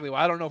 yeah, exactly.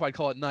 Well, I don't know if I'd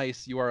call it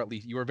nice. You are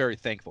very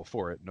thankful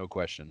for it, no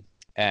question.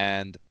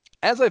 And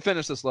as I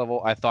finished this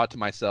level, I thought to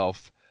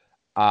myself,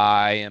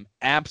 I am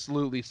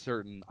absolutely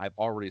certain I've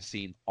already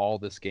seen all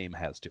this game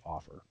has to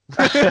offer.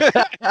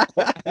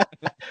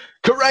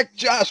 Correct,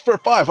 Josh, for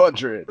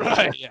 500.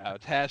 Right, yeah.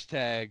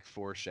 Hashtag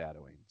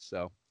foreshadowing.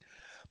 So,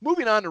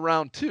 moving on to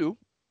round 2,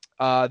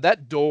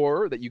 that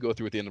door that you go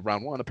through at the end of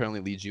round 1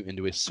 apparently leads you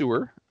into a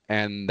sewer,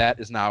 and that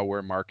is now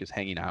where Mark is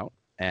hanging out.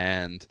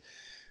 And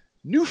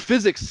new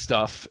physics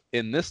stuff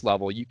in this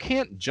level, you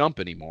can't jump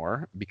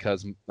anymore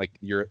because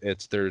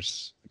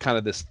there's kind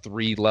of this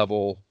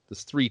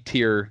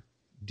 3-tier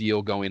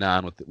deal going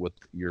on with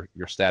your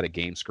static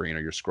game screen or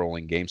your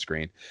scrolling game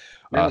screen.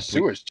 The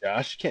sewers,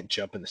 Josh. You can't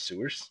jump in the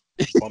sewers.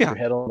 Bump your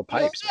head on the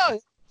pipes. Yeah,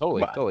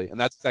 totally. And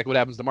that's exactly what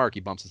happens to Mark.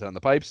 He bumps his head on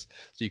the pipes,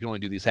 so you can only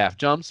do these half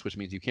jumps, which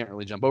means you can't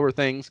really jump over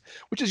things,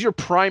 which is your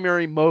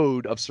primary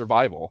mode of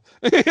survival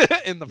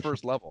in the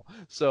first level.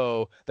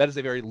 So that is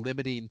a very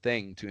limiting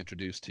thing to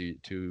introduce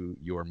to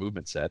your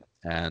movement set.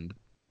 And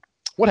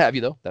what have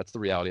you, though? That's the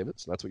reality of it.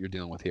 So that's what you're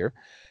dealing with here.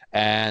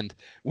 And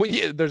when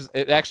you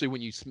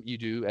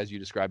do, as you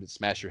described it,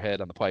 smash your head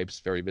on the pipes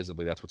very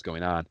visibly. That's what's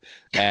going on.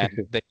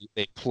 And they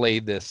play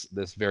this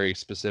very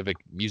specific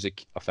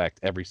music effect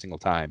every single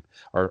time,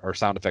 or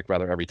sound effect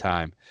rather every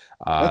time.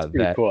 That's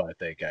pretty cool, I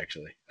think.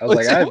 Actually,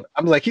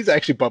 I'm like, he's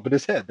actually bumping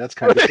his head. That's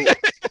kind of cool.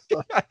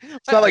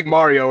 It's not like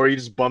Mario where he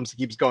just bumps,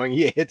 keeps going,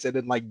 he hits it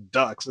and like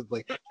ducks. It's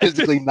like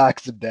physically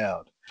knocks it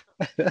down.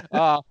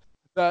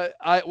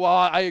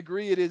 I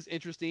agree. It is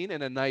interesting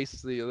and a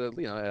nice,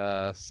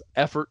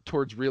 effort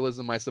towards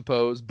realism, I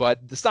suppose.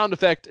 But the sound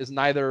effect is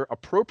neither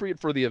appropriate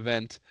for the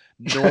event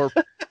nor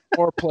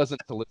pleasant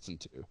to listen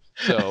to.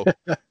 So,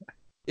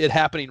 it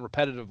happening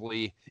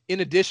repetitively, in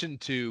addition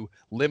to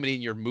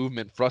limiting your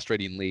movement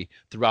frustratingly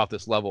throughout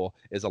this level,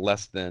 is a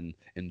less than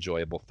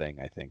enjoyable thing,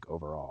 I think,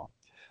 overall.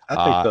 I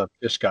think the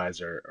fish guys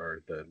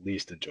are the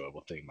least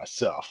enjoyable thing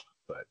myself.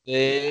 But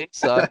it's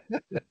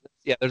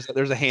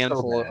there's a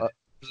handful of.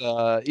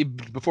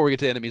 Before we get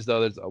to enemies,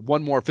 though, there's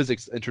one more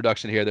physics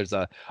introduction here. There's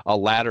a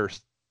ladder.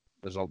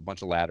 There's a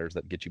bunch of ladders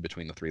that get you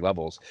between the 3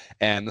 levels,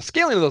 and the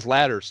scaling of those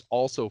ladders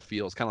also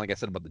feels kind of like I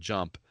said about the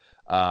jump,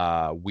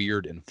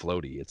 weird and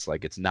floaty. It's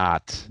like it's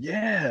not.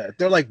 Yeah,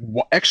 they're like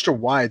extra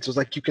wide, so it's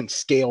like you can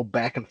scale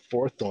back and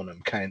forth on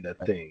them, kind of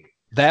thing.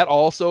 That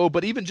also,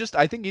 but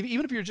I think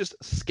even if you're just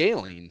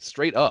scaling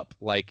straight up,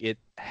 like it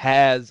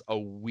has a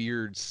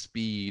weird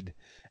speed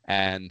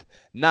and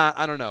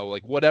I don't know,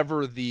 like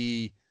whatever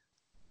the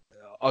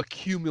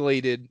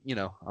accumulated,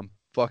 I'm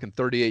fucking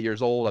 38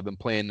 years old. I've been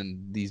playing in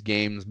these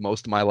games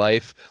most of my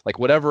life. Like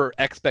whatever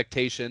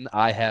expectation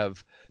I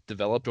have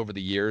developed over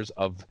the years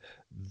of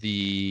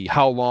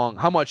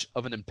how much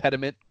of an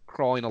impediment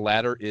crawling a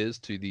ladder is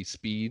to the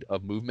speed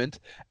of movement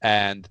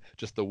and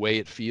just the way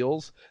it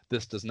feels,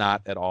 this does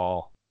not at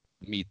all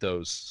meet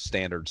those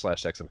standard /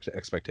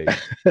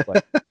 expectations.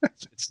 Like,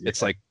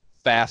 it's like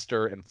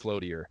faster and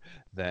floatier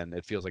than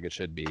it feels like it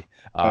should be.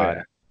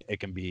 It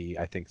can be,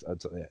 I think,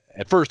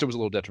 at first it was a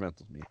little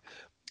detrimental to me,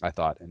 I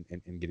thought,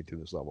 in getting through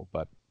this level.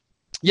 But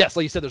yes,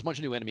 like you said, there's a bunch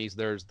of new enemies.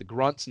 There's the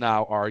grunts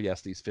now are,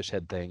 these fish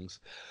head things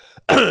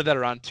that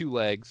are on 2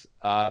 legs.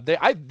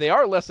 They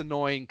are less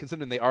annoying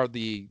considering they are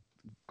the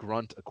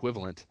grunt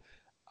equivalent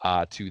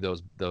to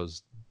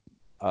those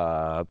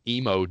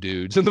emo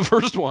dudes in the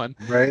first one.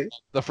 Right.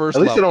 The first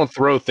At least level. they don't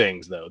throw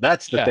things, though.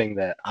 That's the thing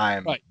that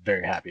I'm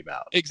very happy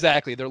about.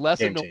 Exactly. They're less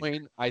Game annoying,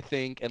 changer. I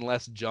think, and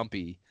less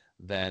jumpy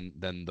than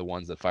the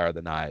ones that fire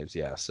the knives.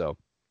 Yeah. So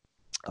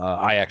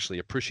I actually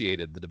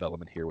appreciated the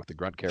development here with the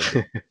grunt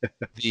character.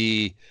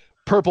 The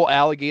purple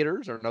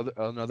alligators are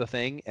another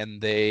thing,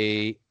 and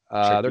they're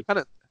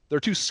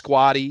too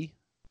squatty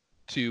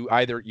to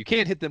either you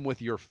can't hit them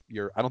with your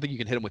I don't think you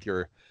can hit them with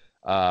your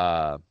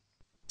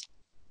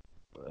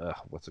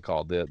what's it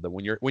called, the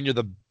when you're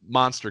the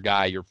monster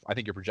guy, I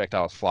think your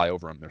projectiles fly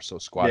over them. They're so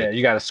squatted. Yeah,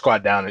 you got to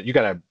squat down. You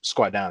got to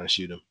squat down and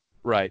shoot them.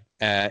 Right.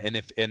 And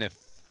if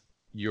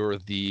you're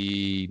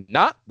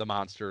not the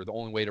monster, the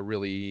only way to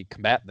really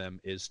combat them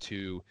is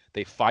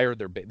they fire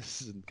their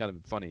this is kind of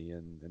funny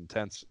and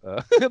intense.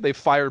 They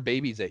fire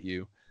babies at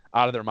you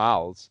out of their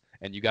mouths,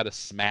 and you got to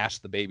smash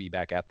the baby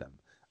back at them.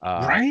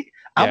 Right?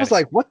 Yeah. I was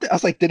like, what? I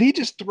was like, did he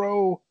just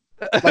throw?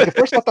 Like at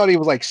first I thought he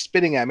was like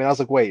spitting at me. And I was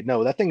like, wait,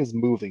 no, that thing is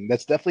moving.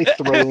 That's definitely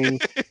throwing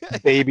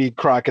baby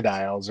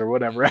crocodiles or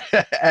whatever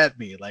at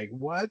me. Like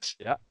what?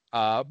 Yeah.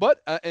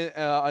 But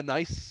a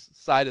nice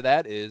side of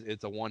that is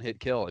it's a one-hit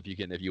kill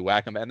if you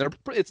whack them, and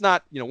it's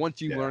not,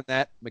 once you learn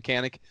that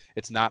mechanic,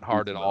 it's not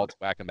hard at all to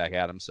whack them back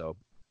at them. So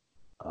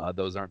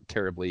those aren't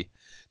terribly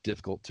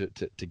difficult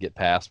to get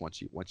past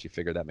once you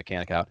figure that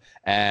mechanic out.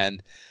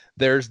 And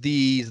they're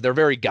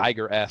very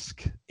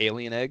Geiger-esque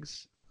alien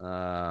eggs.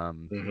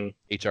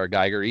 H.R.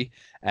 Geiger-y,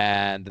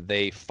 and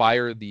they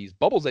fire these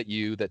bubbles at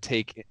you that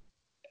you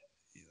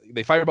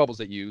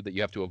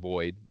have to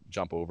avoid,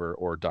 jump over,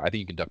 or I think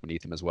you can duck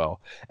beneath them as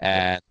well.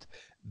 And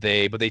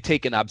they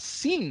take an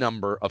obscene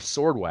number of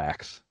sword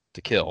whacks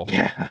to kill.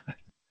 Yeah.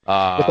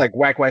 It's like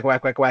whack, whack,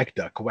 whack, whack, whack,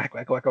 duck, whack,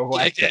 whack, whack,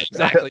 whack. Yeah,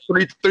 exactly.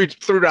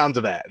 three rounds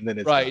of that, and then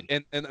it's right.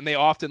 done. And they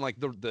often, like,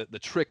 the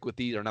trick with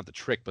these, or not the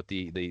trick, but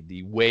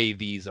the way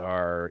these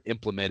are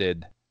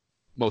implemented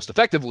most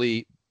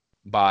effectively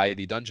by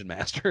the dungeon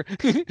master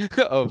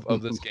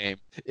of this game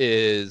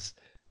is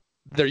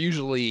they're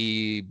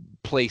usually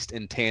placed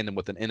in tandem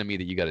with an enemy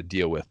that you got to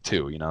deal with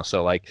too,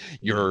 so like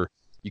you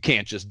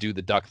can't just do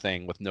the duck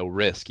thing with no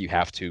risk. You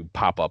have to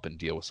pop up and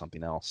deal with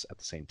something else at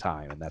the same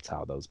time, and that's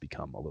how those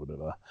become a little bit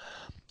of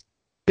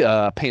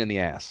a pain in the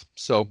ass.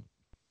 So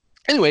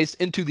anyways,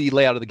 into the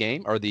layout of the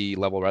game, or the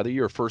level rather,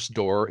 your first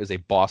door is a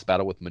boss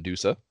battle with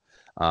Medusa.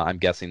 I'm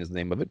guessing is the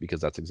name of it because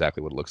that's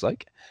exactly what it looks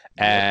like.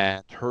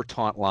 And her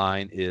taunt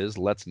line is,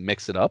 "Let's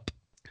mix it up,"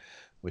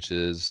 which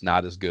is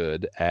not as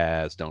good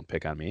as "Don't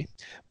pick on me."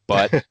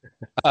 But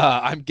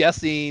I'm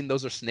guessing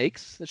those are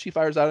snakes that she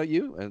fires out at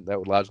you, and that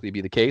would logically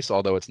be the case,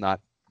 although it's not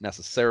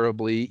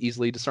necessarily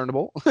easily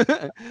discernible.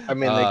 I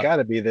mean, they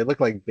gotta be. They look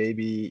like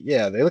baby.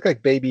 Yeah, they look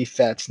like baby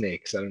fat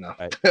snakes. I don't know.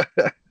 Right.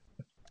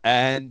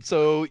 And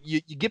so you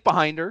get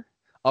behind her,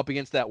 up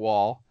against that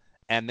wall.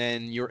 And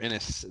then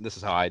this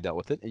is how I dealt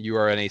with it. You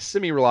are in a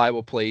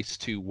semi-reliable place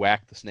to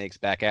whack the snakes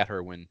back at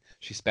her when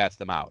she spats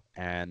them out.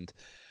 And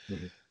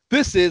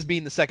this is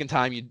being the second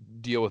time you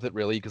deal with it,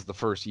 really, because the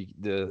first you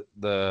had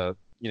the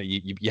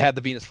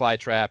Venus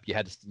flytrap.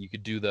 You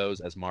could do those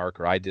as Mark,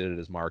 or I did it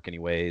as Mark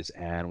anyways,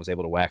 and was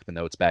able to whack the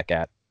notes back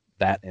at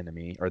that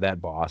enemy or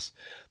that boss.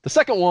 The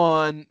second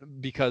one,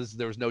 because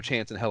there was no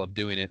chance in hell of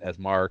doing it as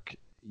Mark,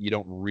 you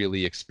don't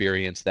really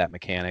experience that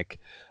mechanic.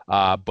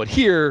 But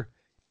here,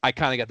 I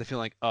kind of got the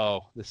feeling like,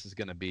 oh, this is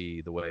going to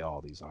be the way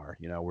all these are,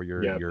 where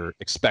you're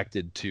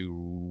expected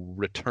to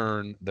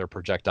return their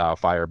projectile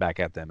fire back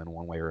at them in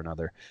one way or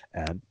another,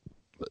 and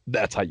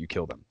that's how you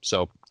kill them.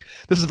 So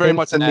this is very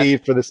much the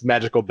need for this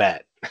magical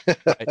bat.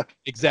 Right?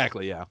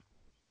 Exactly, yeah.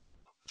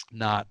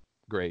 Not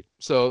great.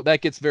 So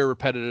that gets very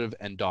repetitive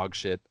and dog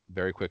shit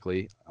very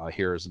quickly.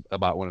 Here's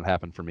about when it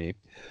happened for me.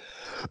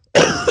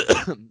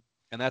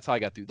 And that's how I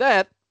got through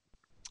that.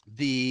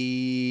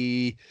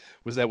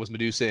 Was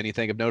Medusa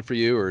anything of note for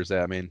you, or is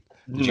that, man,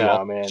 did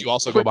you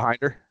also go behind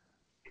her?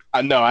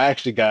 No, I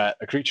actually got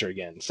a creature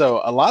again.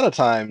 So a lot of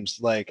times,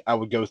 like, I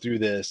would go through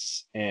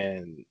this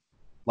and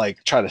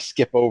like try to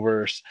skip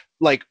over,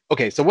 like,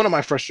 okay, so one of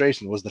my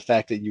frustrations was the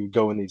fact that you would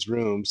go in these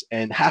rooms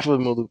and half of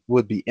them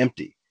would be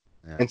empty.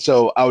 Yeah. And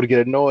so I would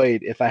get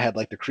annoyed if I had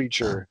like the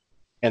creature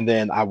and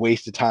then I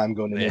wasted time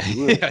going in every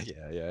room.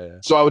 Yeah.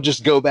 So I would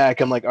just go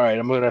back. I'm like, all right,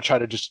 I'm going to try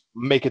to just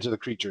make it to the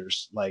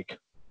creatures, like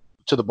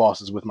to the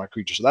bosses with my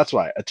creature. So that's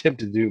what I attempt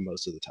to do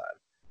most of the time.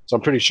 So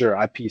I'm pretty sure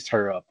I pieced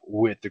her up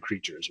with the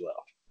creature as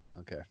well.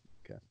 Okay.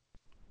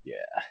 Yeah.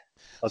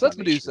 So that's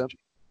Medusa.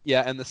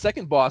 Yeah, and the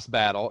second boss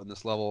battle in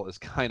this level is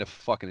kind of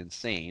fucking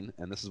insane.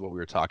 And this is what we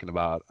were talking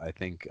about. I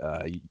think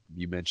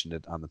you mentioned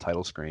it on the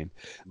title screen.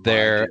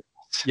 The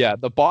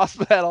boss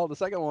battle, the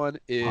second one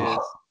is...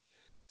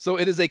 So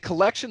it is a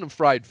collection of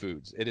fried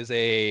foods. It is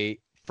a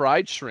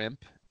fried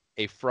shrimp,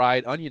 a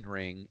fried onion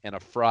ring, and a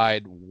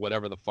fried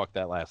whatever the fuck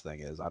that last thing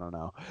is. I don't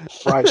know.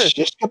 Fried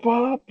shish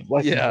kebab?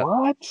 Like, yeah.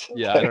 What?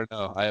 Yeah, I don't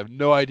know. I have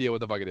no idea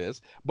what the fuck it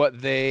is.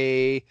 But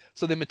they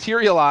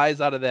materialize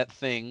out of that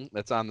thing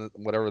that's on the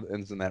whatever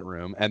is in that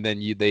room, and then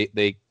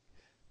they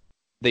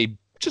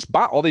just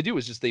all they do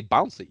is just they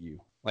bounce at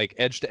you, like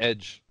edge to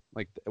edge,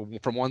 like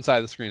from one side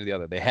of the screen to the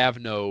other. They have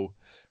no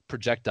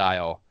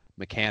projectile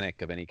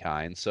mechanic of any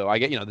kind. So I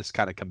get, this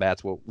kind of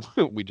combats what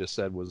we just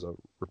said was a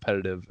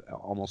repetitive,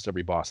 almost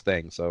every boss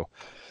thing. So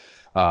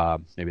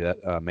maybe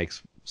that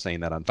makes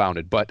saying that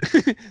unfounded, but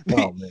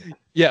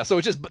yeah.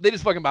 So they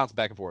just fucking bounce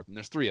back and forth, and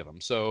there's 3 of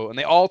them. So, and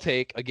they all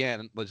take,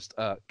 again, just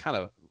kind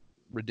of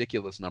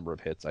ridiculous number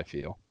of hits, I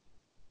feel.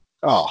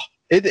 Oh,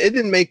 it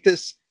didn't make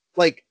this,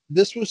 like,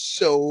 this was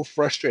so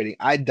frustrating.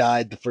 I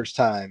died the first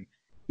time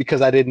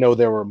because I didn't know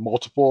there were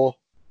multiple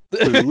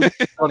food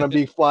going to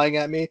be flying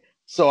at me.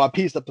 So I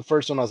pieced up the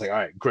first one. I was like, all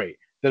right, great.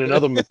 Then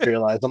another one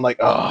materialized. I'm like,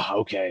 oh,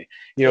 okay.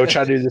 Try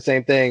to do the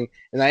same thing.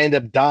 And I end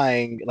up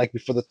dying like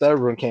before the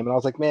third one came. And I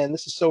was like, man,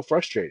 this is so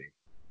frustrating.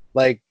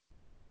 Like,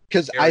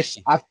 because it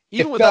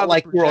Even felt without the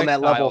like we're on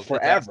that level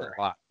projectiles, it's asking forever.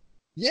 a lot.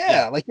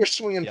 Yeah, like you're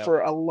swinging Yep.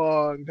 for a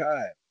long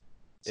time.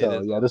 It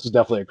So is. yeah, this is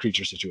definitely a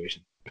creature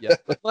situation. Yeah,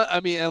 I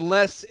mean,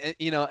 unless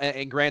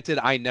and granted,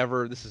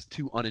 this is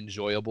too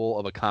unenjoyable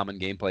of a common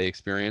gameplay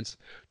experience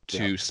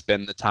to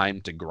spend the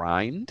time to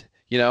grind.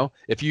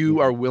 If you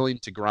are willing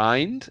to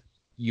grind,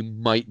 you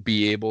might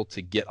be able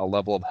to get a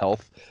level of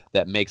health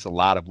that makes a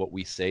lot of what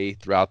we say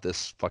throughout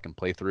this fucking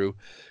playthrough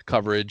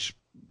coverage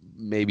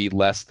maybe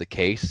less the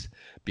case.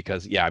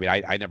 Because I mean,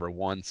 I never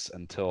once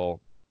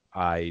until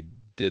I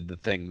did the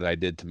thing that I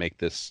did to make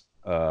this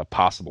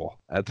possible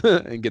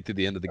and get through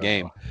the end of the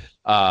game.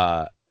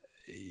 I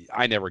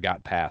never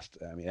got past.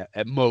 I mean,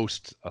 at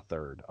most a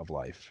third of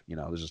life.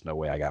 There's just no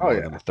way I got more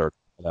than a third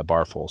of that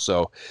bar full.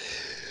 So,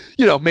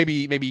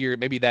 maybe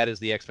that is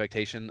the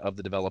expectation of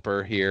the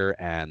developer here,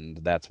 and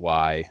that's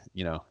why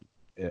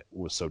it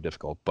was so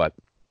difficult. But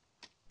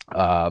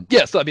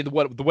so I mean,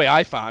 the way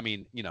I found, I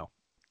mean,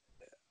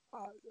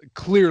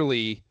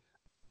 clearly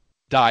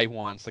die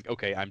once, like,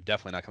 okay, I'm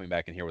definitely not coming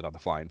back in here without the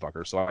flying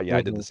fucker. So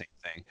I did the same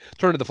thing.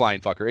 Turn to the flying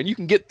fucker, and you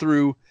can get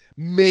through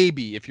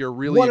maybe if you're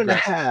really one and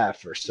aggressive. a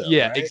half or so.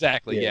 Yeah, right?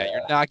 exactly. Yeah,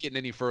 you're not getting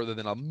any further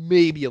than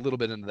maybe a little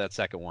bit into that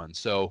second one.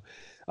 So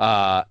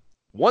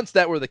once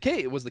that was the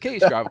case,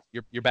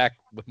 you're back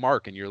with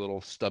Mark and your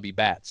little stubby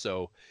bat.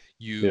 So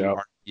you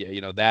are,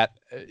 that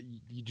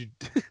you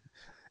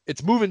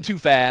it's moving too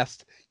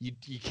fast. You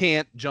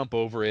can't jump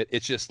over it.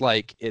 It's just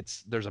like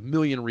there's a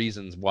million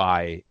reasons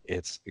why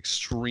it's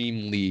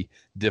extremely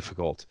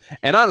difficult.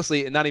 And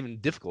honestly, not even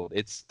difficult.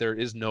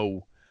 There's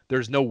no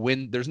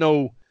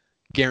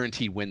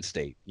guaranteed win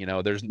state.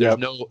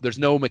 There's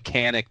no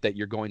mechanic that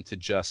you're going to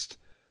just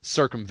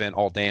circumvent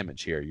all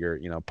damage here.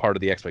 Part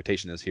of the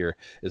expectation is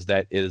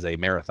that it is a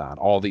marathon.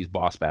 All these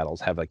boss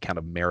battles have a kind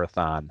of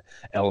marathon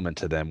element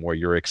to them where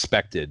you're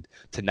expected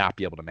to not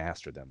be able to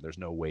master them. There's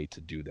no way to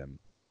do them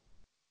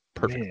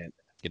perfectly. Man.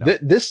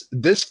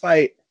 This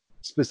fight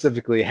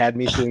specifically had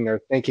me sitting there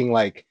thinking,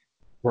 like,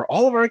 were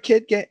all of our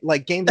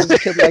games as a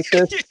kid like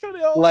this?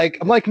 Like,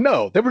 I'm like,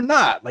 no, they were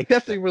not. Like,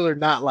 definitely were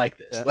not like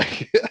this. Yeah.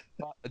 Like,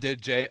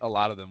 dude, Jay, a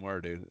lot of them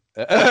were, dude.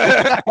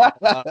 a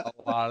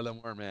lot of them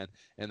were, man.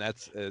 And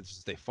it's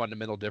just a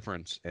fundamental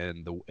difference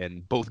in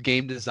both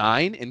game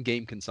design and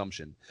game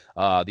consumption.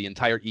 The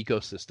entire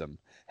ecosystem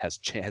has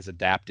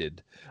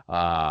adapted.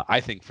 I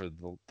think for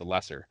the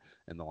lesser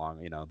and the long.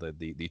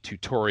 The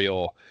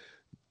tutorial.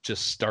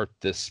 Just start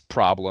this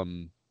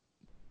problem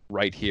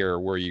right here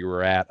where you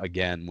were at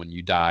again when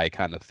you die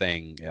kind of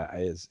thing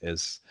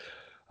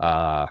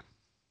I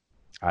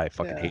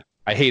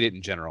hate it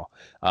in general.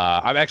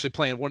 I'm actually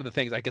playing one of the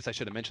things, I guess I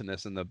should have mentioned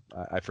this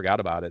I forgot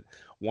about it.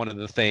 One of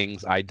the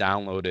things I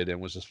downloaded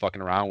and was just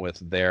fucking around with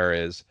there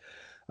is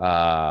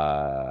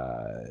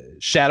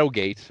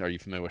Shadowgate. Are you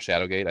familiar with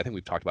Shadowgate? I think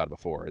we've talked about it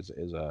before. It's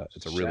a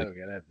really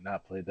Shadowgate, I have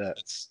not played that.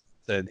 It's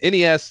the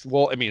NES.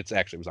 Well, I mean, it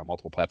was on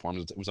multiple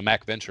platforms. It was a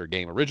Mac Venture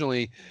game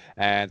originally,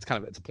 and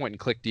it's a point and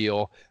click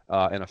deal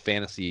in a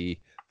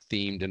fantasy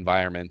themed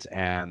environment.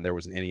 And there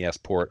was an NES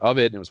port of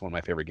it. And it was one of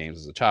my favorite games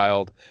as a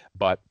child.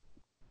 But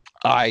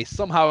I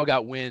somehow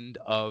got wind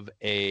of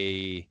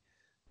I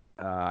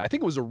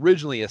think it was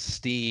originally a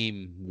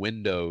Steam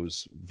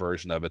Windows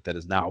version of it that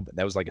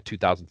was like a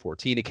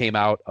 2014. It came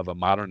out of a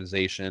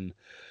modernization.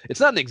 It's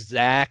not an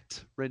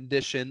exact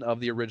rendition of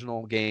the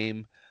original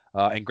game.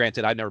 And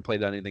granted, I never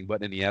played on anything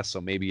but NES, so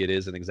maybe it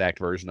is an exact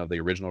version of the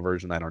original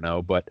version. I don't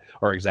know,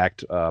 or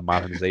exact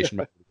modernization.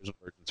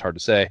 It's hard to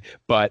say.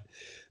 But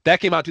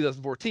that came out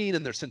 2014,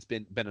 and there's since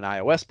been an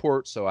iOS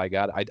port. So I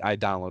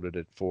downloaded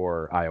it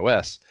for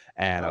iOS,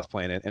 and I was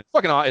playing it. And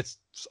it's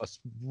a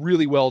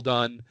really well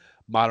done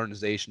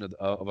modernization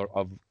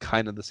of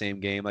kind of the same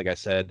game, like I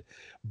said,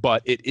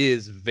 but it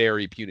is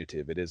very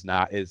punitive. It is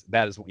not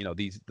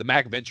the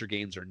Mac Venture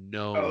games are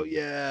known. Oh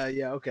yeah,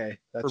 okay,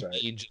 that's right.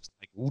 Being just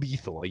like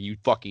lethal. Like, you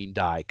fucking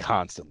die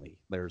constantly.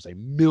 There's a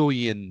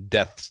million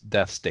death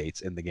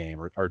states in the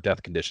game or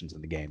death conditions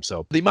in the game.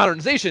 So the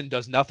modernization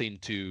does nothing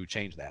to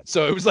change that.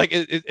 So it was like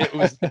it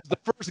was the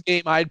first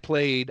game I'd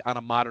played on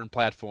a modern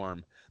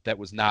platform that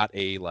was not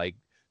a like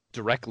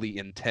directly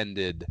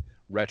intended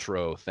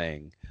retro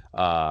thing.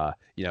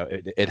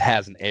 It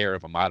has an air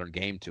of a modern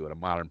game to it, a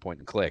modern point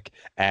and click,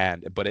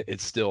 but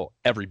it's still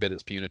every bit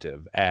as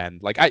punitive.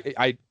 And like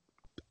it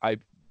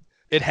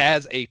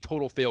has a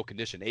total fail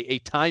condition, a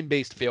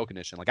time-based fail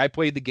condition. Like, I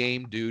played the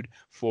game, dude,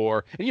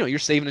 and you're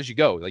saving as you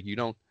go. Like, you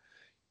don't,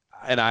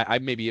 and I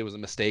maybe it was a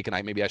mistake,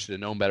 and maybe I should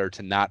have known better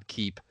to not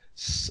keep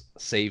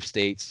save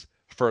states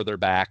further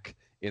back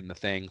in the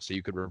thing, so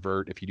you could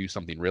revert if you do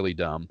something really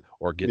dumb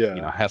or get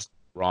has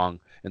wrong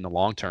in the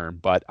long term.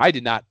 But I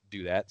did not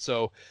do that,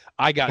 so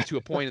I got to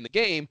a point in the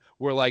game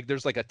where like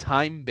there's like a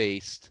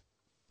time-based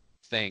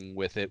thing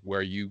with it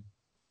where you,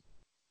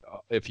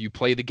 if you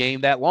play the game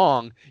that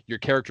long, your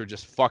character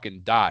just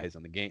fucking dies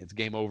on the game. It's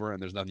game over,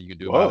 and there's nothing you can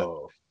do about it.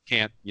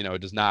 Can't,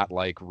 it does not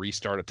like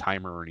restart a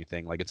timer or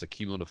anything. Like, it's a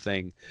cumulative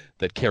thing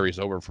that carries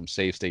over from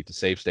save state to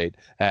save state.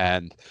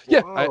 And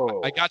yeah,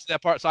 I got to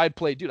that part. So I'd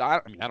played, dude. I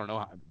don't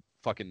know,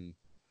 fucking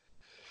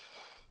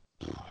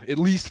at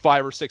least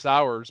 5 or 6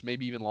 hours,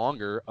 maybe even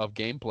longer, of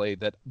gameplay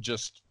that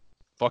just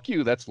fuck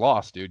you. That's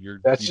lost, dude.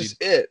 That's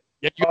just it.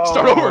 Yeah, you have to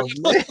start over.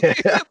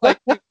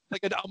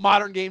 like a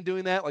modern game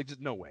doing that, like,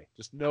 just no way,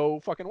 just no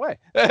fucking way.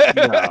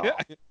 No.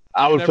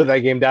 I would put that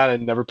game down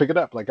and never pick it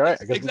up. Like, all right,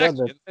 I guess exactly. I'm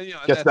done then.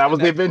 Guess that was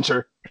the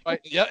adventure. Right?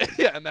 Yeah,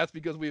 and that's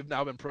because we've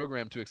now been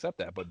programmed to accept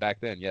that. But back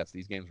then, yes,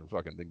 these games were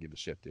fucking didn't give a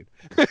shit, dude.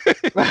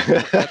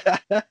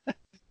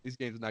 These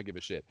games did not give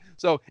a shit.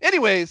 So,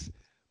 anyways,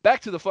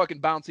 back to the fucking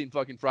bouncing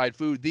fucking fried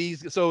food.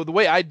 So the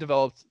way I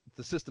developed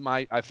the system,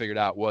 I figured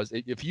out was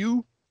if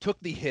you took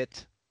the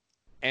hit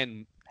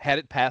and had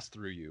it pass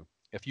through you,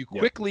 if you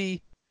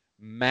quickly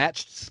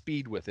matched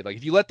speed with it, like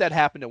if you let that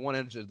happen at one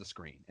edge of the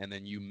screen and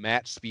then you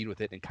match speed with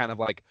it and kind of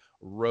like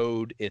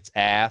rode its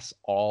ass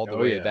all the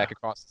way back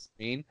across the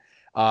screen,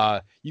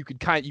 you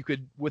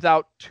could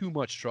without too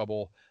much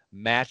trouble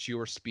match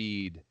your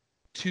speed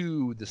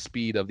to the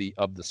speed of the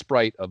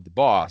sprite of the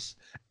boss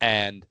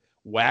and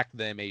whack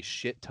them a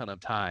shit ton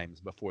of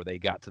times before they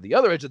got to the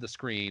other edge of the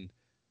screen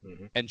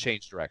and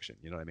change direction.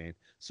 You know what I mean?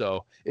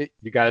 So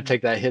you got to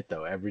take that hit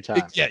though every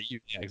time. Yeah,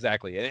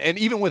 exactly. And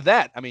even with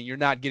that, I mean, you're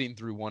not getting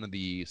through one of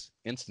these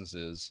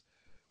instances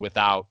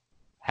without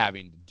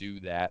having to do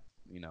that,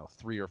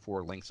 3 or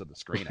 4 links of the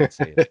screen, I'd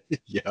say.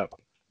 Yep.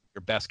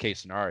 Your best case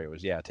scenario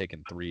is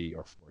taking 3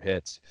 or 4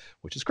 hits,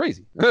 which is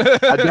crazy.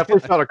 I definitely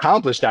felt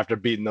accomplished after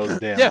beating those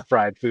damn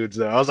fried foods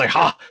though. I was like,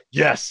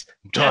 yes,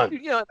 I'm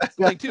done. That's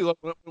the thing too.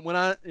 When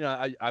I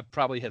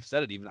probably have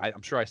said it, even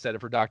I'm sure I said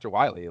it for Dr.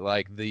 Wiley,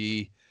 like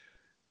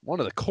one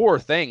of the core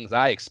things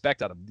I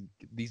expect out of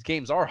these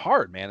games are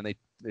hard, man, and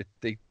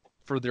they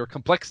for their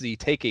complexity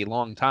take a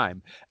long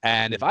time.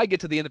 And if I get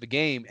to the end of a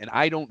game and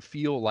I don't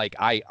feel like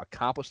I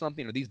accomplished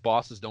something, or these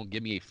bosses don't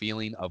give me a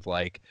feeling of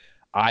like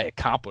I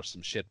accomplished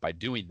some shit by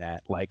doing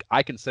that, like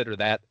I consider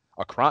that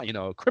a crime,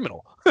 a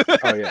criminal.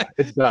 Oh yeah,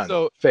 it's done.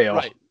 So fail.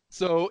 Right.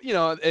 So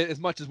as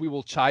much as we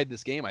will chide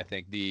this game, I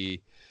think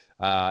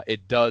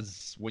it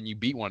does, when you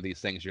beat one of these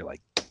things, you're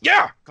like,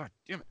 yeah, god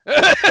damn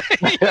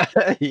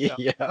it.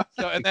 Yeah.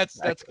 So and that's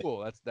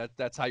cool.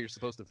 That's how you're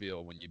supposed to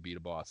feel when you beat a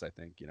boss, I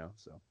think.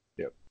 So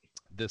yep.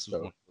 This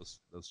was one of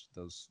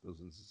those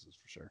instances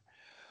for sure.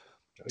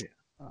 Oh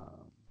yeah.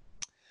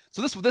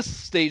 So this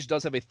stage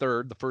does have a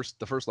third. The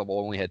first level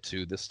only had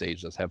 2. This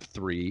stage does have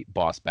 3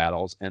 boss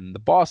battles, and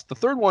the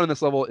third one in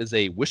this level is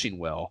a wishing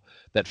well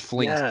that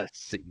flings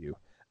at you.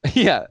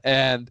 Yeah,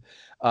 and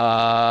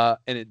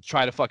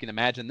try to fucking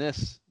imagine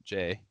this,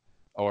 Jay,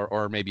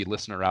 or maybe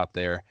listener out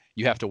there.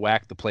 You have to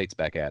whack the plates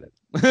back at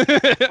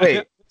it.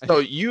 Wait, so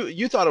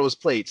you thought it was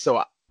plates?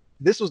 So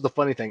this was the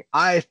funny thing.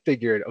 I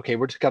figured, okay,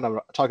 we're just kind of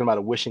talking about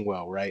a wishing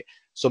well, right?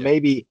 So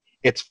maybe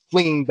it's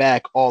flinging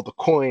back all the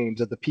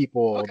coins of the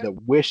people that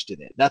wished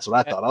in it. That's what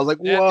I thought. I was like,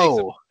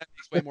 whoa. That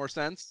makes way more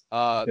sense.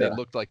 They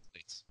looked like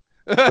plates.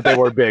 But they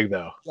were big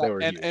though. They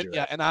were huge, and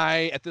right? and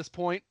I at this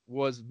point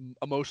was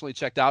emotionally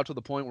checked out to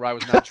the point where I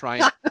was not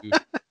trying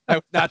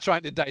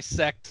to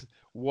dissect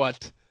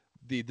what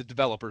the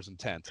developer's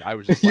intent. I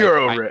was just you're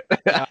over it.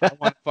 I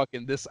want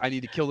fucking this. I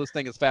need to kill this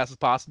thing as fast as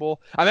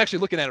possible. I'm actually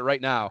looking at it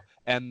right now,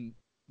 and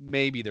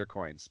maybe they're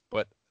coins,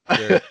 but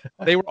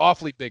they were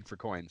awfully big for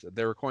coins.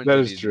 They were coins. That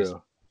is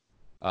true.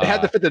 They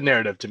had to fit the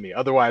narrative to me.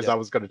 Otherwise, I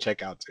was going to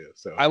check out too.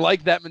 So I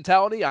like that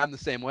mentality. I'm the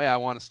same way. I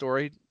want a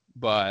story,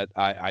 but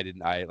I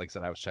didn't. Like I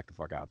said, I was checked the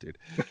fuck out, dude.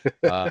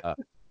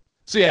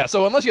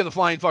 So unless you have the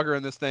flying fucker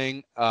in this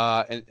thing,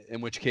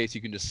 in which case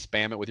you can just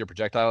spam it with your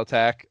projectile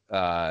attack,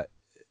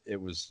 it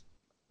was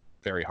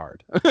very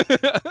hard.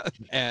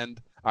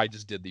 And I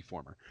just did the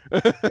former.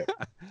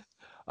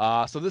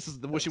 So this is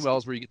the wishing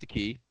wells where you get the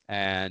key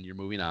and you're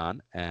moving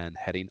on and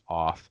heading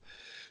off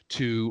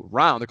to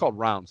round. They're called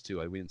rounds too.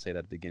 We didn't say that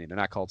at the beginning. They're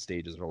not called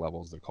stages or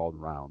levels. They're called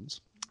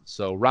rounds.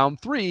 So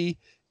round 3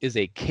 is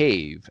a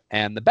cave,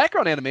 and the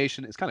background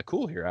animation is kind of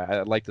cool here.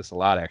 I like this a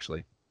lot,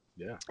 actually.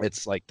 Yeah.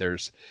 It's like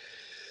there's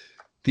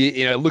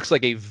it looks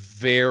like a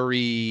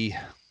very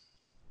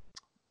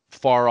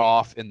far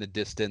off in the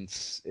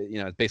distance.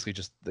 It's basically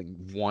just the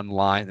one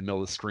line in the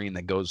middle of the screen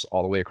that goes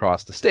all the way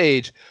across the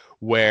stage,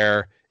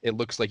 where it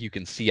looks like you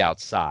can see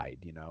outside.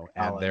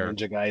 And they're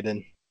Ninja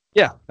Gaiden.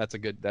 Yeah, that's a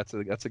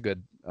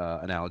good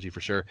analogy for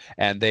sure.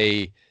 And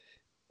they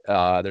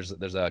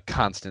there's a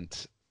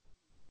constant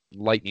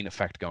lightning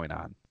effect going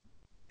on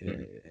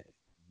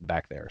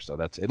back there, so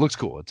it looks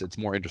cool. It's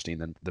more interesting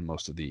than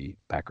most of the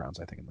backgrounds,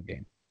 I think, in the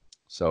game.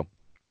 So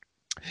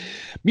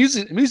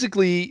music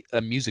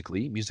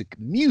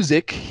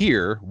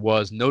here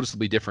was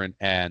noticeably different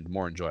and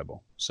more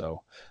enjoyable.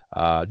 So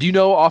do you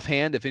know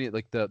offhand if any,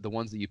 like the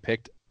ones that you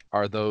picked,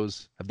 have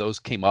those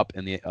came up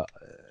in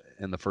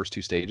the first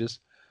 2 stages?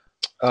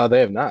 They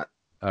have not.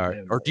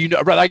 Or do you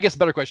know? Right, I guess the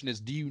better question is,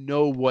 do you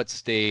know what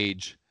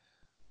stage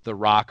the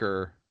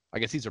rocker. I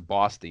guess these are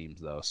boss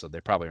themes though, so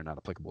they probably are not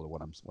applicable to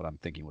what I'm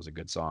thinking was a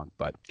good song.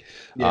 But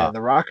Yeah,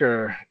 the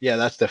rocker. Yeah,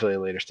 that's definitely a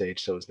later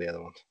stage. So is the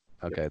other one.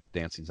 okay,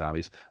 Dancing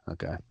Zombies.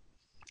 Okay.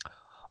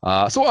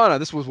 So no,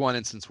 this was one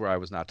instance where I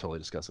was not totally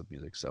disgusted with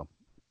music. So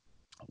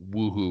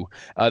woohoo.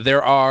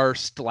 There are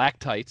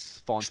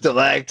stalactites falling.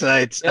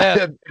 Stalactites.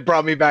 Yeah. It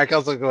brought me back. I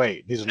was like,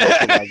 wait, these are not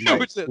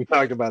stalagmites. We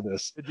talked about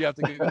this. Did you have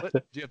to Google it?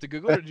 Did you have to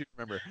Google it, or did you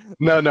remember?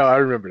 No, I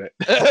remembered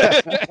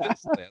it.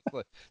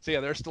 So yeah,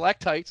 they're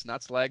stalactites,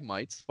 not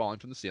stalagmites, falling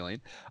from the ceiling,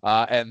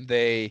 and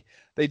they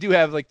do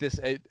have like this.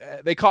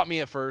 They caught me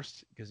at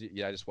first because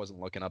I just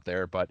wasn't looking up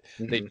there, but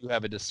they do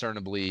have a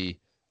discernibly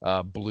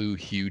blue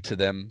hue to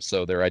them,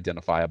 so they're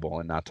identifiable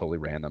and not totally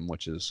random,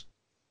 which is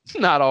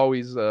not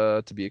always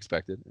to be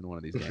expected in one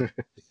of these games.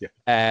 Yeah.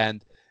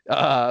 And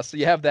so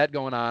you have that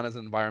going on as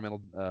an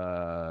environmental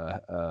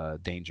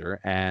danger.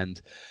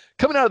 And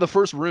coming out of the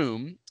first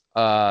room,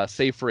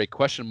 save for a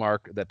question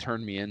mark that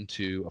turned me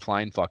into a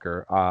flying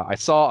fucker, I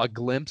saw a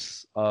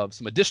glimpse of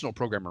some additional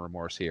programmer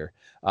remorse here.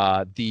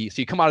 So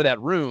you come out of that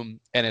room,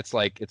 and it's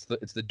like it's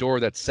the door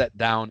that's set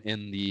down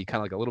in the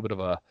kind of like a little bit of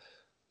a,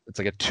 it's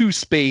like a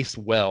 2-space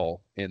well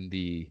in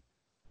the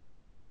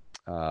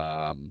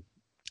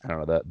I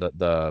don't know,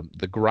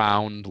 the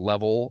ground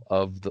level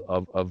of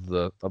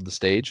the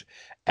stage,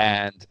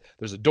 and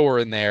there's a door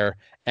in there.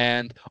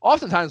 And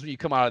oftentimes when you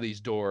come out of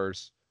these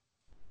doors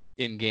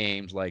in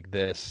games like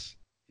this,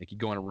 like you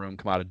go in a room,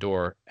 come out a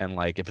door, and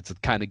like if it's a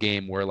kind of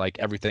game where like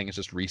everything is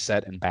just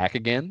reset and back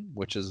again,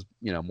 which is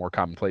more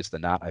commonplace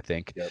than not, I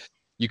think. Yep.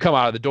 You come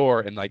out of the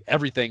door and like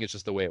everything is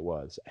just the way it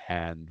was,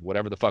 and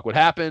whatever the fuck would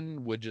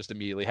happen would just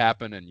immediately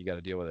happen, and you got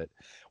to deal with it.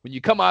 When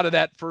you come out of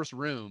that first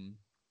room,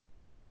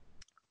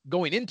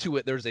 going into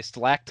it, there's a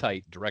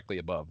stalactite directly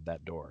above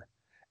that door.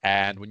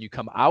 And when you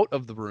come out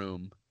of the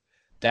room,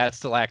 that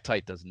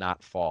stalactite does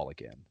not fall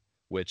again,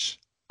 which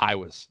I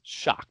was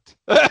shocked.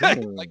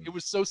 Like it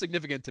was so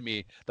significant to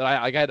me that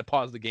I had to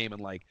pause the game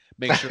and like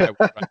make sure I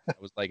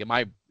was like, am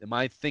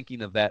I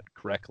thinking of that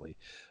correctly?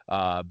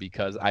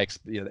 Because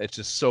it's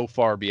just so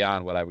far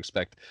beyond what I would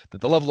expect, that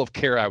the level of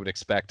care I would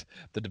expect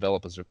the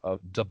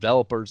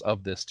developers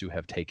of this to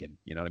have taken.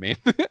 You know what I mean?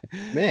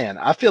 Man,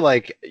 I feel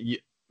like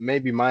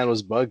maybe mine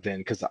was bugged then,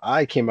 because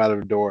I came out of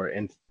the door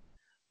and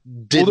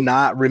did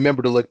not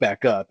remember to look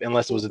back up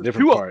unless it was a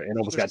different part and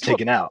almost got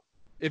taken out.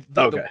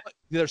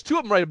 There's 2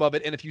 of them right above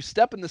it, and if you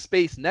step in the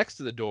space next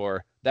to the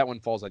door, that one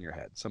falls on your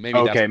head. So maybe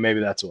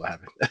that's what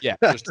happened. Yeah,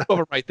 there's 2 of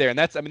them right there, and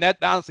that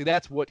honestly,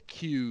 that's what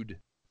cued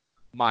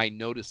my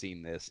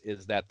noticing this,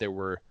 is that there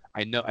were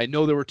I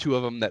know there were 2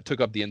 of them that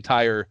took up the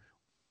entire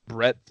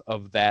breadth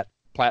of that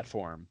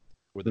platform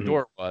where the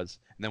door was,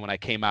 and then when I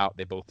came out,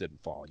 they both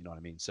didn't fall. You know what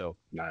I mean? So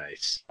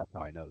nice. That's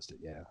how I noticed it.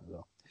 Yeah.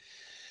 So,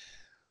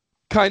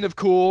 kind of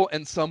cool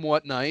and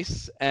somewhat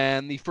nice.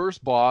 And the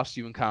first boss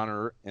you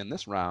encounter in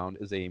this round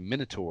is a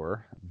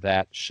minotaur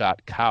that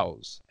shot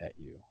cows at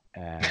you.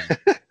 And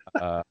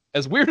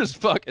as weird as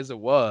fuck as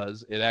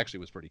it actually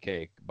was pretty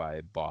cake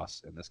by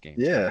boss in this game.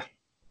 Yeah.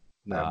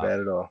 Not bad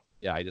at all.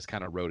 Yeah, I just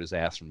kind of rode his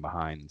ass from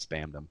behind and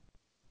spammed him.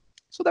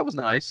 So that was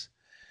nice.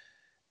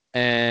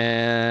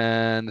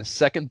 And the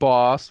second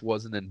boss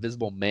was an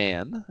invisible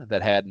man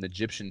that had an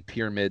Egyptian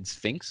pyramid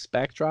sphinx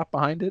backdrop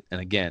behind it.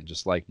 And again,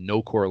 just like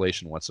no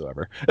correlation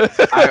whatsoever.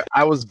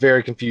 I was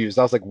very confused.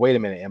 I was like, wait a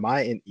minute, am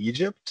I in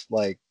Egypt?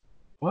 Like,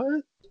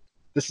 what?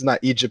 This is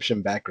not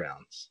Egyptian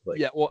backgrounds.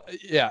 Like,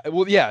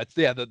 it's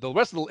the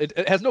rest of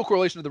it has no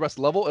correlation to the rest of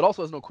the level. It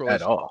also has no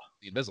correlation at all.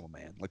 To the Invisible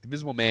Man. Like the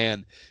Invisible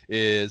Man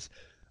is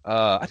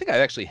I think I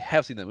actually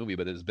have seen that movie,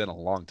 but it's been a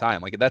long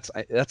time. Like that's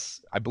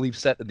I believe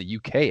set in the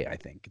UK. I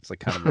think it's like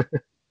kind of.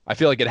 I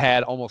feel like it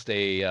had almost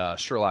a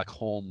Sherlock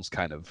Holmes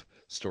kind of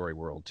story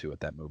world to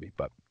it, that movie.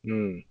 But I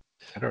don't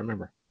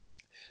remember.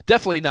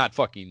 Definitely not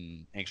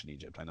fucking ancient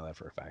Egypt. I know that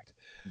for a fact.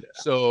 Yeah.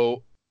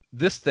 So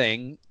this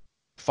thing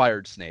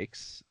fired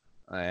snakes,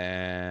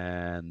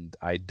 and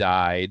I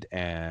died.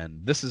 And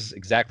this is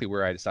exactly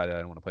where I decided I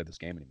don't want to play this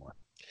game anymore.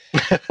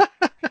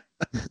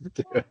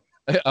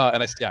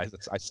 And I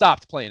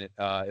stopped playing it,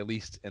 at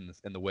least in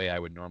the way I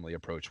would normally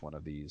approach one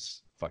of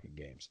these fucking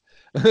games.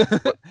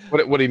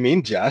 What do you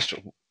mean, Josh?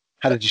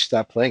 How did you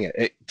stop playing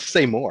it?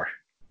 Say more.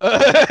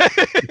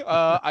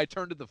 I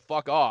turned it the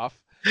fuck off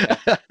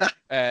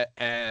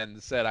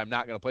and said I'm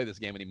not going to play this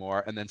game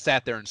anymore, and then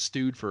sat there and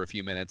stewed for a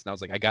few minutes, and I was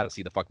like, I got to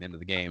see the fucking end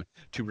of the game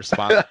to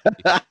respond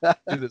to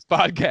this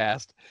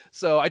podcast.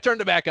 So I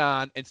turned it back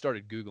on and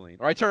started Googling.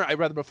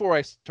 Before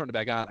I turned it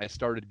back on, I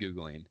started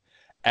Googling,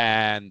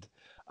 and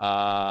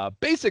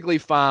basically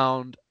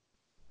found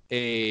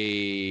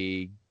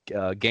a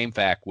game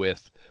fact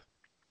with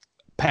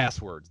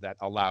passwords that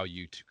allow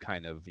you to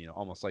kind of,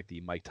 almost like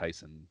the Mike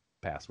Tyson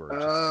password,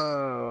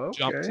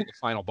 jump to the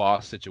final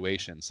boss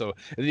situation. So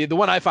the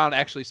one I found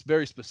actually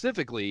very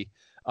specifically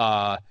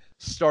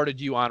started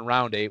you on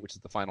round 8, which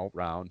is the final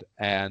round,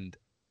 and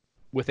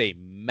with a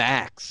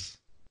max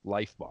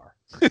life bar.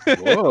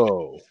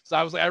 Whoa. So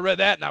I read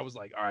that and I was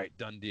like, all right,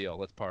 done deal.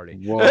 Let's party.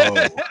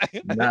 Whoa.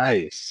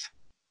 Nice.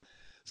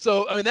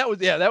 So I mean that was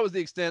the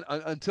extent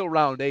until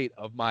round 8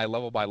 of my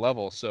level by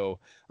level. So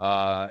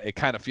it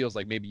kind of feels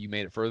like maybe you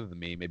made it further than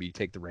me. Maybe you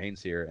take the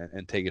reins here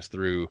and take us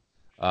through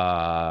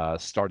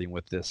starting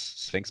with this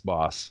Sphinx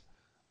boss.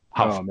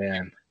 Oh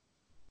man,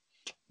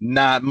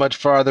 not much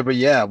farther, but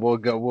yeah,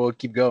 we'll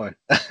keep going.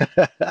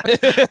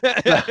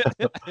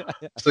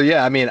 So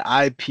yeah, I mean,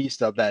 I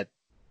pieced up that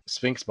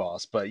Sphinx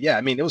boss, but yeah,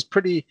 I mean, it was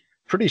pretty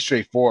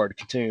straightforward,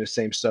 continuing the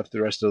same stuff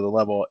the rest of the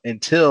level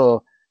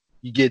until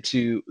you get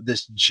to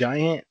this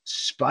giant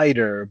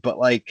spider, but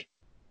like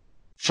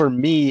for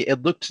me,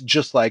 it looked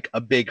just like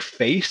a big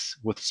face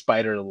with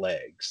spider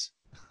legs.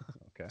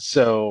 Okay.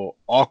 So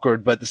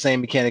awkward, but the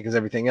same mechanic as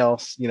everything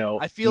else,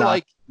 I feel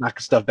like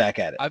knock stuff back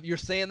at it. you're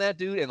saying that,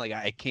 dude, and like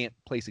I can't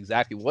place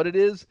exactly what it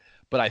is,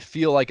 but I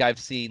feel like I've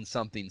seen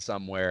something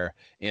somewhere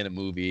in a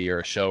movie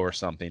or a show or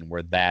something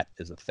where that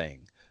is a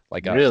thing.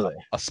 Like Really?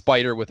 a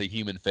spider with a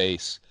human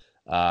face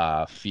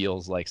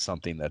feels like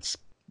something that's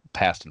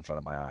passed in front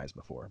of my eyes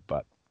before,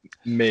 but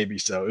Maybe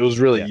so. It was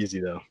really yeah, easy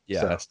though.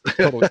 yeah, So that's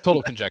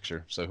total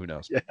conjecture. So who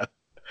knows? yeah.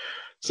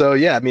 So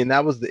yeah, I mean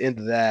that was the end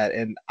of that,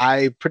 and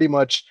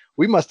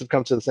we must have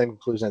come to the same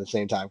conclusion at the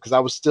same time because I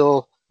was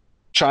still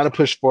trying to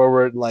push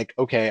forward. Like,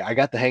 okay, I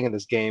got the hang of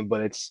this game,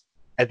 but it's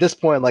at this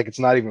point like it's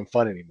not even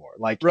fun anymore.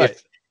 Like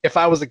Right. if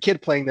I was a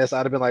kid playing this,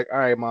 I'd have been like, all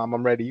right, mom,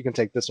 I'm ready. You can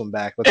take this one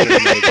back. Let's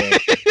get another game.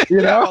 You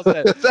Yeah, know?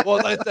 well said.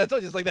 Well, I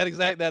told you it's like that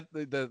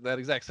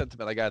exact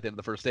sentiment I got at the end of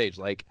the first stage.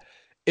 Like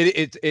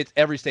it's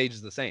every stage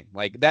is the same.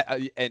 Like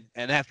that, and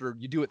after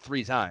you do it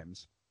 3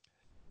 times,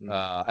 and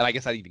I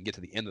guess I didn't even get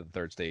to the end of the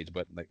 3rd stage,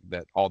 but like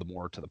that all the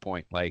more to the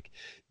point. Like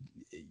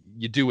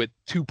you do it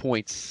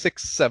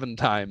 2.67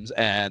 times,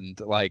 and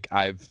like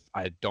I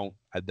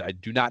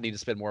do not need to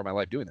spend more of my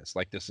life doing this.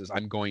 Like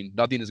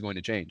nothing is going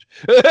to change.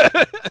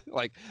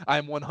 Like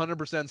I'm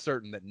 100%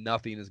 certain that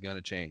nothing is going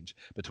to change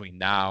between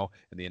now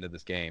and the end of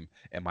this game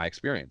and my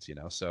experience.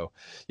 So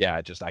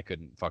yeah, I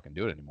couldn't fucking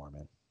do it anymore,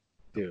 man.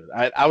 Dude,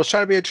 I was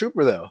trying to be a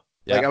trooper though.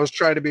 Yeah. Like I was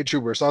trying to be a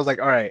trooper. So I was like,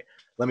 all right,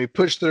 let me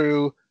push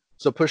through.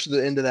 So push to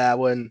the end of that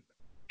one,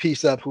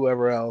 piece up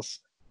whoever else.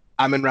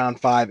 I'm in round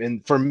 5,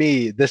 and for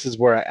me, this is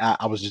where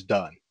I was just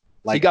done.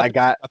 Like I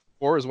got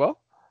 4 as well.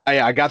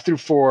 I got through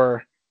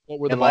 4. What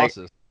were the like,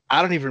 bosses?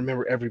 I don't even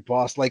remember every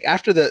boss. Like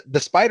after the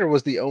spider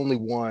was the only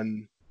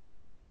one.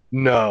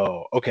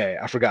 No, okay,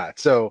 I forgot.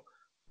 So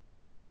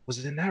was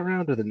it in that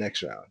round or the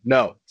next round?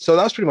 No. So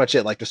that was pretty much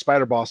it. Like the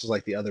spider boss was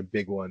like the other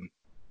big one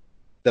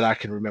that I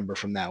can remember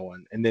from that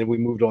one. And then we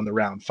moved on to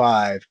round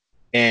 5,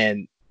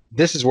 and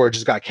this is where it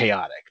just got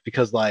chaotic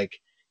because like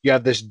you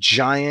have this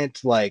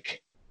giant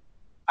like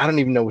I don't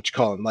even know what you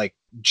call him, like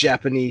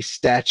Japanese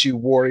statue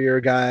warrior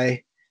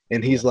guy,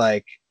 and he's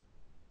like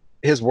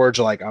his words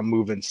are like I'm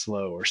moving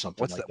slow or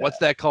something like that. What's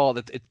that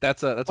called?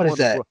 That's what is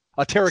that?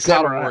 A terracotta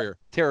Samurai. warrior.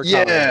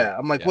 Terracotta. Yeah, warrior.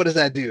 I'm like, what is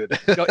that dude?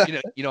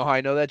 you know how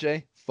I know that,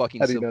 Jay?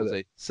 Fucking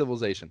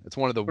civilization. It's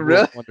one of the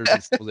really? worst wonders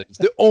in civilization. It's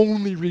the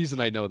only reason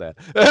I know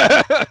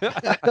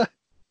that.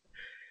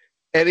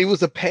 And it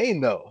was a pain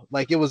though.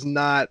 Like it was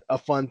not a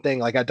fun thing.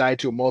 Like I died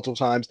to it multiple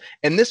times.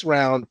 And this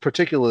round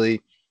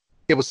particularly,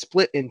 it was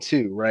split in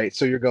 2, right?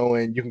 So you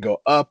can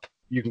go up,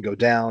 you can go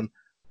down,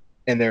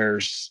 and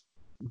there's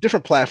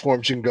different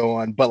platforms you can go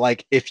on. But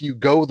like if you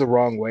go the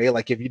wrong way,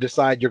 like if you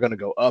decide you're going to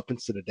go up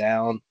instead of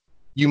down,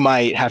 you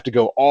might have to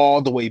go all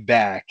the way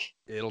back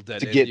to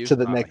get to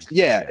the next.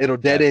 Yeah, it'll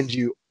dead end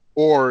you,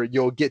 or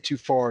you'll get too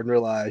far and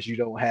realize you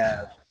don't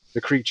have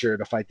the creature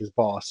to fight this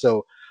boss.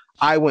 So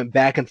I went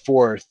back and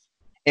forth,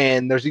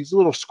 and there's these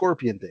little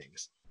scorpion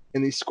things,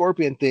 and these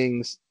scorpion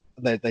things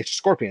that like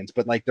scorpions,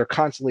 but like they're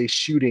constantly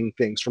shooting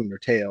things from their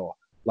tail,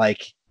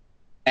 like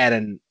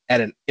in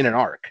an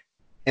arc.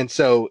 And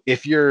so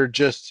if you're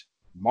just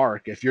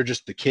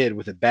the kid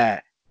with a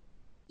bat,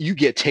 you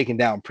get taken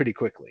down pretty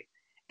quickly.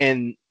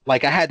 And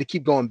like I had to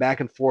keep going back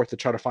and forth to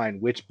try to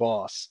find which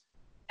boss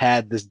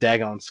had this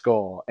daggone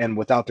skull, and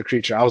without the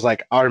creature, I was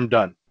like, I'm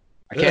done.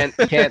 I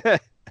can't.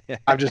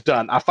 I'm just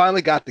done. I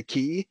finally got the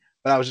key,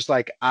 but I was just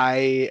like,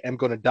 I am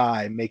going to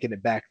die making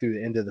it back through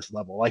the end of this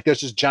level. Like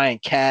there's this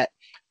giant cat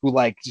who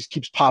like just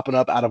keeps popping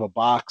up out of a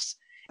box.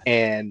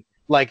 And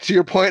like to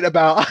your point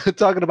about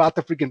talking about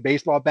the freaking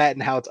baseball bat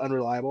and how it's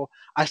unreliable,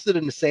 I stood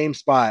in the same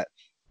spot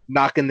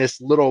knocking this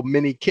little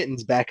mini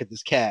kittens back at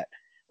this cat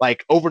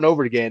like over and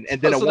over again.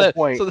 And then at one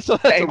point,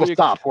 the angle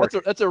stopped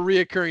working. That's a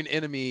reoccurring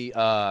enemy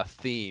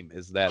theme,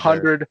 is that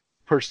 100%.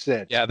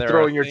 Yeah, they're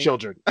throwing your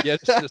children. Yeah,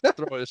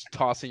 just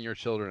tossing your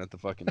children at the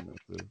fucking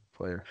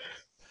player.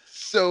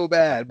 So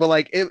bad. But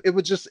like it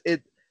was just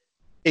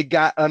it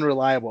got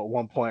unreliable at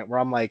one point where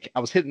I'm like, I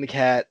was hitting the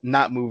cat,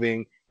 not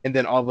moving, and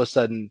then all of a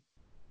sudden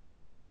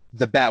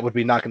the bat would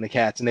be knocking the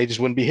cats and they just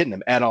wouldn't be hitting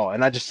them at all.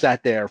 And I just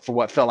sat there for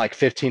what felt like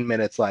 15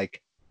 minutes,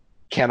 like,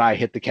 can I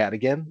hit the cat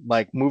again?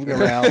 Like moving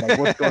around, like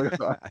what's going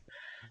on?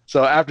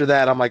 So after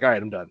that, I'm like, all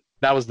right, I'm done.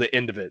 That was the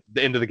end of it,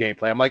 the end of the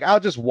gameplay. I'm like, I'll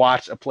just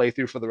watch a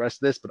playthrough for the rest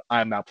of this, but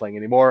I'm not playing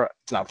anymore.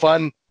 It's not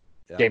fun.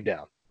 Yeah. Game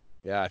down.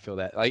 Yeah, I feel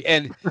that. Like,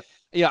 and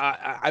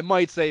yeah, I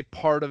might say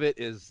part of it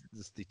is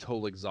just the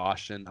total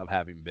exhaustion of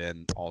having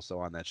been also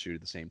on that shoot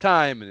at the same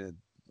time, and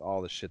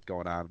all the shit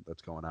going on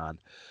that's going on,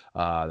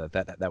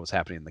 that was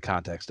happening in the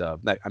context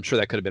of that. I'm sure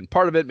that could have been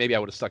part of it. Maybe I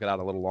would have stuck it out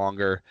a little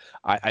longer.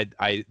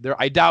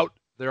 I doubt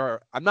there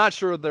are. I'm not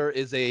sure there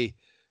is a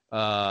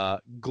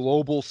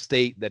global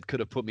state that could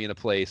have put me in a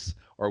place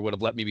or would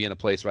have let me be in a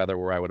place rather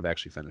where I would have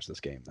actually finished this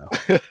game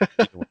though.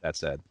 Even with that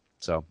said,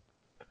 so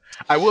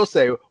I will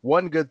say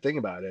one good thing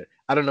about it.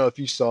 I don't know if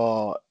you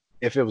saw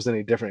if it was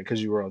any different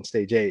because you were on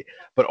stage 8,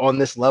 but on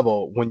this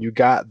level, when you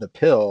got the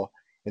pill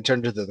and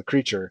turned into the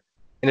creature,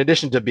 in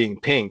addition to being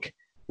pink,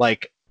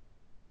 like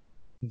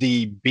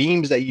the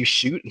beams that you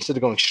shoot instead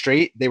of going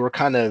straight, they were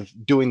kind of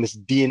doing this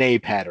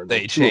DNA pattern.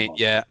 they change.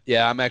 Yeah.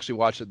 I'm actually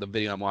watching the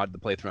video. The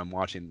playthrough I'm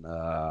watching.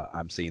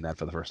 I'm seeing that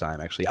for the first time.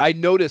 Actually, I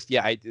noticed.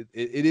 Yeah, it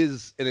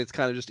is, and it's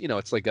kind of just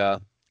it's like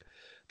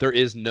there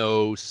is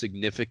no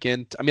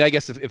significant. I mean, I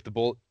guess if the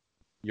bullet,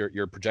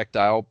 your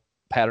projectile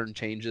pattern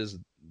changes,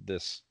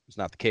 this is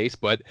not the case.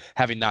 But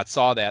having not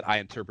saw that, I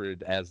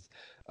interpreted as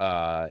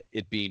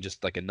it being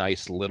just like a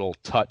nice little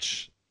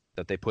touch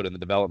that they put in the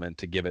development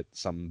to give it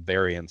some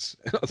variance,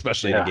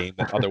 especially in a game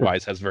that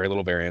otherwise has very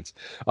little variance.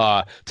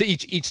 To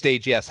each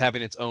stage, yes,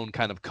 having its own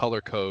kind of color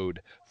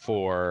code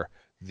for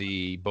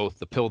both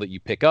the pill that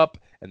you pick up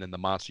and then the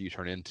monster you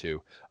turn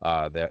into,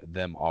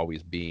 them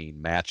always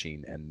being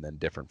matching and then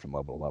different from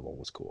level to level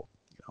was cool.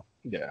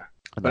 Yeah,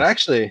 but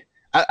actually,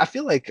 I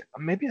feel like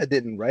maybe I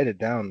didn't write it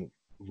down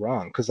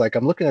wrong because like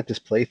I'm looking at this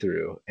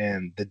playthrough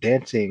and the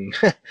dancing.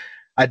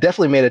 I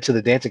definitely made it to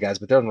the dancing guys,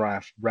 but they're in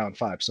round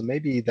 5, so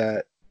maybe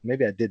I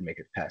did make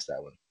it past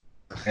that one,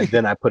 and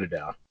then I put it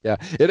down. Yeah,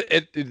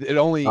 it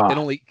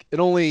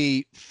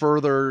only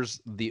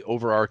furthers the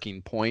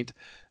overarching point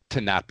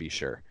to not be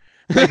sure.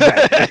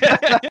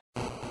 Exactly.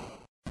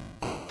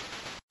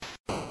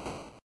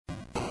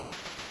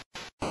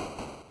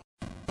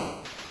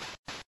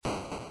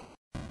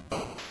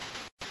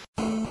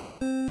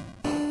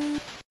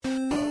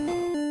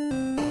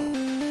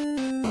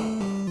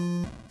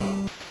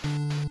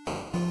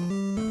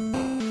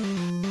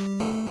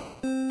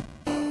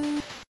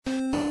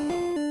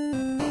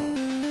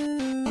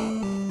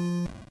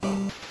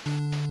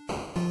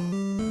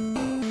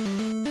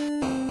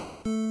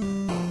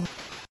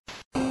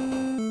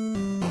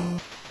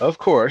 Of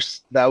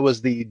course, that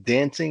was the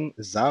Dancing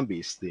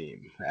Zombies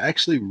theme. I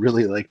actually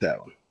really like that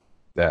one.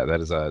 That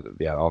is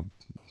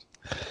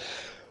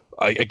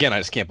again, I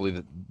just can't believe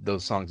that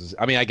those songs.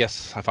 I mean, I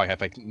guess if I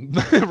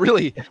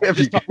really,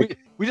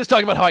 we just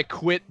talked about how I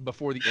quit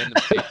before the end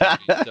of stage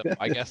 3, so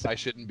I guess I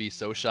shouldn't be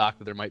so shocked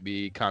that there might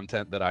be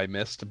content that I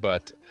missed,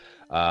 but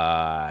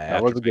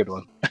that was a good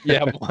one.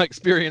 Yeah, my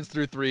experience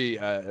through 3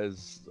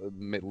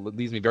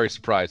 leaves me very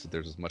surprised that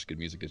there's as much good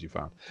music as you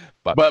found.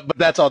 But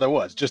that's all there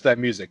was, just that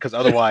music. Because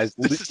otherwise,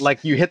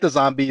 like you hit the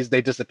zombies,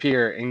 they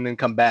disappear and then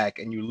come back,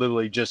 and you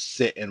literally just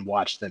sit and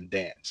watch them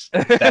dance.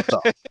 That's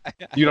all.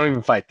 You don't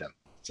even fight them.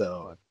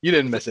 So you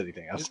didn't miss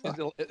anything. Is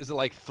it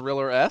like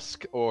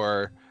Thriller-esque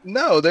or?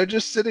 No, they're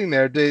just sitting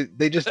there.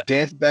 They just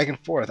dance back and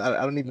forth. I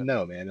don't even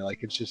know, man.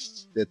 Like it's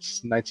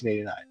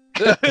 1989.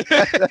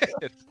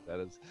 That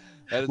is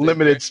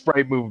limited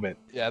sprite movement.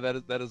 Yeah,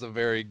 that is a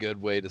very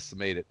good way to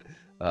summate it.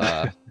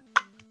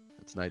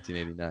 It's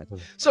 1989.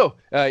 So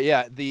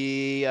as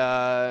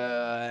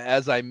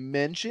I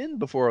mentioned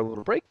before a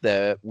little break,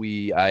 that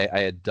I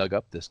had dug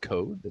up this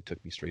code that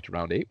took me straight to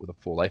round 8 with a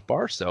full life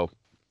bar. So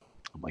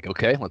I'm like,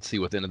 okay, let's see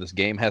what the end of this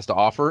game has to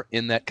offer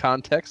in that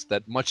context,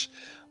 that much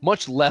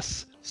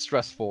less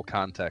stressful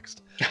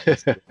context.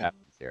 Let's see what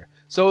happens here.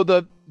 So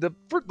the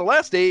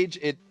last stage,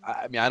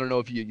 I mean, I don't know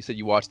if you said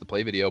you watched the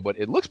play video, but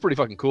it looks pretty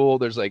fucking cool.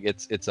 There's like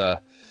there's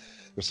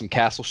some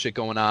castle shit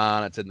going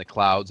on. It's in the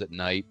clouds at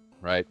night,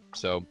 right?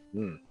 So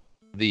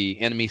the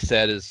enemy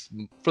set is,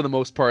 for the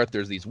most part,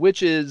 there's these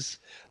witches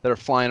that are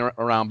flying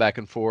around back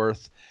and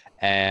forth,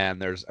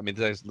 and there's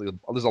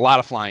a lot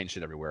of flying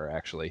shit everywhere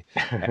actually,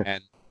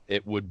 and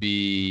it would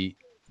be.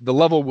 The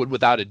level would,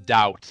 without a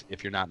doubt,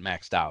 if you're not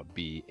maxed out,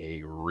 be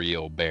a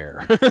real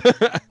bear.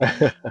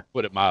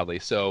 Put it mildly.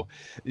 So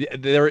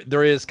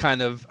there is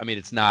kind of, I mean,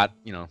 it's not,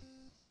 no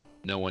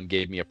one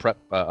gave me a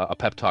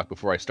pep talk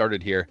before I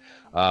started here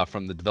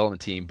from the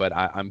development team, but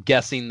I'm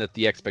guessing that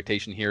the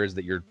expectation here is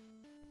that you're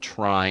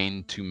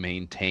trying to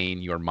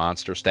maintain your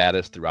monster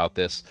status throughout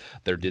this.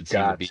 There did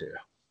seem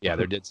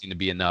to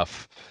be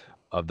enough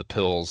of the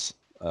pills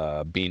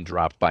being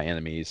dropped by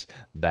enemies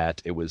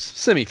that it was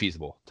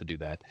semi-feasible to do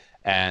that.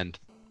 And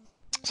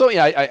so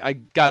I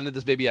got into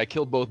this baby. I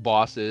killed both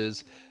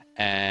bosses,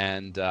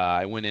 and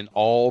I went in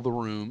all the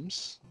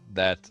rooms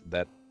that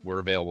were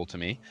available to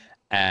me.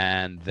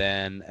 And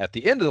then at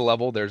the end of the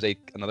level, there's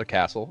another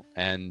castle,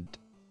 and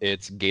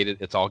it's gated.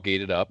 It's all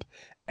gated up,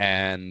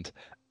 and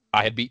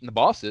I had beaten the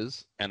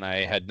bosses, and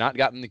I had not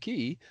gotten the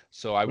key.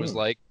 So I was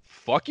like,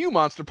 "Fuck you,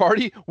 Monster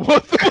Party!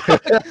 What the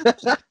fuck?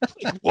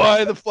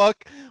 Why the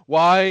fuck?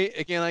 Why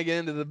can't I get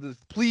into the?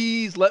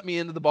 Please let me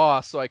into the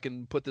boss so I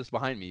can put this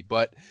behind me."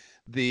 But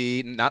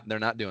they're not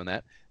doing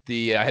that.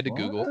 I had to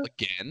Google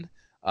again,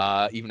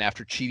 even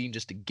after cheating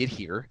just to get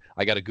here.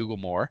 I got to Google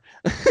more,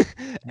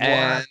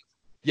 and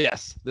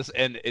Yes,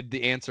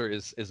 the answer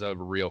is a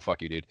real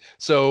fuck you, dude.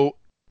 So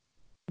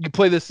you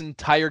play this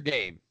entire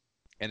game,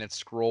 and it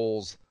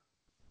scrolls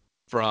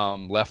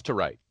from left to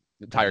right.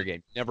 The entire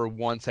game. Never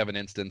once have an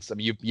instance. I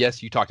mean,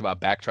 you talked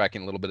about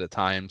backtracking a little bit at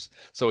times.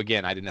 So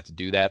again, I didn't have to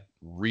do that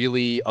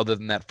really, other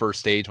than that first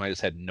stage when I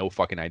just had no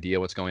fucking idea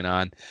what's going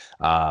on.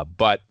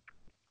 But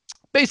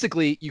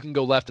basically, you can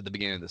go left at the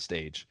beginning of the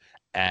stage,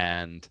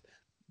 and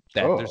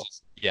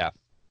there's yeah.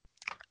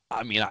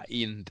 I mean,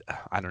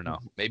 I don't know.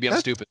 Maybe I'm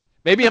stupid.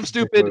 Maybe I'm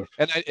stupid,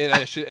 and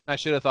I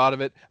should have thought of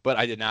it, but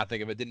I did not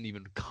think of it. Didn't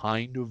even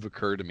kind of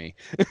occur to me.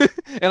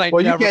 And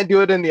you can't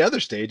do it in the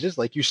other stages.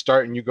 Like you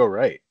start and you go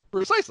right.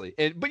 Precisely.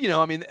 But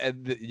I mean,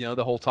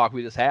 the whole talk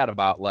we just had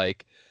about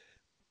like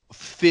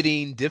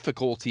fitting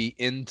difficulty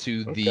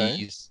into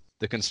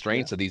the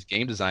constraints of these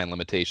game design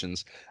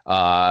limitations.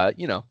 Like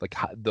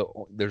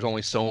there's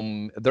only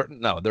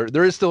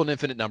there is still an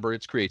infinite number.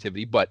 It's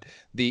creativity, but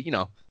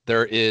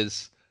there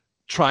is.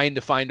 Trying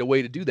to find a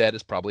way to do that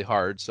is probably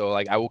hard. So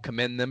like I will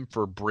commend them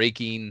for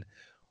breaking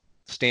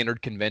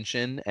standard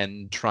convention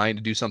and trying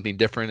to do something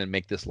different and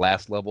make this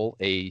last level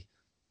a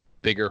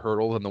bigger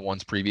hurdle than the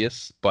ones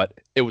previous, but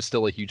it was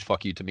still a huge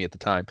fuck you to me at the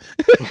time.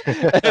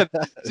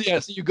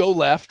 So you go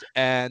left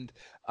and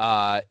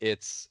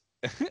it's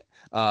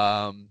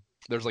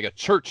there's like a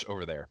church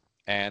over there.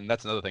 And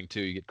that's another thing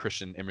too. You get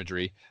Christian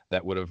imagery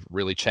that would have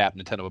really chapped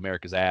Nintendo of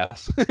America's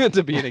ass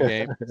to be in a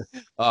game.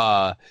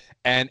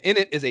 And in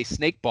it is a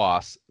snake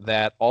boss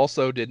that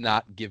also did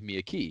not give me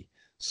a key.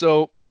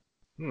 So,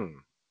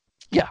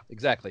 yeah,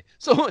 exactly.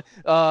 So,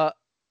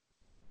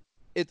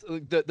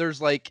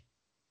 there's like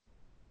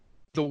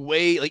the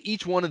way like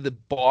each one of the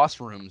boss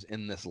rooms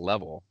in this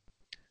level,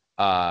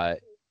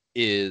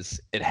 it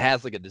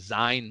has like a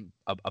design,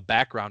 a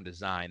background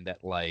design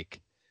that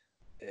like.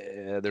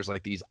 There's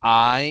like these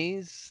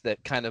eyes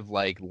that kind of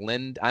like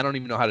lend. I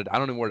don't know how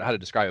to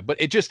describe it, but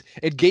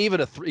it gave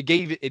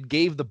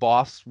the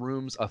boss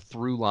rooms a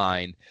through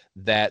line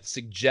that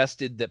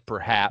suggested that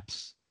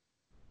perhaps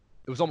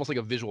it was almost like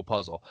a visual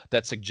puzzle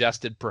that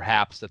suggested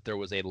perhaps that there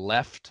was a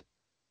left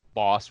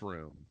boss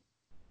room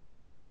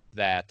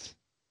that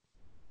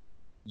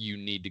you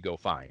need to go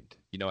find.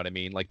 You know what I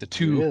mean? Like the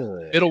two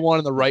middle one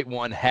and the right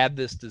one had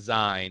this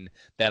design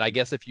that I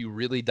guess if you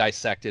really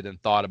dissected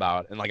and thought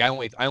about, and like I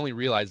only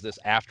realized this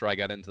after I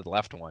got into the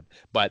left one,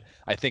 but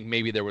I think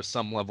maybe there was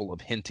some level of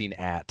hinting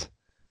at,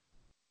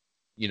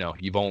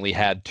 you've only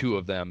had two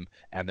of them,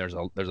 and there's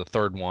a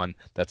third one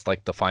that's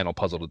like the final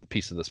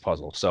piece of this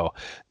puzzle. So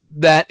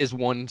that is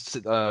one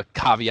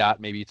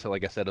caveat, maybe to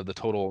like I said, of the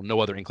total no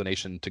other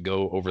inclination to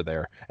go over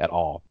there at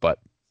all. But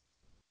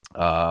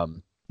yeah,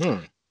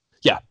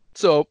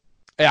 so.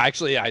 Yeah,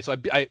 actually, yeah. So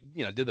I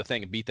did the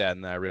thing and beat that,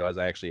 and then I realized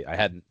I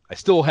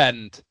still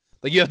hadn't.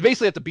 Like you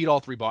basically have to beat all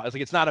three bosses.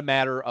 Like it's not a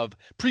matter of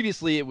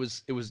previously it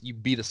was you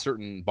beat a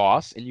certain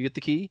boss and you get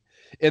the key.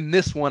 In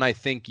this one, I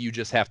think you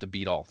just have to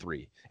beat all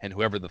three, and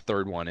whoever the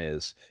third one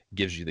is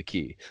gives you the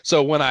key.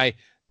 So when I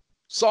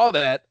saw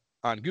that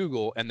on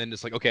Google and then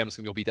just like, okay, I'm just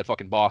gonna go beat that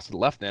fucking boss to the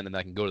left end, and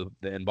I can go to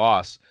the end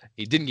boss.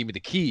 He didn't give me the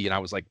key, and I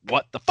was like,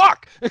 what the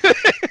fuck?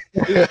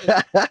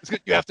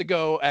 You have to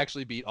go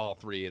actually beat all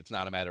three. It's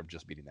not a matter of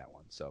just beating that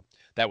one. So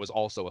that was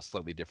also a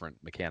slightly different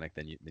mechanic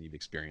than you've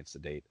experienced to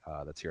date.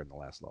 That's here in the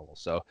last level.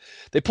 So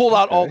they pulled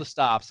out all the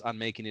stops on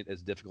making it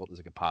as difficult as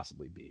it could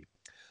possibly be.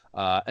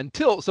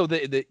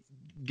 The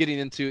getting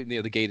into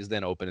the gate is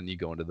then open and you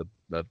go into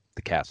the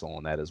castle,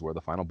 and that is where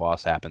the final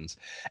boss happens.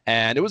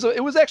 And it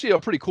was actually a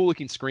pretty cool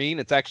looking screen.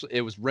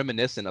 It was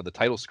reminiscent of the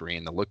title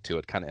screen. The look to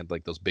it kind of had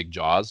like those big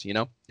jaws,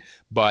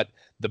 but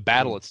the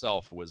battle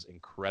itself was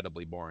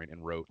incredibly boring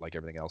and rote like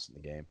everything else in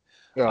the game.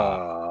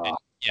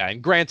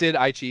 And granted,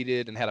 I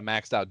cheated and had a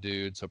maxed out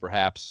dude, so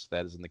perhaps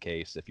that isn't the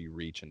case if you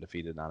reach and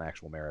defeat it on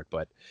actual merit.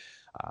 But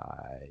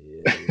as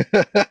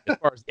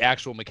far as the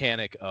actual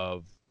mechanic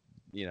of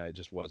it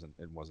just wasn't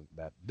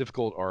that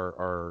difficult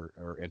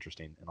or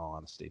interesting in all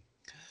honesty.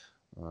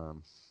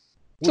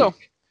 So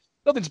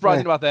nothing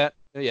surprising about that.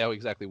 Yeah,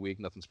 exactly. Weak.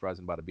 Nothing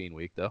surprising about it being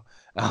weak though.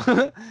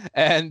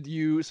 And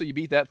you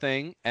beat that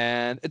thing,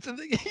 and it's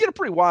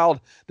pretty wild.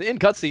 The end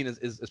cutscene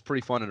is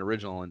pretty fun and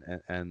original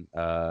and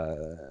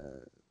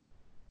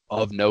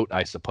of note,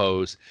 I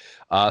suppose.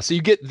 So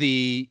you get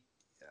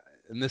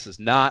and this is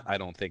not, I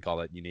don't think, all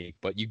that unique,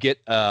 but you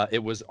get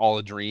it was all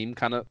a dream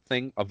kind of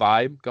thing, a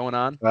vibe going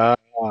on.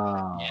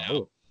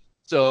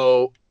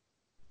 So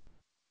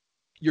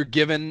you're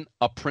given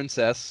a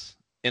princess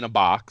in a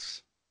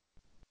box,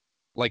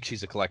 like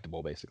she's a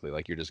collectible, basically.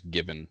 Like you're just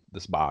given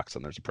this box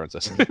and there's a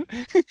princess,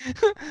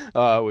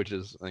 which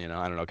is, I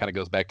don't know, kind of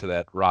goes back to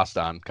that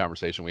Roston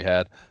conversation we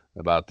had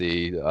about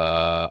the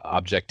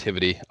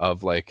objectivity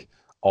of like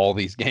all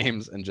these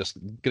games and just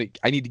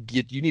I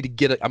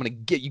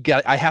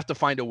have to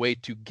find a way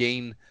to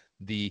gain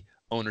the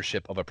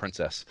ownership of a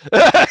princess.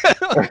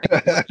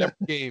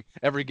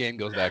 every game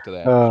goes back to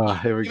that.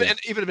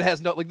 Even if it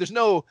has no, like there's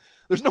no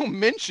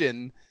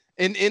mention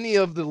in any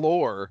of the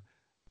lore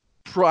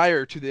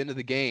prior to the end of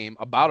the game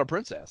about a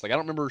princess. Like I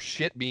don't remember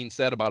shit being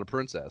said about a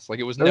princess. Like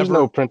it was There was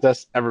never no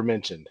princess ever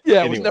mentioned.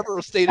 Yeah, it was anywhere. never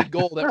a stated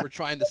goal that we're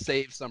trying to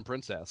save some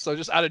princess. So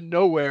just out of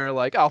nowhere,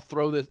 like I'll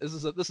throw this.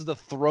 This is a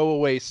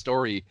throwaway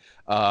story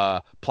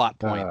plot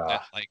point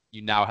that like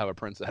you now have a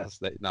princess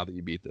that now that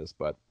you beat this,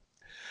 but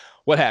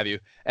what have you.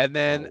 And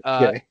then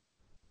Okay.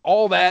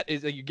 all that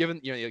is you given,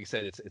 you know, like I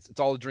said, it's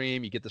all a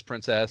dream. You get this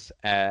princess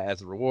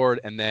as a reward,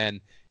 and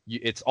then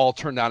it's all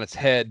turned on its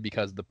head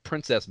because the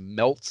princess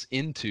melts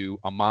into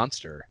a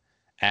monster,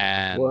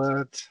 and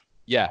What?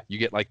 yeah, you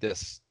get like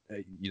this,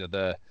 you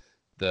know,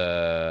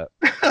 the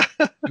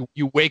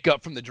you wake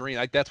up from the dream.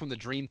 Like that's when the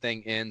dream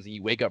thing ends, and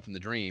you wake up from the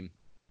dream,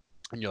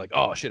 and you're like,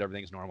 oh shit,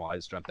 everything's normal. I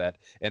just dreamt that,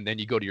 and then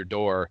you go to your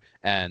door,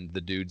 and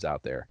the dude's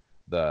out there,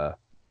 the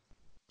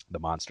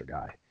monster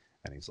guy,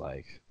 and he's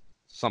like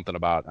something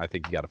about, I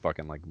think you got to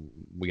fucking like,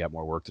 we got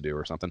more work to do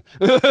or something.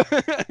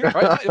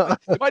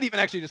 It might even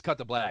actually just cut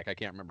to black. I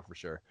can't remember for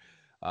sure.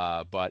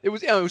 But it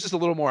was, it was just a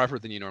little more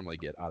effort than you normally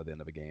get out of the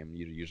end of a game.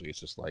 Usually it's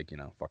just like,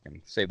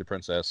 fucking save the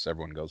princess,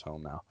 everyone goes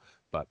home now.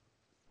 But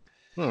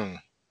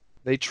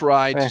they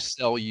tried to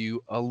sell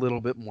you a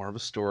little bit more of a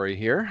story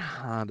here,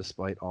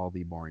 despite all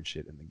the boring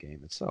shit in the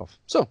game itself.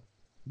 So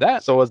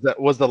was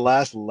the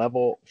last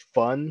level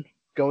fun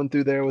going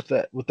through there with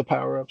the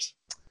power-ups?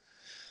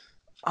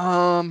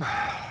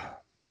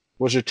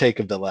 What's your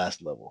take of the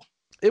last level?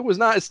 It was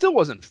not. It still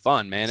wasn't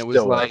fun, man. It was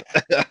like,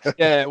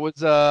 yeah, it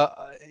was.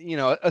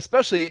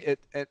 Especially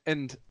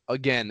and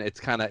again,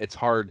 it's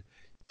hard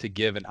to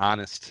give an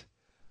honest,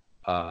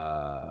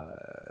 not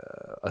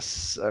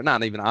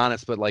even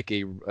honest, but like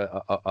a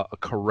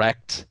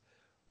correct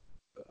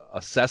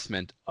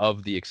assessment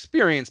of the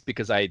experience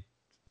because I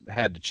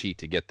had to cheat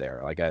to get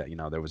there. Like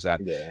there was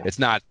that. Yeah. It's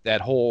not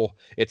that whole.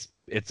 It's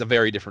a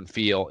very different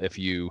feel if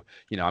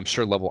I'm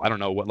sure I don't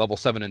know what level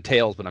 7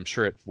 entails, but I'm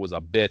sure it was a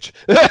bitch.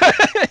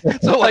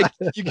 So like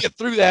you get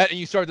through that and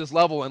you start this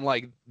level and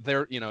like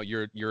there,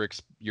 your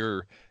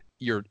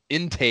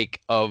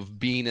intake of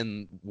being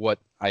in what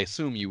I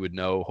assume you would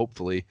know,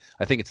 hopefully,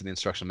 I think it's in the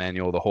instruction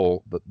manual,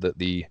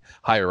 the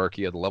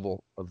hierarchy of the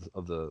level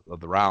of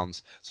the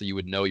rounds, so you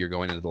would know you're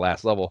going into the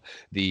last level.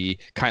 The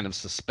kind of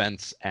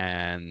suspense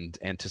and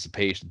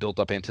anticipation, built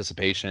up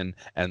anticipation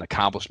and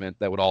accomplishment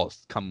that would all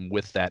come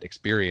with that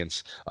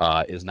experience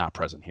is not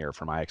present here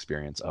for my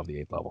experience of the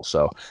 8th level.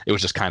 So it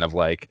was just kind of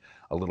like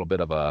a little bit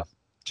of a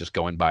just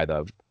going by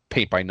the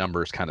paint by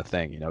numbers kind of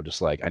thing,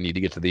 just like I need to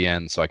get to the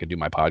end so I can do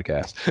my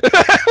podcast.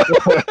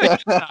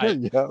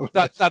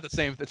 It's not the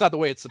same. It's not the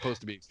way it's supposed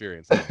to be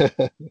experienced.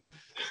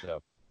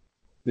 So,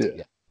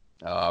 yeah.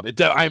 I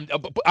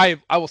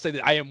will say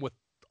that I am with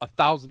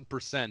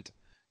 1,000%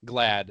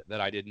 glad that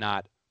I did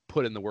not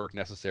put in the work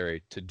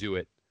necessary to do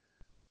it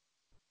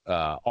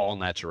all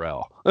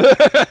natural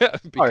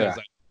because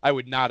I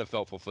would not have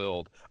felt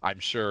fulfilled, I'm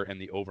sure, in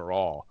the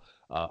overall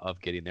of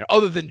getting there,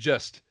 other than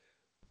just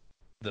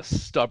the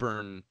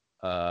stubborn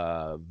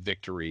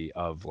victory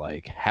of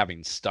like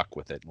having stuck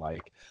with it,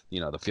 like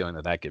the feeling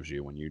that gives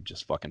you when you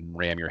just fucking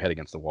ram your head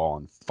against the wall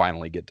and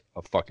finally get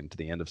a fucking to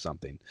the end of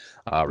something,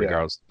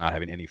 regardless of not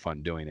having any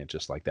fun doing it.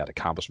 Just like that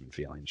accomplishment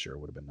feeling sure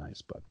would have been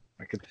nice, but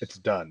it's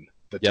done.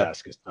 The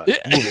task is done.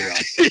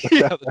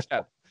 Moving on.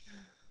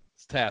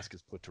 This task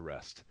is put to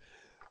rest,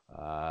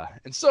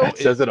 and so it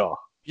says it all.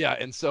 Yeah,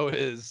 and so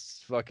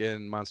is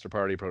fucking Monster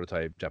Party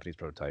prototype, Japanese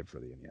prototype for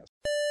the NES.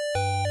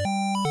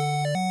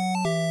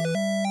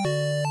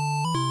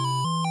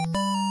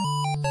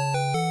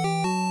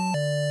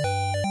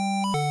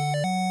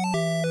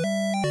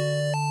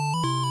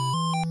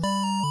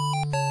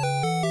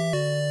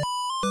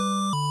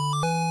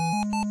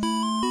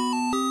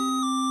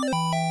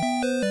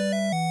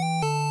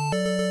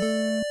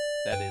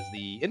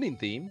 Ending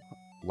theme,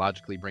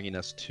 logically bringing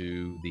us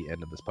to the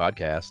end of this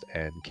podcast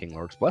and King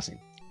Lorik's blessing,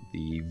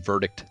 the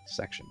verdict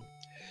section.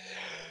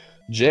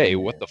 Jay,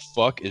 what the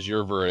fuck is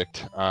your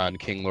verdict on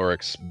King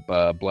Lorik's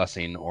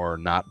blessing or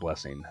not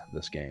blessing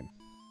this game?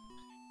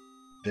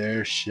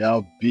 There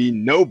shall be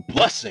no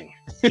blessing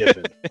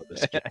given for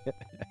this game.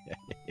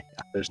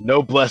 There's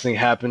no blessing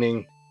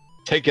happening.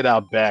 Take it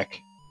out back.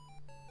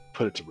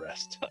 Put it to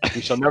rest.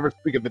 We shall never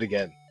speak of it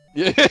again.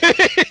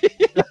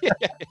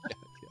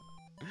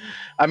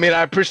 I mean,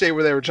 I appreciate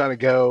where they were trying to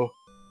go,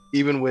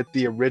 even with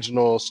the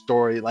original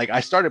story. Like,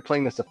 I started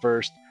playing this at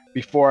first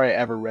before I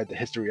ever read the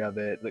history of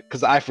it,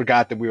 because I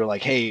forgot that we were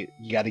like, hey,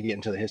 you got to get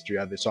into the history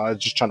of it. So I was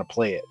just trying to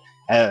play it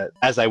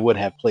as I would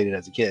have played it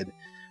as a kid.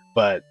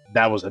 But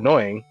that was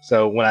annoying.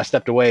 So when I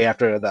stepped away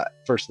after that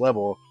first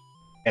level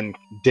and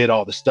did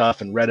all the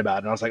stuff and read about it,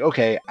 and I was like,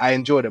 okay, I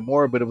enjoyed it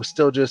more, but it was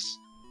still just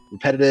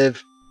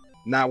repetitive,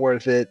 not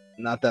worth it,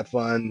 not that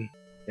fun.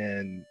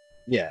 And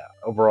yeah,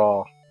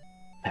 overall,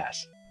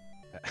 pass.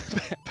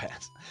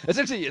 Pass.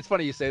 Essentially, it's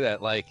funny you say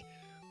that. Like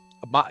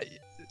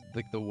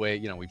the way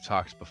we've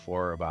talked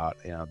before about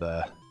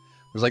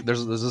there's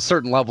a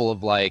certain level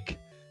of like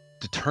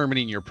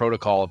determining your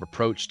protocol of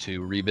approach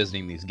to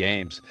revisiting these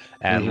games,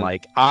 and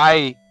like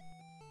I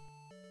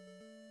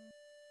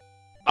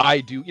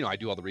do I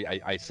do all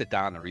I sit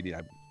down and read it.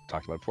 I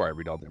talked about before. I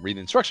read the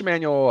instruction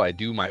manual. I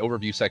do my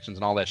overview sections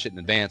and all that shit in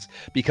advance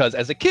because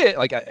as a kid,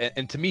 like,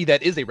 and to me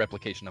that is a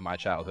replication of my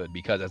childhood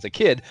because as a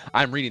kid,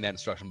 I'm reading that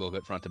instruction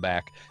booklet front to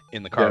back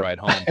in the car ride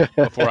home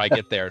before I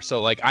get there.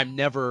 So like, I'm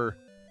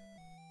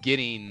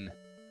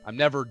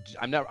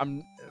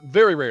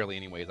very rarely,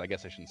 anyways. I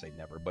guess I shouldn't say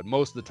never, but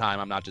most of the time,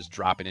 I'm not just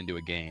dropping into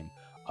a game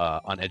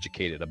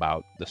uneducated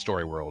about the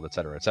story world, et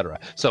cetera, et cetera.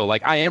 So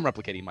like, I am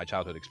replicating my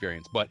childhood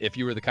experience. But if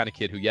you were the kind of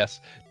kid who,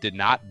 yes, did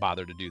not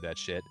bother to do that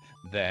shit,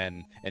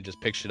 then and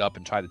just pick shit up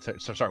and try to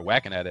start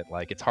whacking at it,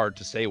 like, it's hard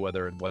to say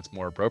what's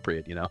more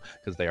appropriate, you know,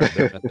 because they're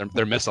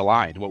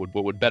misaligned. What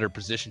would better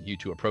position you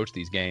to approach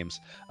these games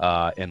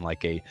in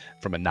like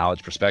from a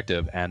knowledge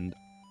perspective and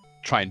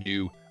try and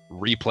do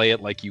replay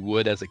it like you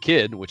would as a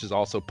kid, which is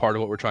also part of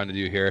what we're trying to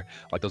do here.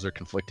 Like, those are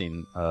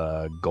conflicting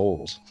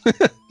goals.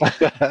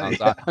 I'm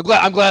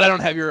glad I don't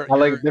have your. I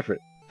like it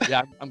different.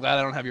 Yeah, I'm glad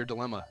I don't have your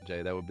dilemma,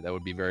 Jay. That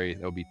would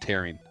be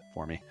tearing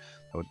for me.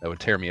 That would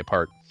tear me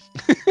apart.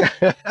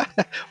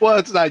 Well,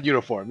 it's not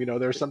uniform. You know,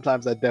 there's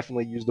sometimes I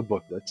definitely use the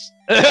booklets.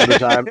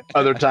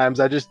 Other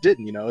times I just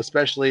didn't. You know,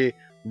 especially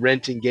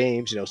renting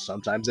games. You know,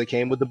 sometimes they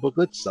came with the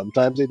booklets,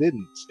 sometimes they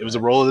didn't. It was a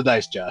roll of the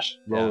dice, Josh.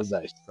 Roll of the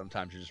dice.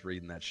 Sometimes you're just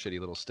reading that shitty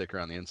little sticker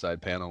on the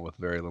inside panel with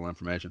very little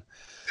information.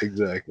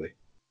 Exactly.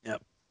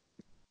 Yep.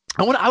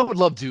 I would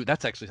love to.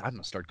 That's actually, I'm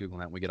gonna start Googling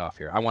that when we get off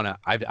here.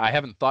 I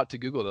haven't thought to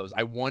Google those.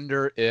 I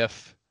wonder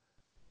if,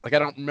 like, I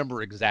don't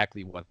remember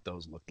exactly what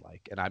those looked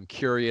like, and I'm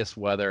curious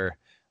whether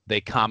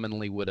they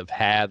commonly would have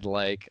had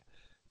like,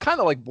 kind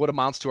of like what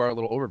amounts to our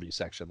little overview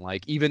section,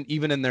 like even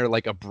in their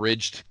like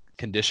abridged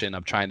condition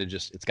of trying to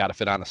just, it's got to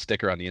fit on a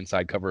sticker on the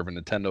inside cover of a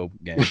Nintendo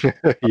game,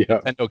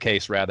 Nintendo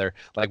case rather.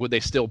 Like, would they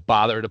still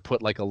bother to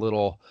put like a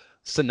little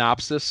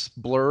synopsis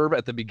blurb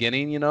at the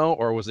beginning, you know,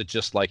 or was it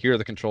just like, here are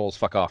the controls,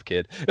 fuck off,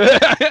 kid?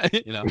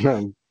 You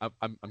know,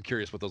 I'm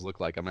curious what those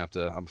look like. I'm gonna have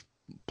to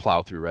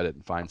plow through Reddit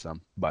and find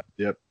some. But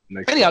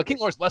anyhow, King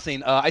Lord's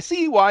Blessing. I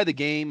see why the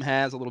game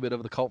has a little bit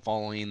of the cult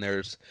following.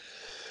 There's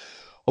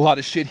a lot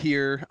of shit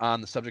here on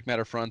the subject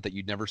matter front that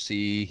you'd never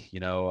see, you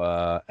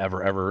know,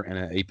 ever in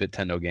an 8-bit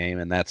Nintendo game,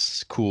 and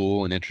that's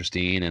cool and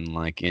interesting, and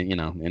like, you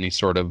know, any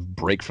sort of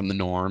break from the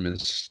norm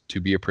is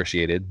to be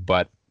appreciated.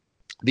 But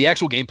the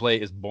actual gameplay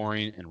is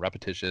boring and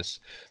repetitious.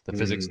 The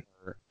physics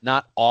are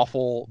not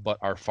awful, but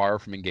are far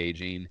from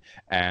engaging,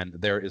 and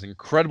there is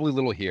incredibly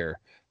little here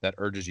that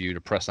urges you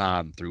to press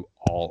on through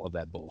all of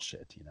that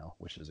bullshit, you know,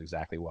 which is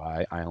exactly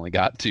why I only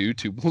got to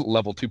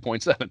level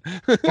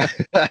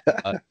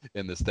 2.7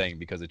 in this thing,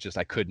 because it just,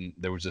 I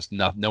couldn't, there was just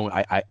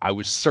I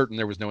was certain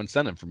there was no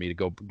incentive for me to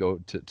go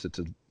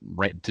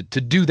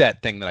to do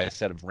that thing that I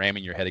said of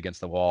ramming your head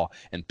against the wall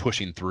and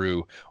pushing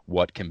through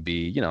what can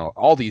be, you know,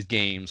 all these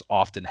games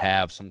often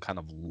have some kind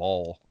of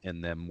lull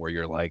in them where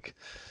you're like,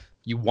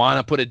 you want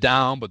to put it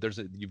down, but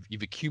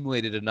you've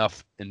accumulated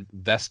enough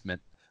investment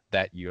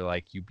that you're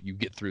like, you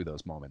get through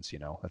those moments, you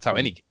know. That's how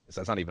any game is.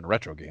 That's not even a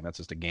retro game. That's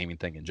just a gaming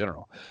thing in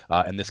general.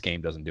 And this game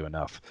doesn't do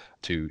enough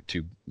to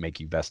make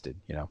you vested,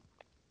 you know.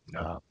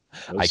 No,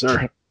 I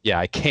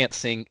can't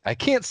see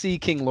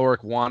King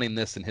Lorik wanting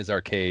this in his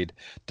arcade,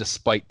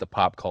 despite the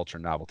pop culture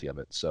novelty of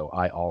it. So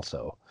I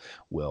also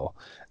will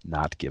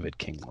not give it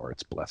King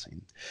Lorik's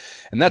blessing.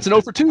 And that's an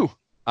 0 for 2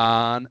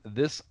 on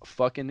this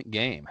fucking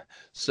game.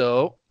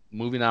 So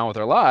moving on with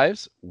our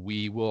lives,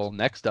 we will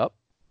next up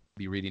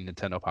be reading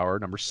Nintendo Power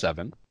number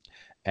 7,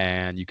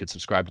 and you could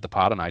subscribe to the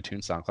pod on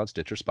iTunes, SoundCloud,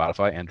 Stitcher,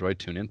 Spotify, Android,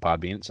 TuneIn,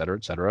 Podbean,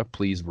 etc.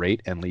 Please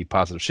rate and leave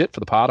positive shit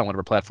for the pod on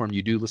whatever platform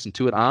you do listen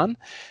to it on.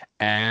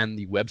 And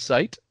the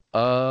website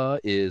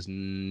is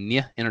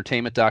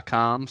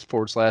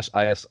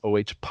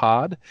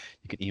niaentertainment.com/ISOHpod.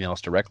 You can email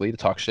us directly to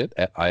talk shit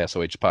at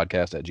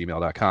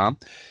isohpodcast@gmail.com.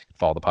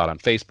 Follow the pod on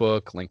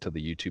Facebook. Link to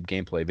the YouTube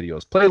gameplay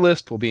videos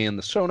playlist will be in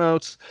the show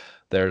notes.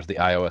 There's the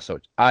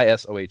ISOH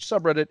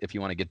subreddit if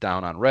you want to get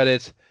down on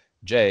Reddit.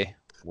 Jay,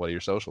 what are your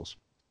socials?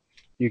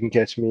 You can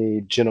catch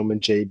me,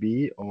 Gentleman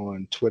JB,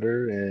 on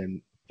Twitter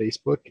and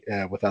Facebook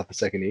without the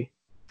second E.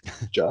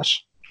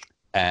 Josh?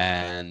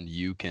 And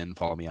you can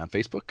follow me on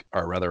Facebook,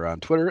 or rather on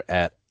Twitter,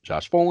 at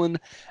Josh Folan,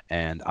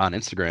 and on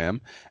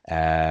Instagram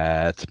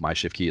at My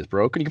Shift Key is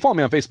Broken. You can follow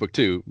me on Facebook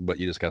too, but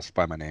you just got to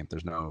find my name.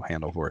 There's no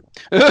handle for it.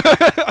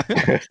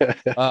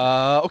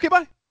 Okay,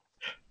 bye.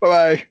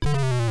 Bye-bye.